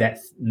I wrote that,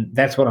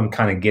 that's what I'm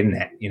kind of getting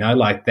at,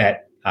 like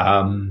that,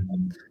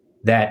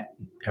 that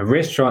a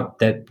restaurant,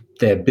 that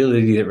the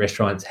ability that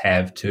restaurants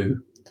have to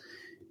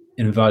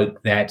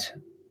invoke that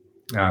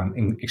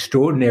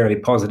extraordinarily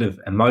positive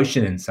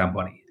emotion in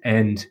somebody,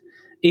 and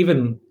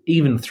even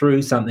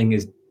through something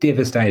as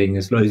devastating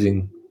as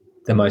losing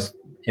the most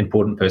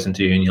important person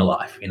to you in your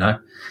life,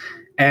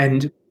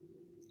 and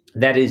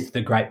that is the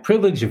great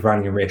privilege of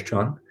running a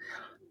restaurant,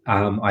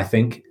 I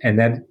think, and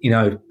that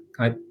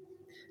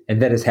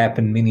and that has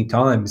happened many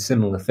times.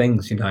 Similar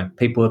things,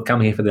 people have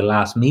come here for their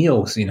last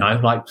meals,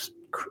 like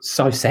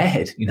so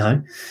sad,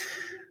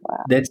 Wow.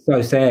 That's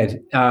so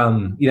sad.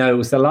 It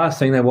was the last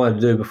thing they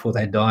wanted to do before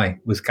they die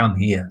was come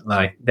here.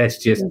 Like that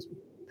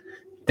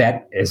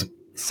is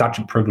such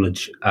a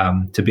privilege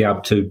to be able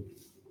to,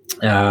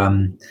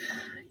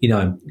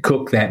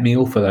 cook that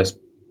meal for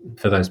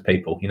those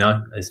people.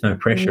 There's no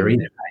pressure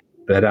either.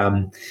 But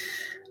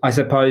I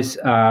suppose,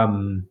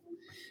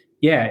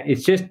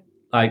 it's just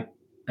like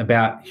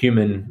about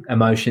human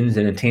emotions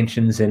and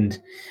intentions, and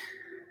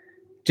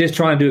just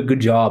trying to do a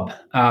good job.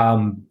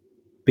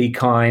 Be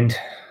kind.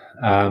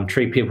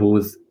 Treat people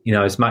with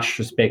as much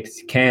respect as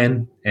you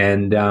can,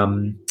 and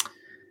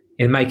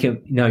make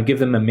it give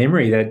them a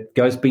memory that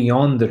goes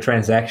beyond the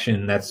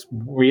transaction. That's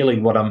really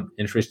what I'm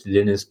interested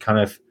in, is kind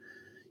of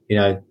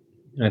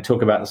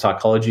talk about the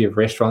psychology of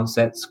restaurants.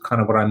 That's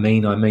kind of what I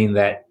mean. I mean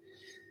that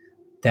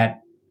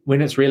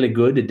when it's really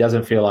good, it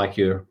doesn't feel like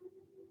you're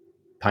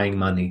paying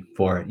money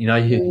for it. You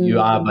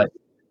are, but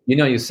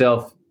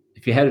yourself,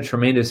 if you had a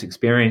tremendous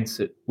experience,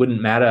 it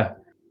wouldn't matter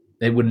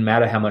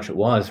how much it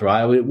was,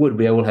 right? It would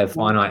be able to have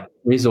finite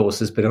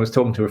resources. But I was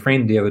talking to a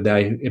friend the other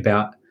day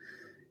about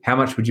how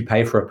much would you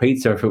pay for a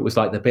pizza if it was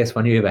like the best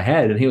one you ever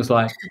had, and he was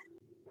like,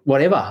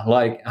 whatever,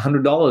 like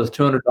 $100,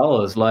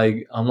 $200.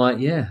 Like, I'm like,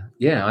 yeah,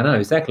 I know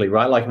exactly,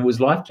 right? Like, it was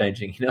life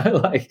changing,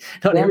 like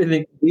not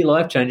everything can be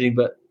life changing,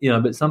 but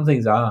but some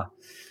things are.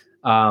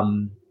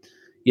 And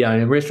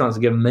restaurants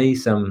have given me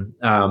some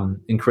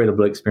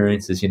incredible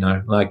experiences, and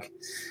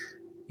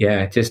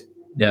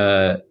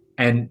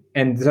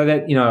so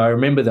that, I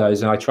remember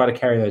those, and I try to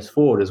carry those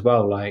forward as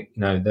well. Like,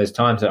 those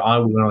times that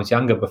when I was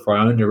younger, before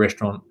I owned a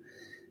restaurant,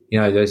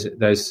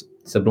 those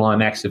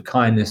sublime acts of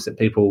kindness that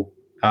people,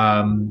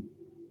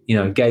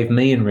 gave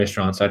me in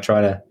restaurants. I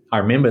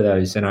remember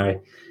those, and I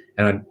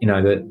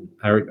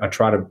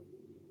try to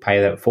pay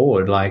that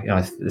forward. Like,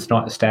 it's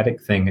not a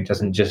static thing. It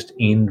doesn't just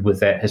end with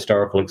that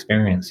historical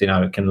experience.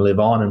 It can live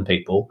on in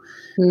people.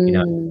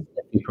 You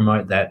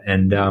promote that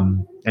and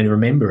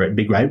remember it and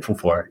be grateful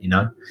for it.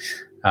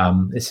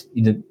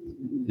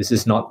 This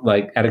is not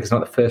like, Attica's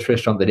not the first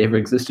restaurant that ever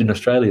existed in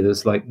Australia.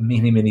 There's like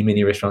many, many,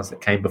 many restaurants that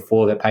came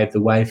before that paved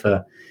the way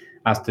for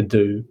us to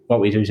do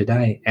what we do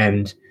today.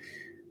 And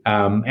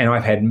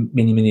I've had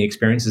many, many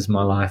experiences in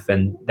my life,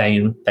 and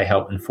they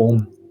help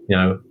inform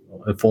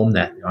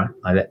that, right?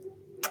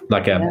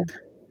 Like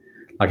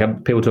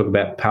that. People talk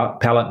about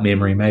palate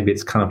memory. Maybe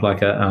it's kind of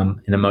like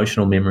an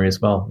emotional memory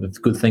as well. It's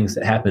good things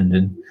that happened,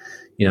 and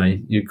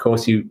of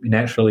course, you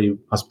naturally,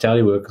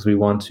 hospitality workers, we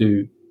want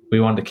to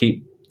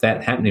keep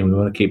that happening. We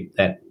want to keep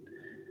that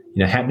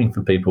happening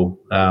for people.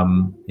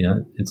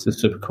 It's a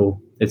super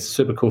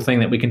cool thing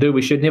that we can do.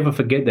 We should never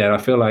forget that. I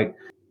feel like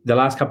the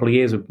last couple of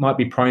years we might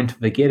be prone to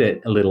forget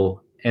it a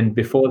little, and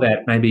before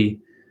that, maybe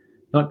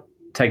not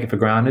take it for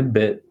granted,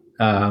 but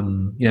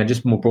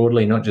just more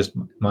broadly, not just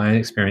my own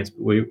experience,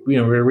 but we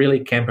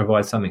really can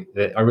provide something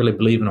that I really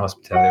believe in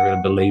hospitality. I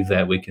really believe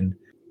that we can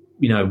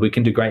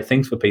do great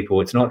things for people.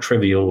 It's not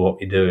trivial what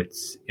we do.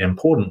 It's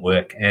important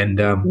work, and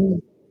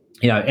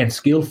and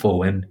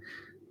skillful. And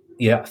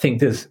I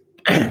think there's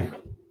kind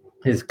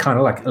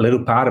of like a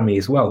little part of me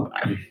as well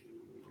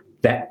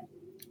that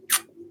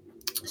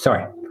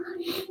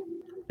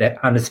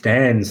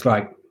understands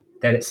like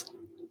that it's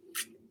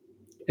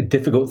a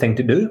difficult thing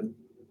to do,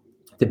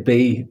 to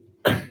be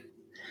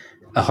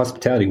a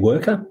hospitality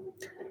worker,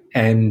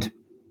 and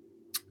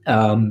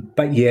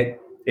but yet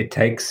it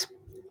takes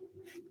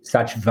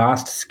such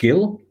vast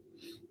skill,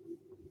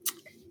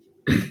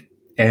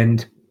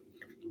 and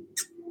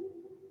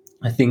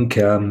I think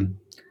I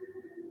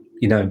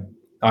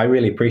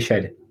really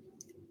appreciate it,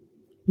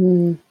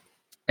 and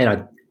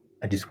I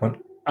just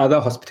want other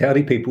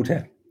hospitality people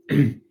to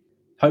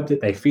hope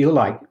that they feel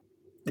like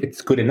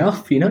it's good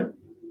enough,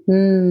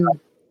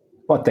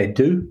 what they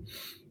do.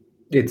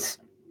 It's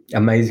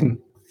amazing.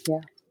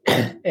 Yeah.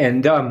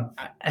 And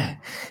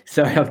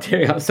sorry, I'm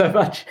tearing up so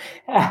much.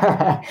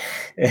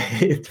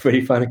 It's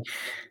pretty funny.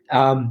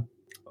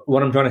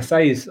 What I'm trying to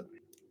say is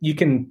you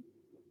can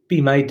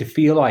be made to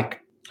feel pretty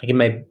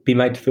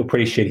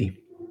shitty.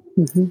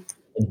 Mm-hmm.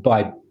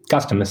 by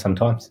customers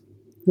sometimes.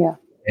 Yeah.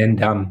 And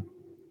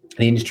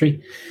the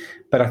industry.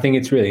 But I think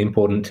it's really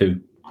important to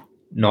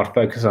not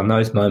focus on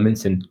those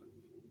moments and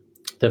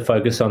to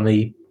focus on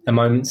the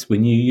moments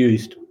when you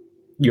used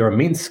your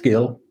immense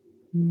skill,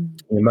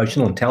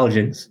 emotional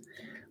intelligence,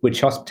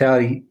 which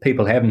hospitality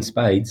people have in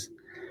spades.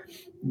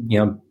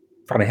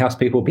 Front of house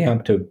people being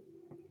able to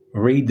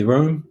read the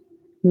room,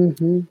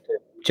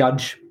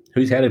 judge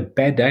who's had a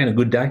bad day and a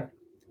good day.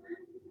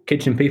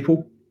 Kitchen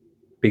people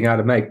being able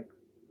to make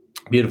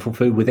beautiful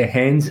food with their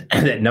hands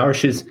that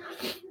nourishes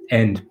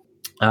and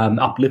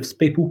uplifts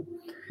people.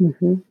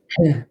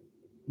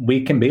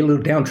 We can be a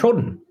little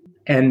downtrodden.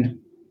 And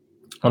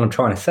what I'm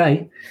trying to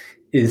say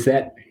is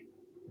that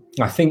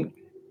I think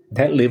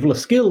that level of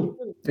skill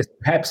is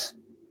perhaps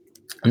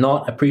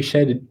not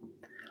appreciated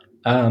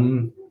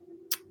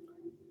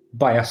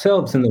by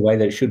ourselves in the way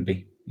that it should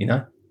be,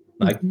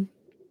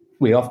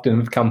 we often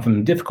have come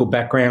from difficult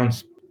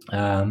backgrounds,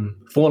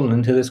 fallen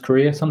into this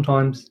career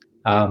sometimes,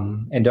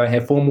 and don't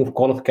have formal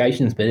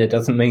qualifications, but it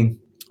doesn't mean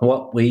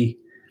what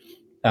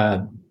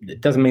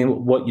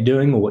you're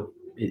doing or what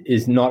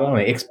is not on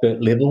an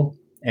expert level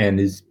and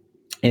is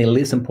any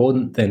less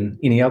important than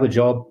any other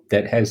job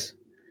that has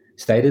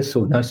status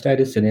or no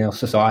status in our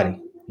society,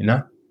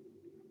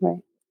 Right.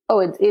 Oh,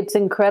 it's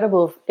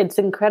incredible. It's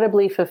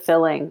incredibly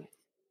fulfilling.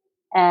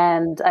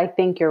 And I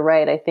think you're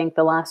right. I think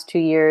the last 2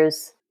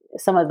 years,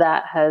 some of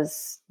that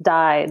has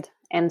died.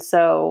 And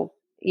so,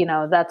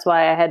 that's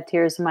why I had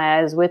tears in my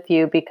eyes with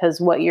you, because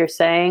what you're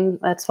saying,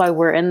 that's why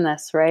we're in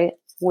this, right?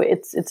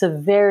 It's a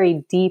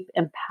very deep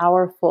and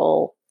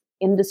powerful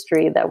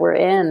industry that we're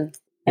in.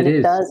 And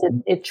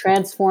it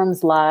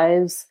transforms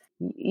lives,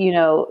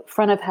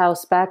 front of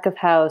house, back of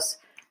house,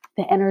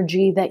 the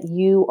energy that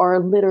you are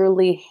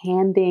literally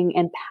handing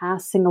and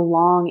passing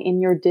along in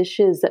your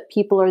dishes that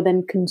people are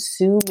then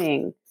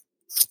consuming.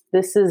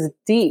 This is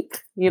deep,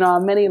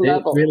 on many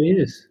levels. It really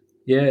is.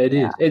 Yeah, it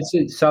is.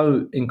 It's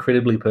so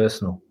incredibly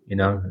personal,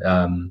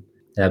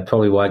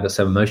 probably why I got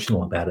so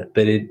emotional about it.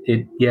 But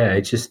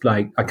it's just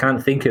like, I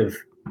can't think of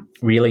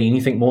really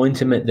anything more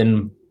intimate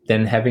than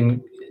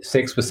having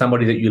sex with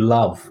somebody that you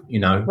love,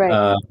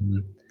 Right.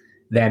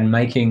 Than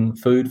making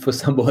food for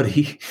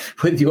somebody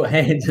with your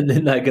hands and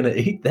then they're going to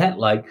eat that.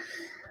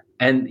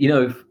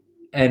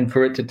 And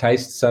for it to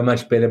taste so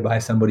much better by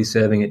somebody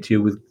serving it to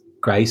you with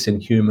grace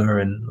and humor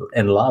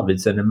and love,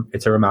 it's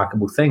a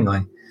remarkable thing.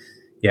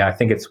 I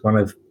think it's one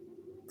of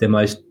the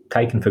most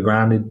taken for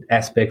granted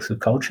aspects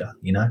of culture,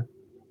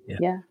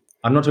 Yeah.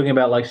 I'm not talking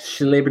about like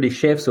celebrity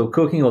chefs or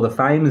cooking or the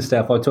fame and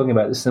stuff. I'm talking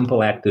about the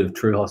simple act of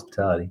true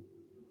hospitality.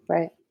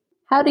 Right.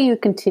 How do you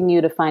continue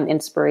to find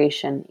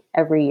inspiration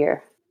every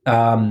year?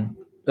 I'm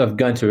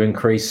going to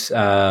increase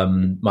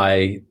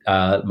my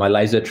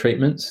laser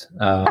treatments.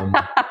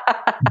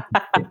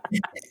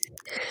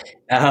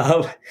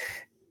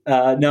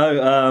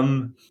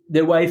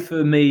 The way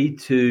for me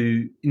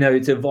to,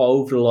 it's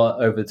evolved a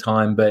lot over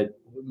time, but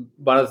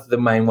one of the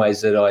main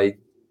ways that I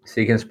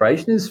seek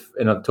inspiration is,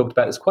 and I've talked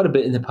about this quite a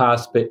bit in the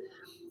past, but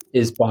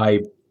is by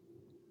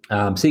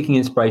seeking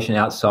inspiration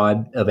outside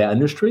of our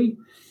industry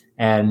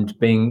and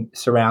being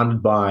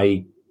surrounded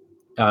by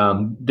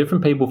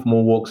different people from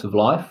all walks of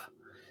life.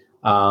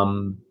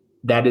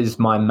 That is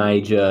my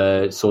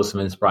major source of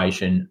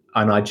inspiration.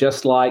 And I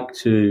just like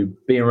to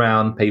be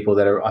around people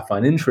that I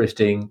find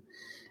interesting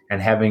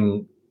and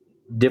having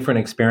different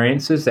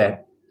experiences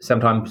that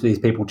sometimes these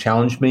people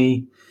challenge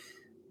me,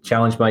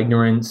 challenge my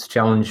ignorance,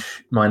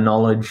 challenge my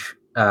knowledge,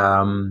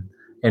 and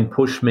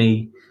push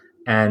me.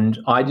 And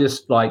I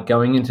just like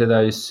going into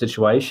those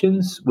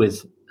situations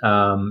with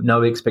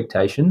no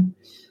expectation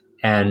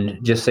and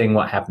just seeing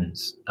what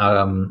happens.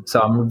 So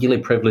I'm really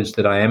privileged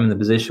that I am in the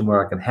position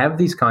where I can have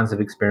these kinds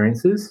of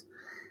experiences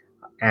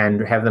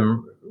and have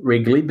them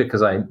regularly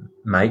because I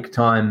make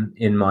time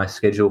in my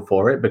schedule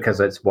for it because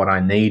it's what I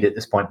need at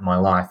this point in my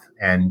life.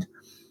 And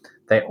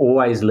they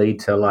always lead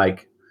to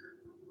like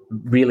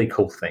really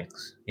cool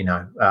things,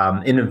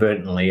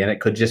 inadvertently. And it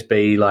could just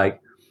be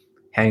like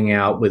hanging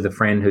out with a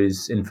friend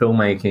who's in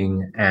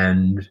filmmaking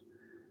and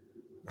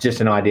just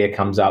an idea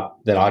comes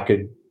up that I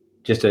could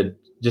just a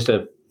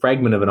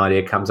fragment of an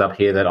idea comes up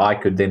here that I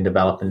could then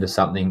develop into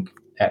something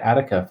at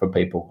Attica for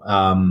people.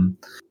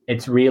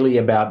 It's really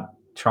about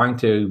trying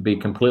to be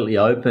completely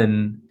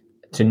open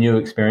to new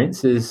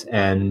experiences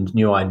and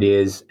new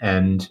ideas.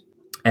 And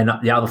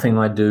the other thing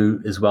I do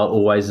as well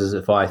always is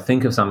if I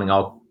think of something,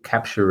 I'll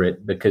capture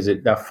it because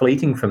they're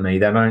fleeting for me.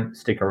 They don't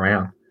stick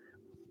around.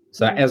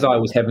 So as I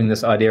was having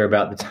this idea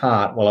about the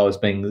tart while I was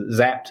being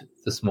zapped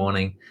this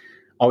morning,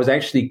 I was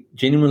actually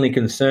genuinely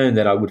concerned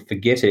that I would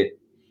forget it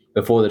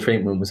before the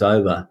treatment was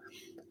over.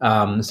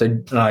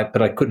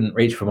 But I couldn't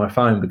reach for my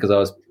phone because I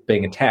was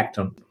being attacked.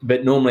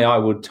 But normally I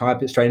would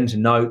type it straight into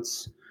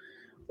notes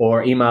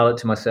or email it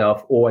to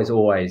myself, always.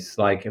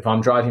 Like if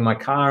I'm driving my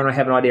car and I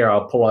have an idea,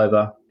 I'll pull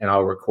over and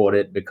I'll record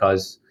it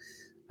because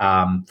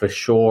for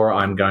sure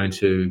I'm going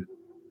to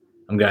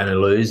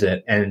lose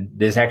it. And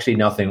there's actually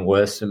nothing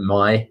worse in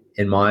my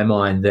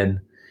mind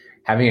than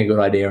having a good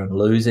idea and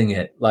losing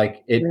it.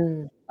 Like it,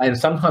 and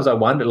sometimes I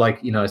wonder,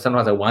 if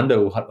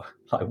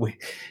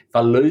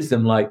I lose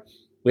them, like,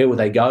 where will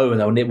they go,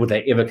 and will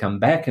they ever come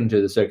back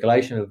into the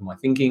circulation of my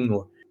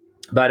thinking?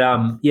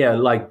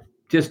 Like,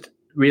 just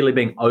really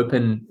being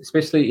open,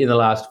 especially in the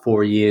last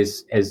 4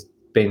 years, has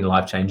been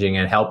life-changing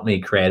and helped me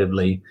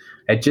creatively.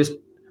 It just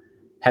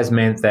has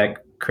meant that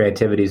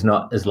creativity is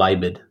not as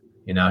labored,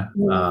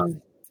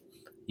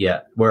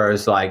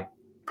 whereas, like,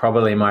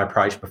 probably my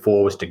approach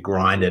before was to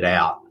grind it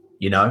out,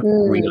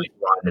 really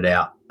grind it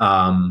out,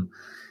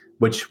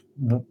 which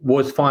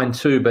was fine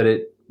too, but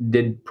it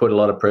did put a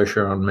lot of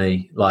pressure on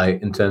me,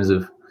 like, in terms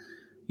of,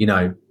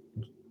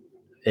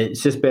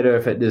 it's just better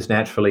if it just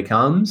naturally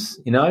comes,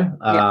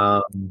 and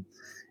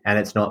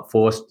it's not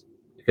forced,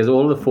 because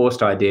all the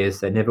forced ideas,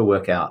 they never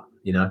work out,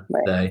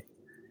 Right.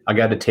 I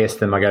go to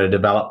test them, I go to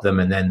develop them,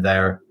 and then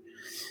they're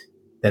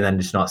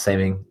just not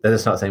seeming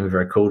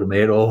very cool to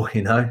me at all,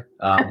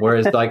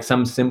 whereas like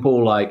some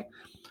simple, like,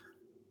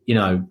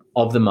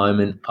 of the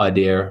moment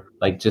idea,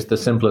 like just the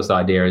simplest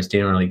idea is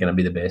generally going to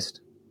be the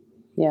best.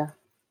 Yeah.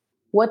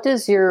 What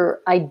does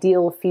your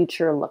ideal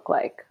future look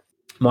like?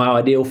 My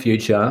ideal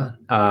future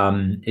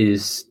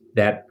is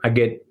that I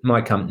get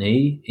my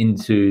company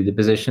into the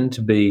position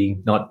to be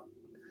not,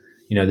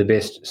 the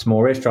best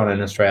small restaurant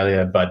in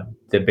Australia, but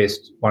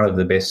one of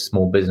the best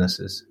small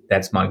businesses.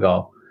 That's my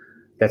goal.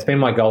 That's been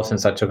my goal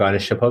since I took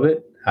ownership of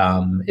it,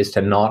 is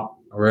to not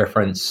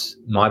reference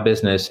my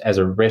business as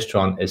a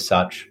restaurant as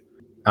such,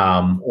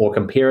 or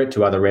compare it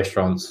to other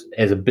restaurants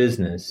as a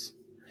business,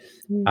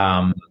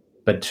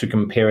 but to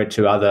compare it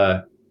to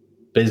other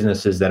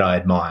businesses that I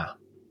admire,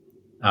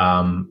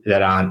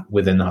 that aren't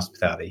within the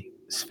hospitality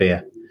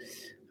sphere.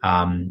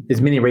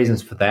 There's many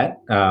reasons for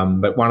that,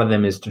 but one of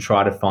them is to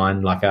try to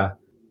find like a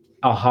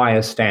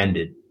higher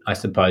standard, I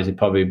suppose, is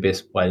probably the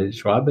best way to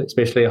describe it,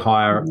 especially a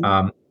higher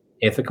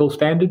ethical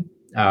standard.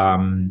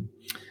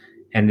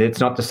 And it's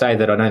not to say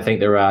that I don't think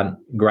there are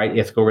great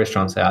ethical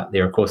restaurants out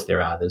there. Of course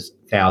there are. There's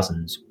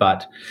thousands.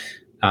 But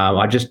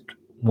I just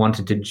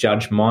wanted to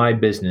judge my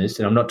business,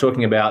 and I'm not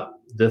talking about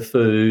the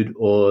food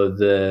or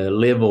the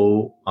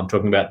level. I'm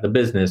talking about the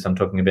business. I'm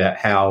talking about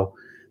how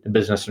the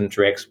business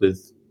interacts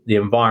with the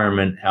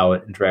environment, how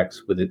it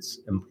interacts with its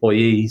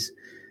employees,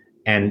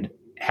 and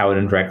how it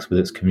interacts with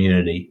its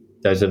community.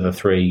 Those are the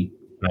three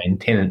main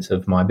tenets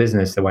of my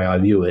business, the way I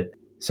view it.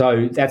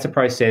 So that's a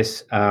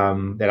process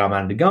that I'm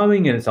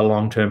undergoing, and it's a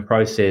long-term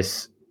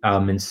process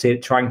in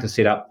trying to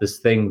set up this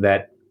thing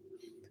that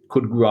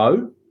could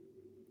grow,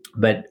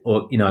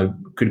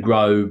 could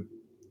grow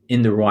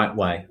in the right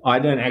way. I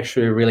don't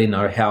actually really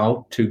know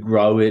how to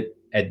grow it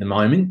at the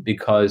moment,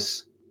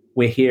 because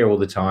we're here all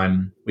the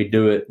time. We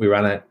do it, we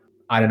run it.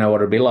 I don't know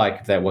what it would be like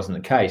if that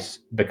wasn't the case,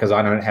 because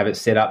I don't have it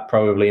set up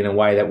probably in a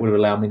way that would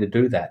allow me to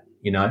do that,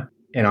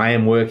 And I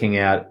am working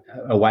out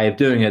a way of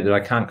doing it that I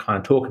can't kind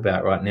of talk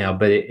about right now,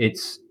 but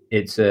it's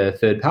a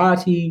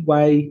third-party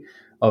way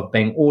of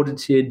being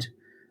audited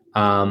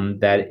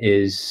that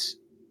is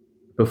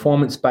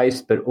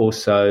performance-based, but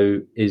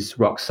also is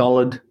rock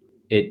solid.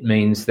 It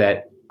means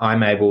that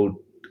I'm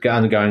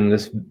undergoing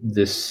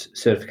this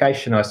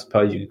certification, I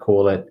suppose you could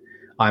call it.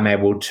 I'm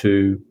able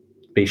to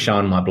be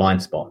shown my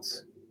blind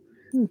spots,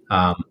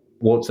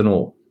 warts and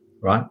all,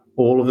 right?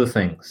 All of the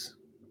things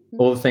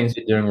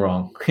you're doing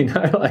wrong,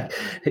 like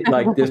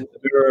just a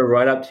mirror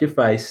right up to your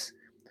face,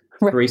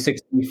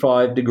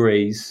 365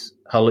 degrees,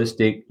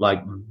 holistic,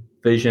 like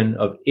vision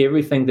of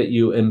everything that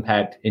you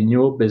impact in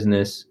your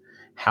business,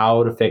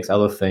 how it affects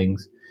other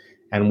things,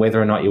 and whether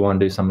or not you want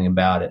to do something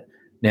about it.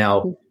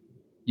 Now,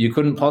 you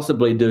couldn't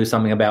possibly do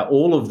something about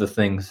all of the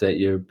things that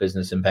your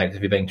business impacts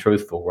if you're being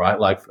truthful, right?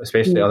 Like,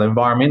 especially on the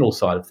environmental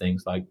side of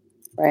things, like,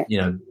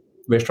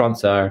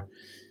 restaurants are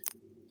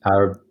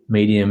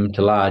medium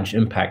to large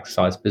impact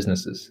size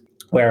businesses.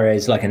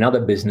 Whereas like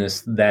another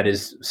business that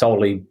is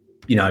solely,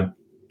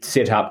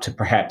 set up to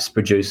perhaps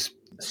produce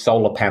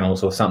solar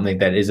panels or something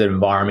that is an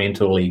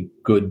environmentally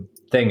good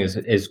thing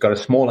is got a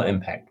smaller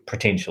impact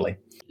potentially.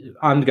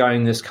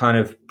 Undergoing this kind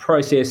of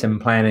process and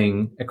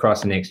planning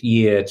across the next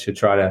year to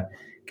try to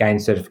gain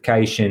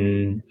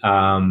certification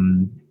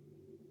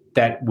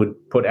that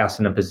would put us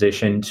in a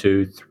position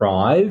to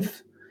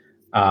thrive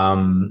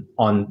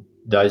on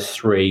those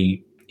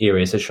three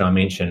areas that I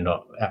mentioned.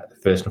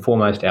 First and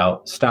foremost,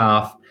 our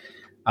staff,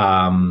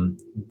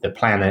 the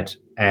planet,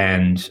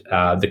 and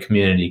the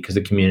community, because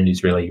the community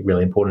is really,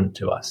 really important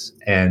to us.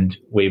 And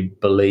we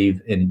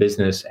believe in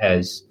business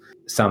as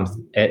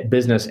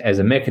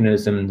a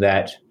mechanism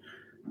that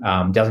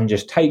doesn't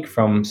just take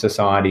from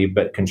society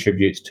but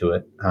contributes to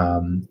it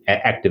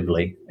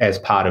actively as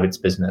part of its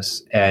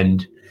business.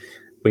 And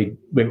we've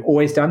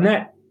always done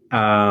that,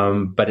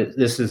 but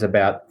this is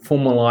about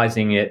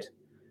formalizing it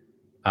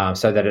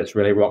so that it's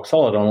really rock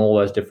solid on all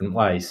those different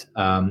ways.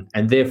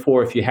 And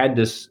therefore, if you had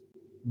this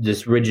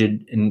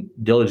rigid and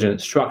diligent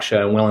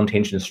structure and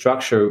well-intentioned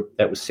structure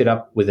that was set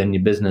up within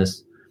your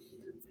business,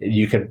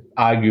 you could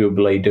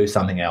arguably do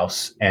something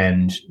else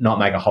and not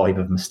make a whole heap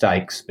of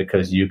mistakes,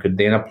 because you could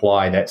then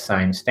apply that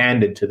same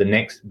standard to the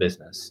next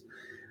business.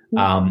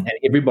 And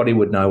everybody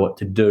would know what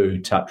to do,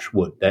 touch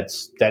wood.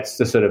 That's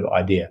the sort of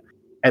idea,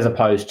 as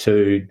opposed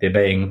to there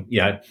being,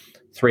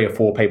 3 or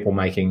 4 people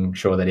making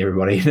sure that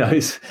everybody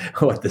knows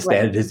what the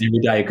standard is every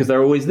day, because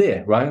they're always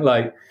there, right?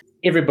 Like,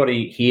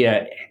 everybody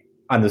here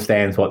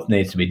understands what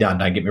needs to be done,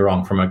 don't get me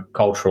wrong, from a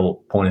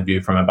cultural point of view,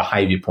 from a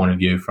behavior point of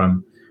view,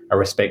 from a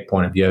respect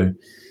point of view.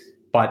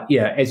 But,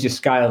 yeah, as you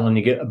scale and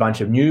you get a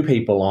bunch of new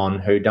people on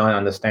who don't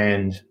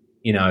understand,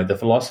 the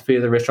philosophy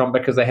of the restaurant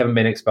because they haven't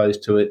been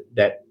exposed to it,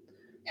 that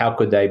how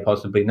could they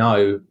possibly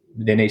know?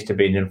 There needs to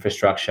be an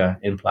infrastructure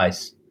in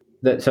place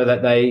so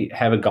that they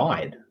have a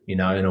guide, in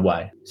a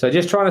way. So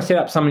just trying to set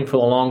up something for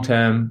the long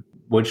term,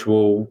 which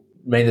will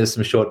mean there's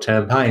some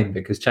short-term pain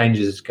because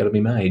changes has got to be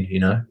made,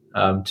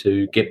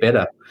 to get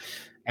better.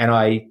 And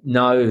I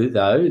know,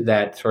 though,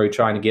 that through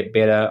trying to get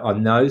better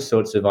on those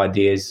sorts of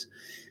ideas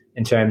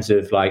in terms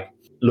of, like,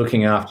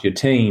 looking after your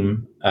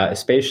team,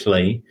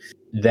 especially,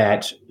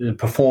 that the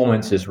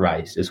performance is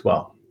raised as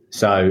well.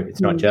 So it's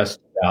not just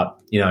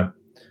about,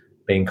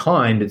 being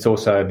kind, it's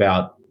also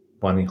about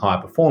wanting high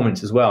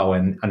performance as well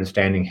and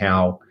understanding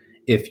how,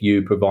 if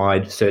you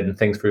provide certain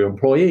things for your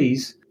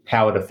employees,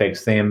 how it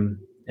affects them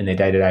in their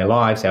day-to-day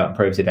lives, how it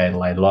improves their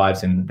day-to-day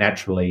lives and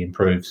naturally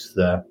improves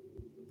the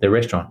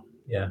restaurant.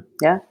 Yeah.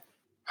 Yeah.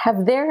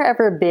 Have there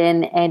ever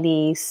been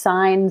any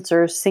signs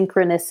or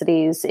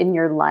synchronicities in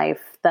your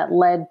life that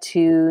led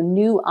to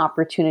new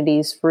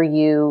opportunities for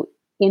you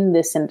in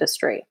this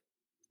industry?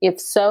 If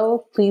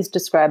so, please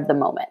describe the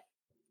moment.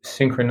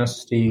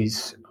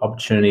 Synchronicities,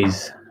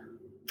 opportunities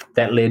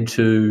that led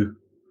to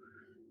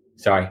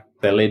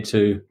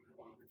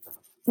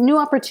new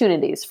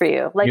opportunities for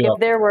you. Like, if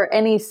there were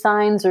any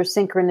signs or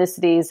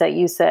synchronicities that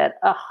you said,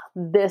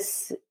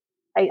 this,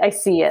 I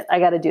see it. I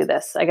got to do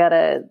this.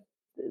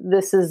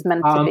 This is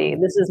meant to be.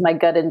 This is my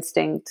gut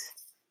instinct.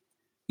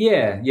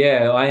 Yeah,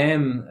 I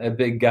am a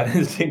big gut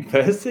instinct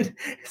person.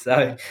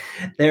 So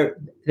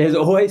there's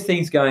always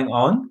things going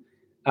on.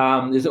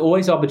 There's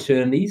always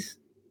opportunities.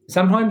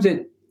 Sometimes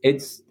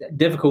it's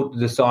difficult to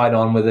decide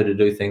on whether to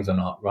do things or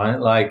not, right?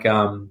 Like,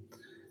 and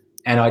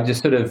I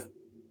just sort of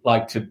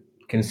like to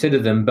consider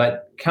them.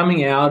 But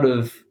coming out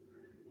of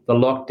the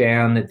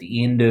lockdown at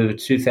the end of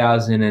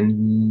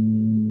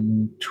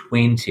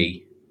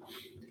 2020,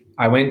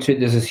 I went to,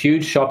 there's this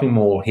huge shopping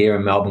mall here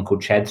in Melbourne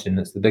called Chadstone.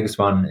 It's the biggest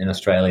one in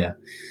Australia.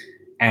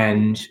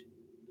 And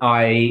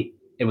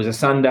it was a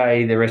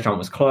Sunday, the restaurant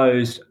was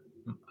closed.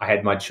 I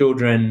had my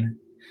children.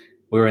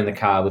 We were in the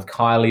car with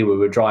Kylie. We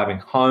were driving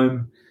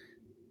home,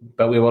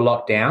 but we were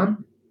locked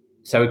down,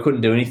 so we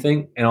couldn't do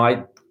anything. And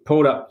I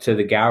pulled up to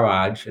the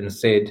garage and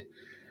said,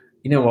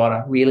 you know what,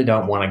 I really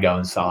don't want to go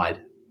inside.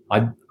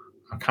 I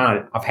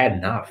can't, I've had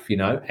enough,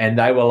 And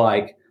they were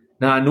like,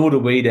 no, nor do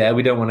we, Dad.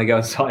 We don't want to go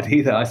inside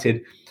either. I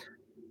said,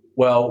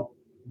 well,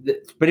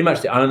 pretty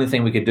much the only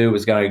thing we could do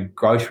was go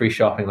grocery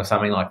shopping or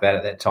something like that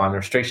at that time. The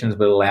restrictions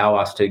would allow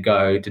us to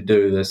go to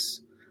do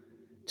this.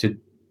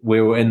 We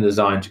were in the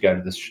zone to go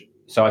to this.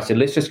 So I said,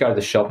 let's just go to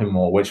the shopping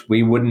mall, which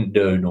we wouldn't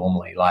do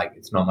normally. Like,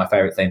 it's not my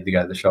favorite thing to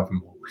go to the shopping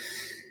mall.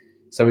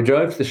 So we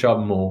drove to the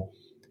shopping mall,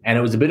 and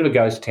it was a bit of a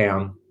ghost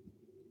town.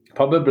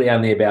 Probably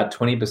only about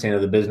 20%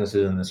 of the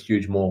businesses in this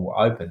huge mall were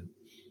open.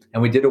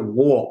 And we did a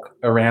walk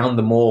around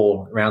the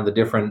mall, around the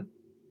different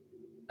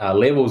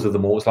levels of the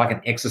mall. It's like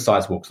an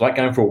exercise walk. It's like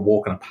going for a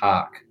walk in a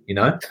park,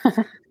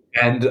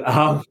 And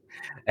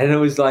it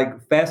was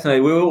like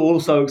fascinating. We were all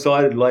so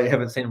excited, like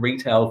haven't seen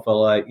retail for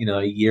like,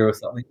 a year or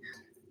something.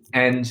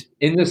 And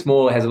in this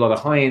mall, it has a lot of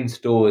high-end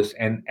stores.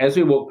 And as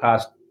we walked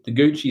past the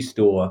Gucci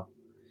store,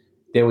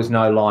 there was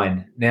no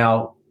line.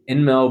 Now,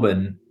 in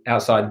Melbourne,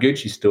 outside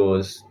Gucci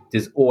stores,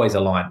 there's always a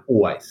line,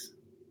 always.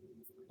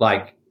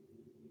 Like,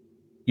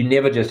 you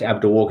never just have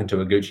to walk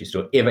into a Gucci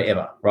store,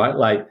 ever, right?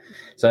 Like,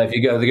 so if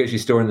you go to the Gucci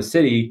store in the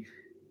city,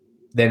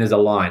 then there's a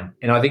line.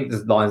 And I think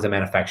the lines are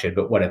manufactured,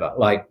 but whatever.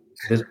 Like,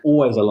 there's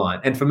always a line.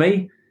 And for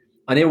me,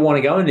 I never want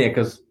to go in there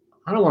because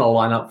I don't want to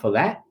line up for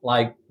that.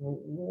 Like,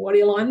 what are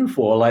you lining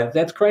for? Like,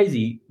 that's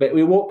crazy. But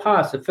we walked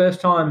past. The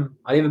first time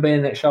I'd ever been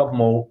in that shopping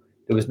mall,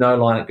 there was no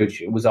line at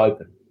Gucci. It was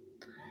open.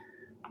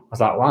 I was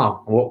like,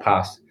 wow. I walked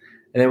past.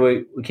 And then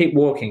we keep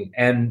walking.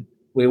 And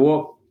we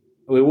walk,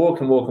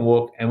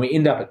 and we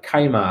end up at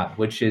Kmart,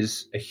 which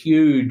is a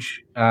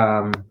huge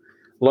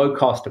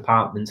low-cost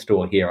department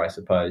store here, I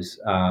suppose.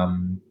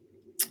 And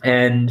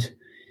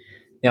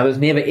now there's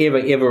never,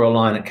 ever a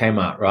line at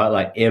Kmart, right?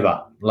 Like,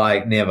 ever.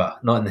 Like, never.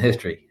 Not in the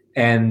history.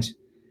 And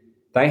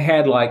they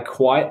had like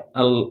quite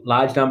a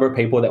large number of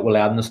people that were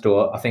allowed in the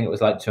store. I think it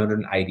was like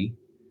 280.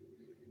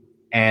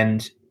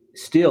 And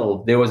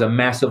still there was a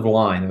massive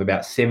line of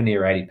about 70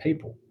 or 80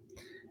 people.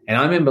 And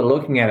I remember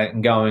looking at it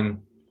and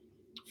going,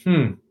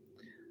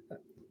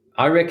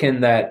 I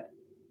reckon that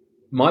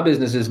my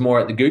business is more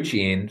at the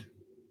Gucci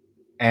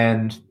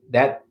end,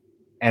 but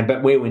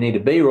where we need to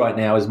be right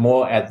now is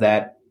more at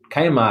that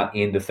Kmart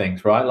end of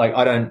things, right? Like,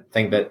 I don't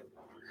think that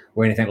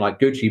we're anything like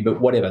Gucci, but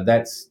whatever.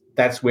 That's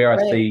where I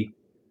see,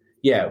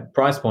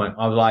 price point.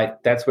 I was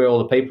like, that's where all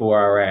the people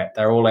are at.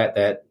 They're all at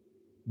that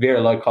very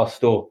low cost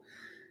store.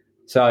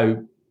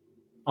 So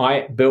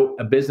I built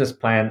a business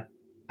plan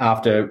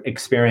after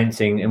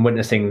experiencing and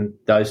witnessing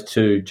those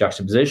two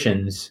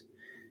juxtapositions,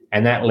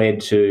 and that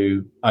led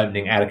to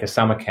opening Attica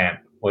Summer Camp,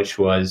 which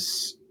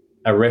was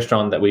a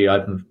restaurant that we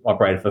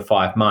operated for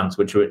 5 months,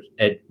 which was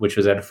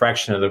at a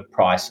fraction of the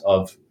price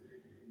of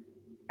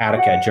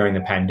Attica during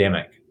the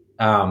pandemic.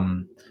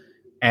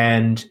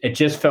 And it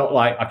just felt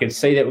like I could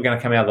see that we're going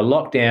to come out of the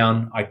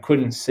lockdown. I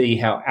couldn't see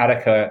how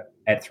Attica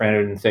at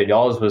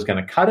 $330 was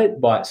going to cut it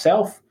by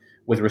itself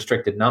with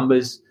restricted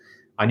numbers.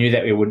 I knew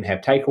that we wouldn't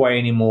have takeaway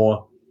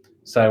anymore.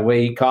 So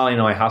Kylie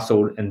and I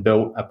hustled and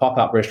built a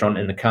pop-up restaurant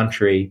in the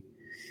country,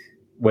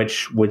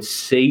 which would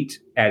seat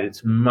at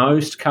its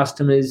most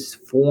customers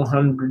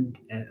 400.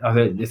 I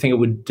think it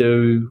would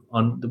do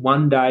on the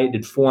one day, it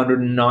did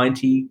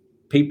 490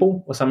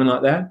 people or something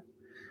like that.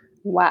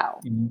 Wow.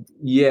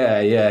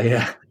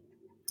 Yeah.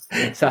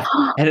 So,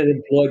 and it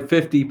employed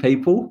 50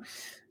 people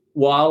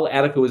while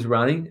Attica was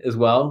running as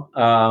well,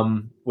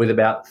 with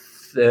about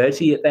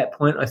 30 at that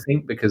point, I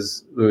think,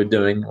 because we were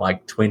doing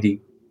like 20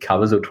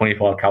 covers or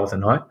 25 covers a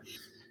night.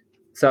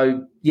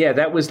 So, yeah,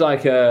 that was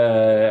like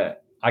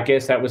I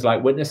guess that was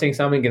like witnessing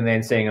something and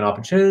then seeing an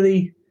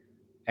opportunity.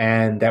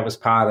 And that was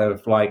part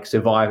of like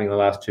surviving the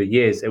last 2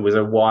 years. It was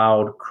a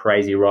wild,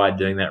 crazy ride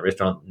doing that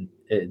restaurant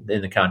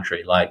in the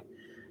country, like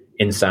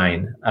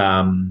insane.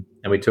 And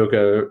we took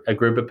a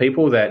group of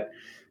people that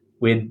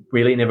we'd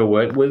really never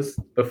worked with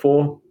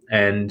before,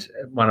 and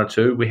one or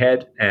two we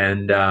had,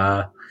 and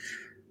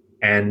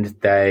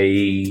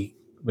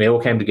we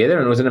all came together,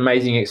 and it was an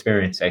amazing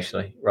experience,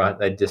 actually, right?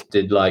 They just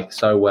did like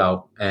so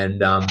well.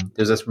 And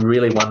there's this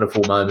really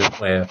wonderful moment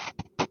where,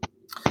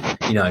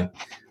 a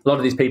lot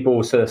of these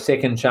people sort of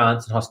second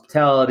chance in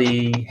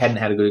hospitality, hadn't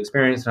had a good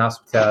experience in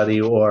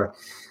hospitality, or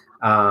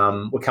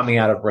were coming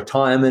out of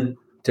retirement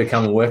to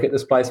come and work at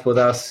this place with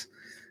us.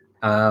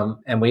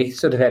 And we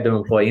sort of had to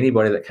employ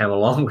anybody that came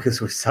along because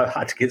it was so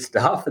hard to get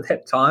staff at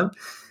that time.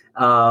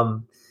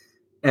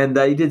 And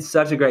they did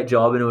such a great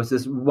job. And it was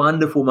this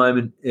wonderful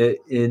moment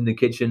in the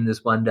kitchen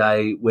this one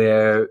day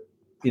where,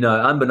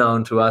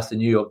 unbeknown to us, the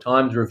New York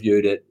Times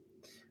reviewed it.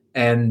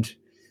 And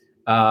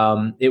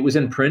it was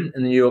in print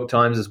in the New York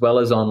Times as well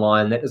as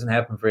online. That doesn't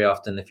happen very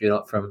often if you're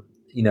not from,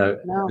 No.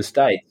 the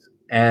States.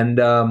 And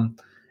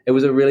it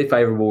was a really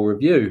favorable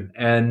review.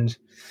 And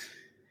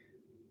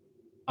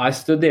I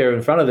stood there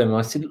in front of them and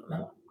I said,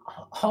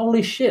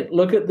 holy shit,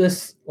 look at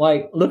this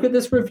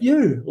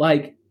review.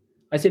 Like,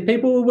 I said,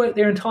 people who work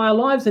their entire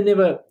lives and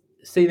never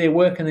see their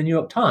work in the New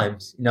York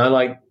Times.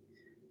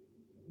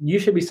 You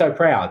should be so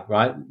proud,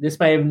 right? This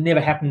may have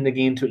never happened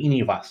again to any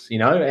of us,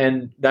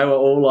 and they were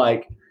all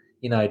like,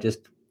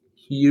 just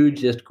huge,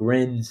 just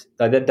grins.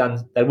 They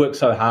worked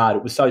so hard.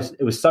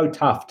 It was so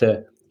tough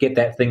to get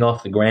that thing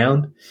off the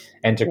ground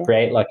and to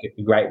create like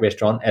a great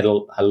restaurant at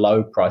a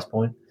low price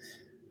point.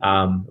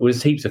 It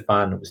was heaps of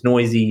fun. It was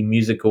noisy,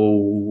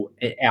 musical,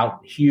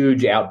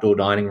 huge outdoor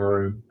dining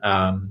room.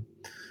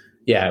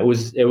 It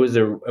was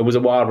a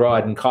wild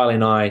ride, and Kylie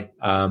and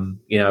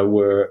I,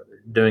 were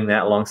doing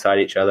that alongside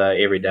each other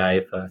every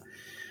day for,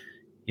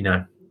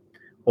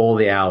 all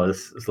the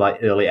hours. It's like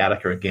early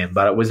Attica again,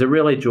 but it was a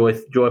really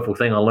joyful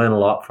thing. I learned a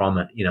lot from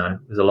it.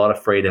 There's a lot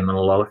of freedom and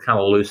a lot of kind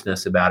of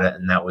looseness about it,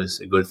 and that was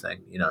a good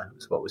thing.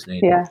 It's what was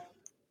needed. Yeah.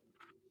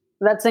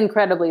 That's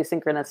incredibly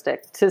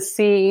synchronistic to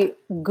see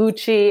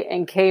Gucci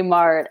and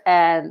Kmart,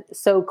 and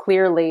so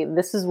clearly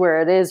this is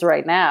where it is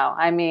right now.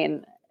 I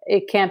mean,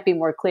 it can't be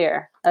more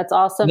clear. That's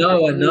awesome.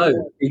 No, I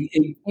know.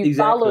 You exactly.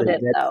 followed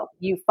it, though.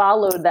 You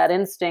followed that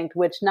instinct,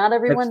 which not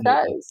everyone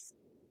does.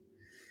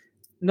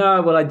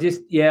 No, well, I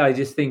just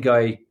think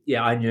I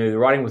knew the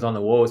writing was on the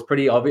wall. It was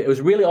pretty obvious. It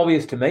was really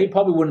obvious to me.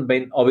 Probably wouldn't have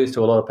been obvious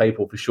to a lot of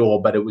people for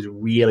sure, but it was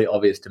really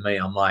obvious to me.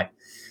 I'm like,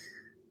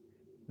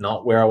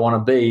 not where I want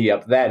to be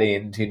up that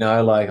end,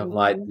 I'm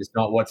like, it's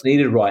not what's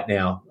needed right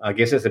now. I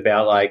guess it's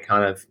about like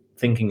kind of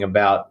thinking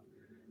about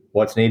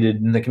what's needed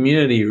in the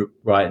community,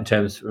 right, in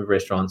terms of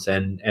restaurants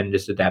and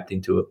just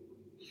adapting to it.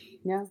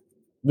 Yeah.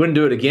 Wouldn't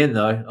do it again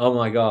though. Oh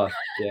my God.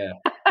 Yeah.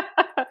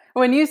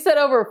 When you said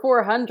over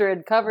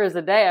 400 covers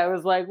a day, I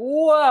was like,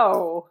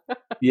 whoa.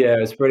 Yeah,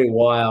 it's pretty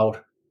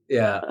wild.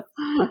 Yeah.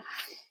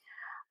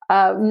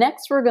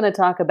 Next, we're going to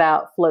talk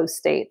about flow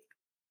state.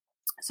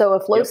 So a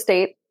flow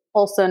state,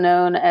 also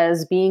known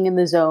as being in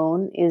the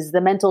zone, is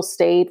the mental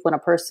state when a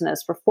person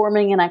is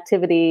performing an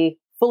activity,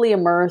 fully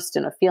immersed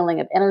in a feeling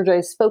of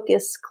energized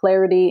focus,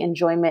 clarity,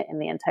 enjoyment in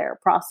the entire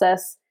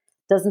process.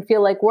 Doesn't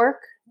feel like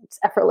work. It's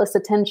effortless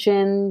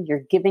attention.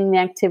 You're giving the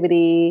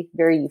activity,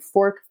 very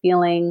euphoric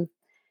feeling.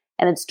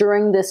 And it's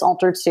during this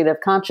altered state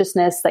of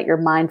consciousness that your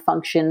mind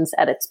functions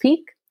at its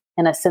peak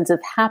and a sense of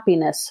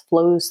happiness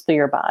flows through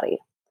your body.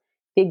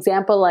 The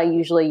example I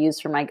usually use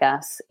for my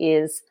guests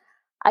is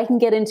I can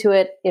get into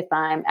it if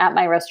I'm at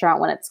my restaurant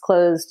when it's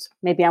closed.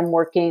 Maybe I'm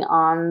working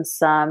on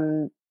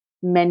some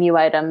menu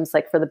items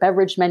like for the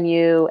beverage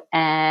menu,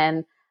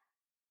 and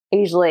I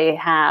usually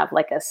have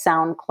like a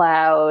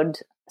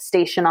SoundCloud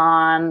station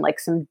on, like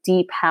some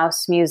deep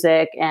house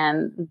music,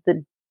 and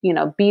the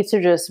beats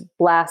are just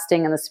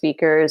blasting in the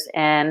speakers,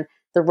 and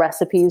the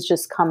recipes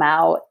just come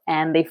out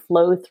and they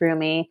flow through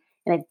me,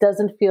 and it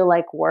doesn't feel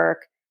like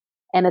work,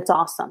 and it's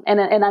awesome. And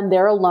I'm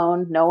there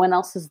alone, no one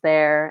else is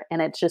there,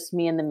 and it's just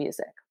me and the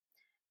music.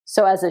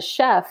 So as a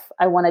chef,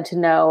 I wanted to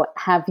know,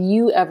 have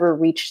you ever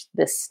reached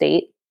this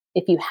state?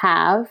 If you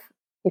have,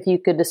 if you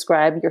could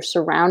describe your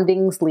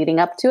surroundings leading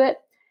up to it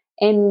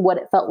and what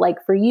it felt like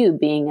for you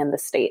being in the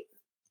state.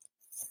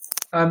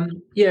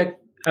 Yeah,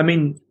 I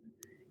mean,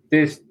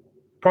 there's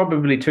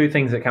probably two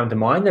things that come to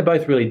mind. They're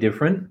both really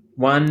different.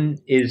 One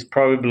is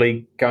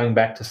probably going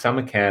back to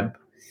summer camp,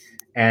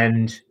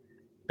 and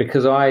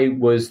because I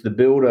was the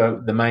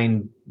builder, the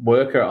main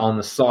worker on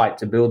the site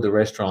to build the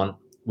restaurant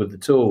with the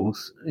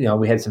tools,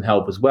 we had some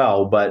help as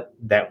well, but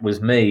that was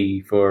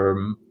me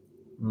for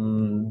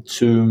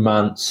 2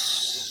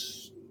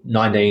 months,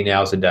 19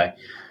 hours a day,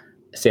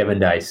 7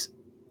 days.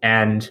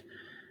 And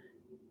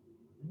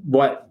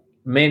what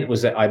meant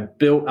was that I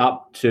built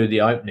up to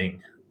the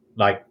opening,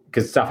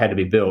 because stuff had to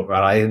be built,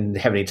 right? I didn't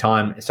have any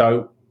time.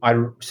 So I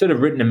sort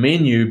of written a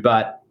menu,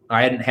 but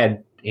I hadn't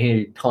had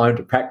any time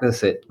to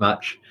practice it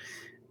much.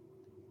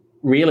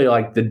 Really,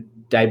 the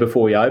day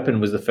before we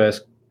opened was the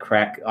first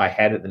crack I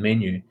had at the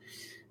menu.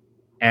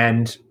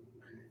 And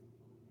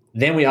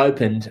then we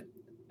opened,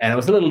 and it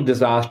was a little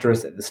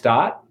disastrous at the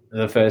start,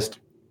 the first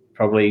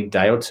probably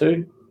day or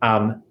two.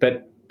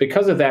 But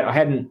because of that, I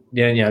hadn't,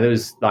 there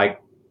was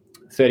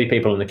 30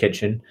 people in the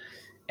kitchen,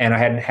 and I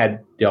hadn't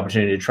had the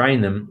opportunity to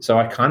train them. So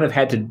I kind of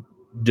had to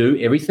do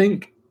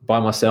everything by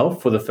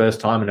myself for the first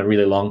time in a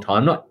really long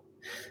time. Not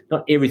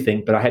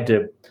everything, but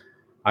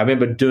I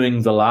remember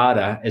doing the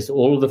larder as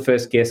all of the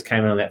first guests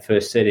came in on that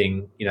first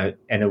sitting,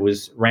 and it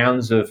was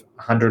rounds of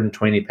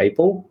 120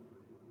 people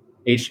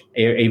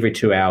every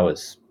 2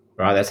 hours,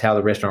 right? That's how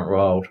the restaurant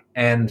rolled.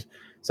 And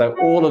so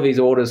all of these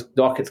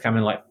dockets come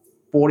in,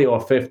 40 or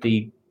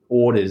 50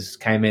 orders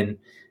came in,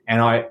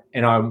 and I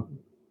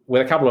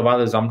with a couple of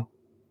others, I'm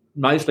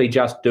mostly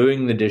just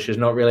doing the dishes,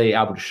 not really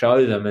able to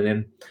show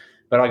them.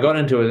 But I got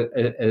into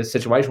a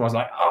situation where I was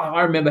like, oh,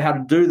 I remember how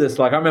to do this.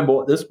 I remember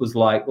what this was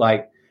like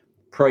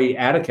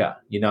pre-Attica,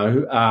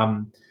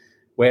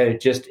 where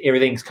just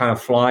everything's kind of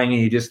flying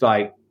and you're just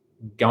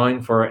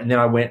going for it. And then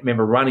I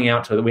remember running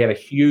out we had a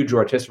huge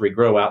rotisserie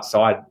grill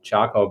outside,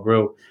 charcoal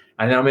grill.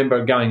 And then I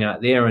remember going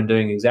out there and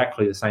doing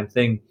exactly the same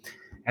thing.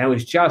 And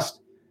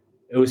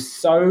it was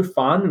so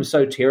fun. It was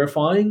so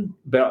terrifying,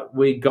 but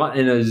we got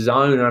in a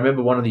zone. And I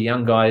remember one of the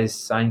young guys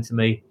saying to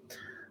me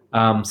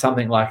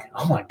something like,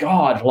 oh my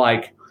God,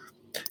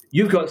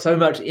 you've got so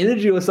much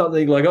energy or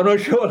something. I'm not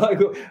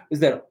sure. Is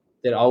that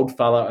old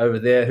fella over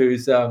there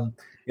who's, I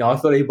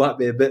thought he might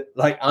be a bit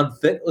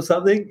unfit or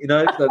something,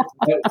 So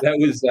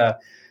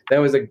that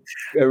was a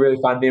really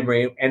fun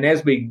memory. And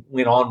as we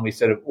went on, we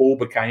sort of all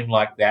became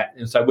like that.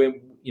 And so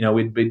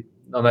we'd be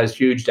on those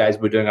huge days,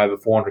 we're doing over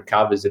 400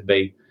 covers. It'd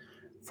be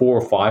 4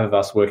 or 5 of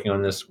us working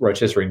on this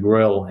rotisserie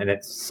grill, and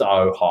it's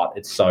so hot,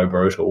 it's so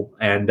brutal,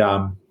 and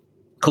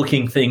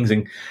cooking things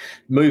and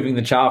moving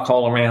the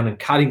charcoal around and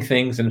cutting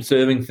things and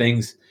serving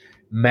things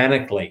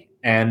manically.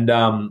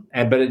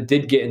 But it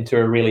did get into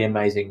a really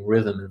amazing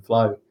rhythm and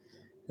flow.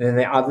 And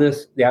the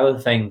other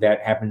thing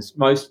that happens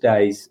most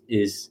days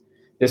is,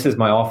 this is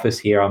my office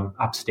here. I'm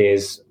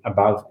upstairs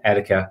above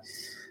Attica,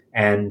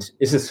 and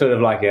this is sort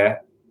of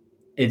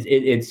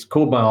it's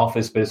called my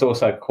office, but it's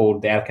also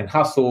called the Attican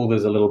Hustle.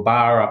 There's a little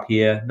bar up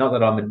here. Not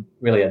that I'm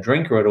really a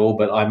drinker at all,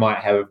 but I might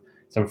have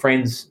some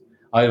friends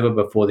over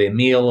before their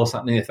meal or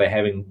something if they're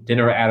having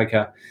dinner at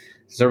Attica.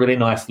 It's a really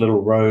nice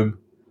little room.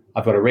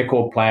 I've got a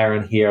record player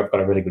in here. I've got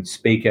a really good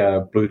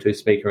speaker, Bluetooth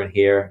speaker in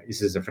here.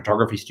 This is a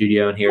photography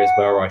studio in here as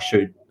well, where I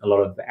shoot a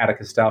lot of the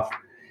Attica stuff.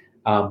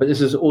 But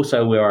this is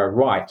also where I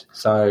write.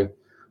 So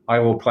I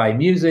will play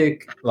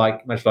music,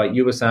 much like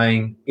you were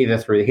saying, either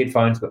through the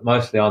headphones, but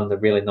mostly on the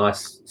really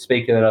nice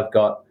speaker that I've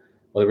got,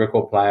 or the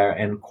record player,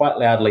 and quite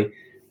loudly.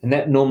 And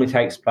that normally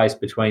takes place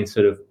between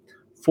sort of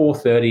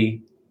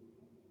 4:30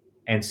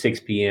 and 6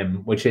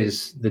 p.m., which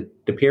is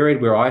the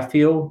period where I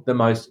feel the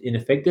most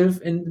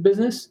ineffective in the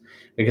business,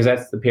 because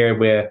that's the period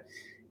where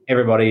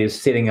everybody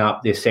is setting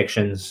up their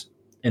sections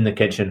in the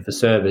kitchen for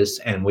service,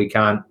 and we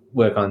can't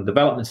work on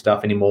development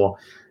stuff anymore.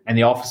 And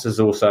the offices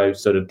also,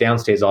 sort of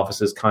downstairs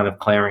offices, kind of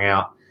clearing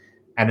out.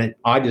 And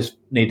I just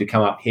need to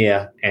come up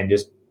here and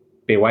just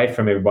be away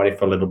from everybody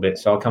for a little bit.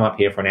 So I'll come up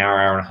here for an hour,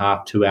 hour and a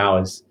half, 2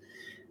 hours,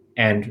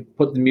 and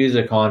put the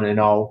music on, and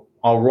I'll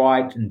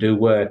write and do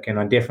work. And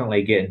I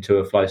definitely get into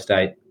a flow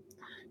state,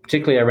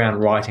 particularly around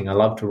writing. I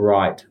love to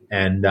write.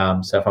 And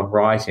so if I'm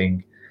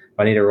writing, if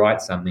I need to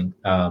write something,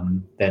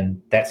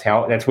 then that's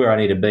where I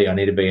need to be. I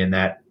need to be in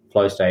that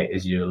flow state,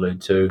 as you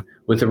allude to,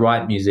 with the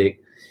right music,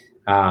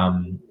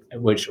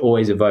 which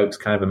always evokes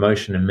kind of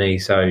emotion in me.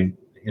 So,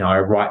 I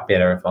write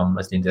better if I'm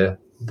listening to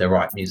the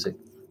right music.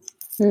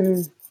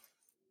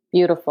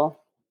 Beautiful.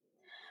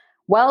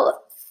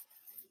 Well,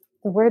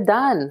 we're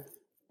done.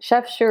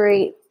 Chef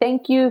Shuri,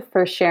 thank you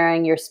for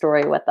sharing your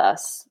story with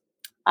us.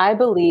 I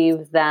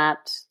believe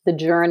that the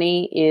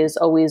journey is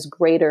always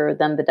greater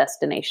than the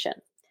destination.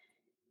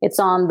 It's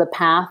on the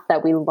path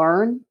that we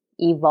learn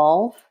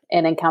evolve,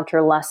 and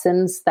encounter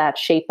lessons that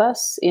shape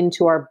us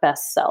into our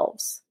best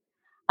selves.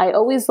 I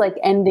always like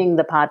ending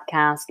the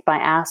podcast by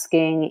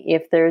asking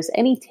if there's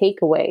any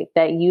takeaway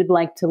that you'd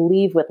like to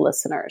leave with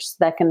listeners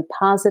that can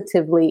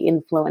positively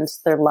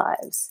influence their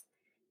lives.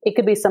 It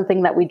could be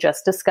something that we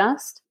just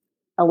discussed,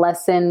 a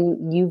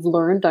lesson you've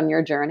learned on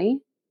your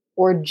journey,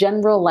 or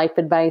general life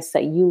advice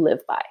that you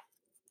live by.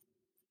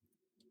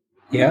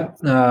 Yeah.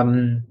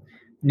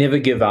 Never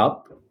give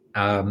up.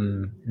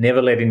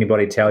 Never let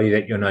anybody tell you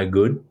that you're no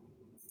good,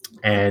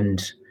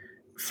 and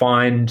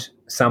find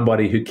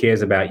somebody who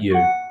cares about you,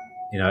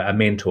 a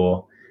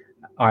mentor.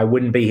 I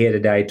wouldn't be here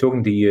today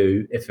talking to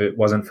you if it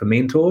wasn't for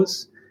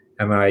mentors.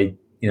 And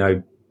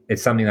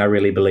it's something I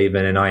really believe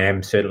in, and I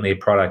am certainly a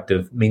product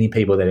of many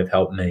people that have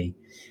helped me.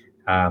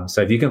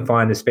 So if you can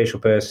find a special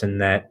person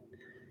that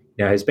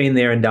has been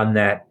there and done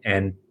that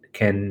and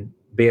can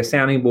be a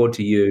sounding board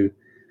to you,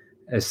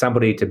 as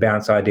somebody to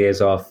bounce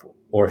ideas off,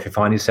 or if you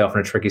find yourself in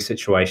a tricky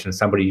situation,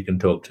 somebody you can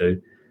talk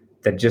to,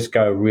 that just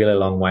go a really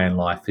long way in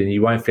life. And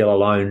you won't feel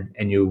alone,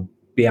 and you'll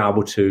be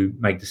able to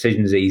make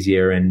decisions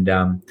easier and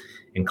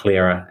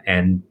clearer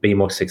and be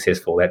more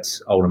successful.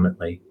 That's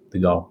ultimately the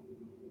goal.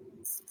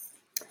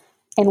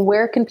 And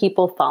where can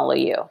people follow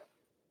you?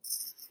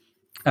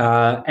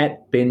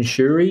 At Ben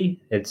Shewry.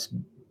 It's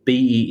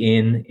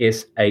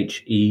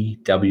BenShewry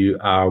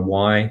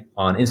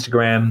on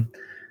Instagram,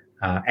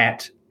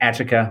 at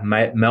Attica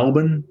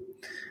Melbourne,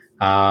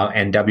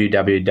 and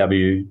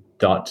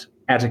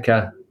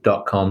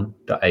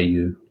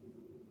www.attica.com.au.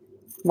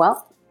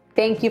 Well,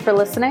 thank you for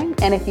listening.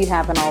 And if you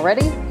haven't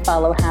already,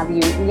 follow Have You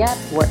Eaten Yet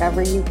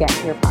wherever you get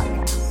your podcasts.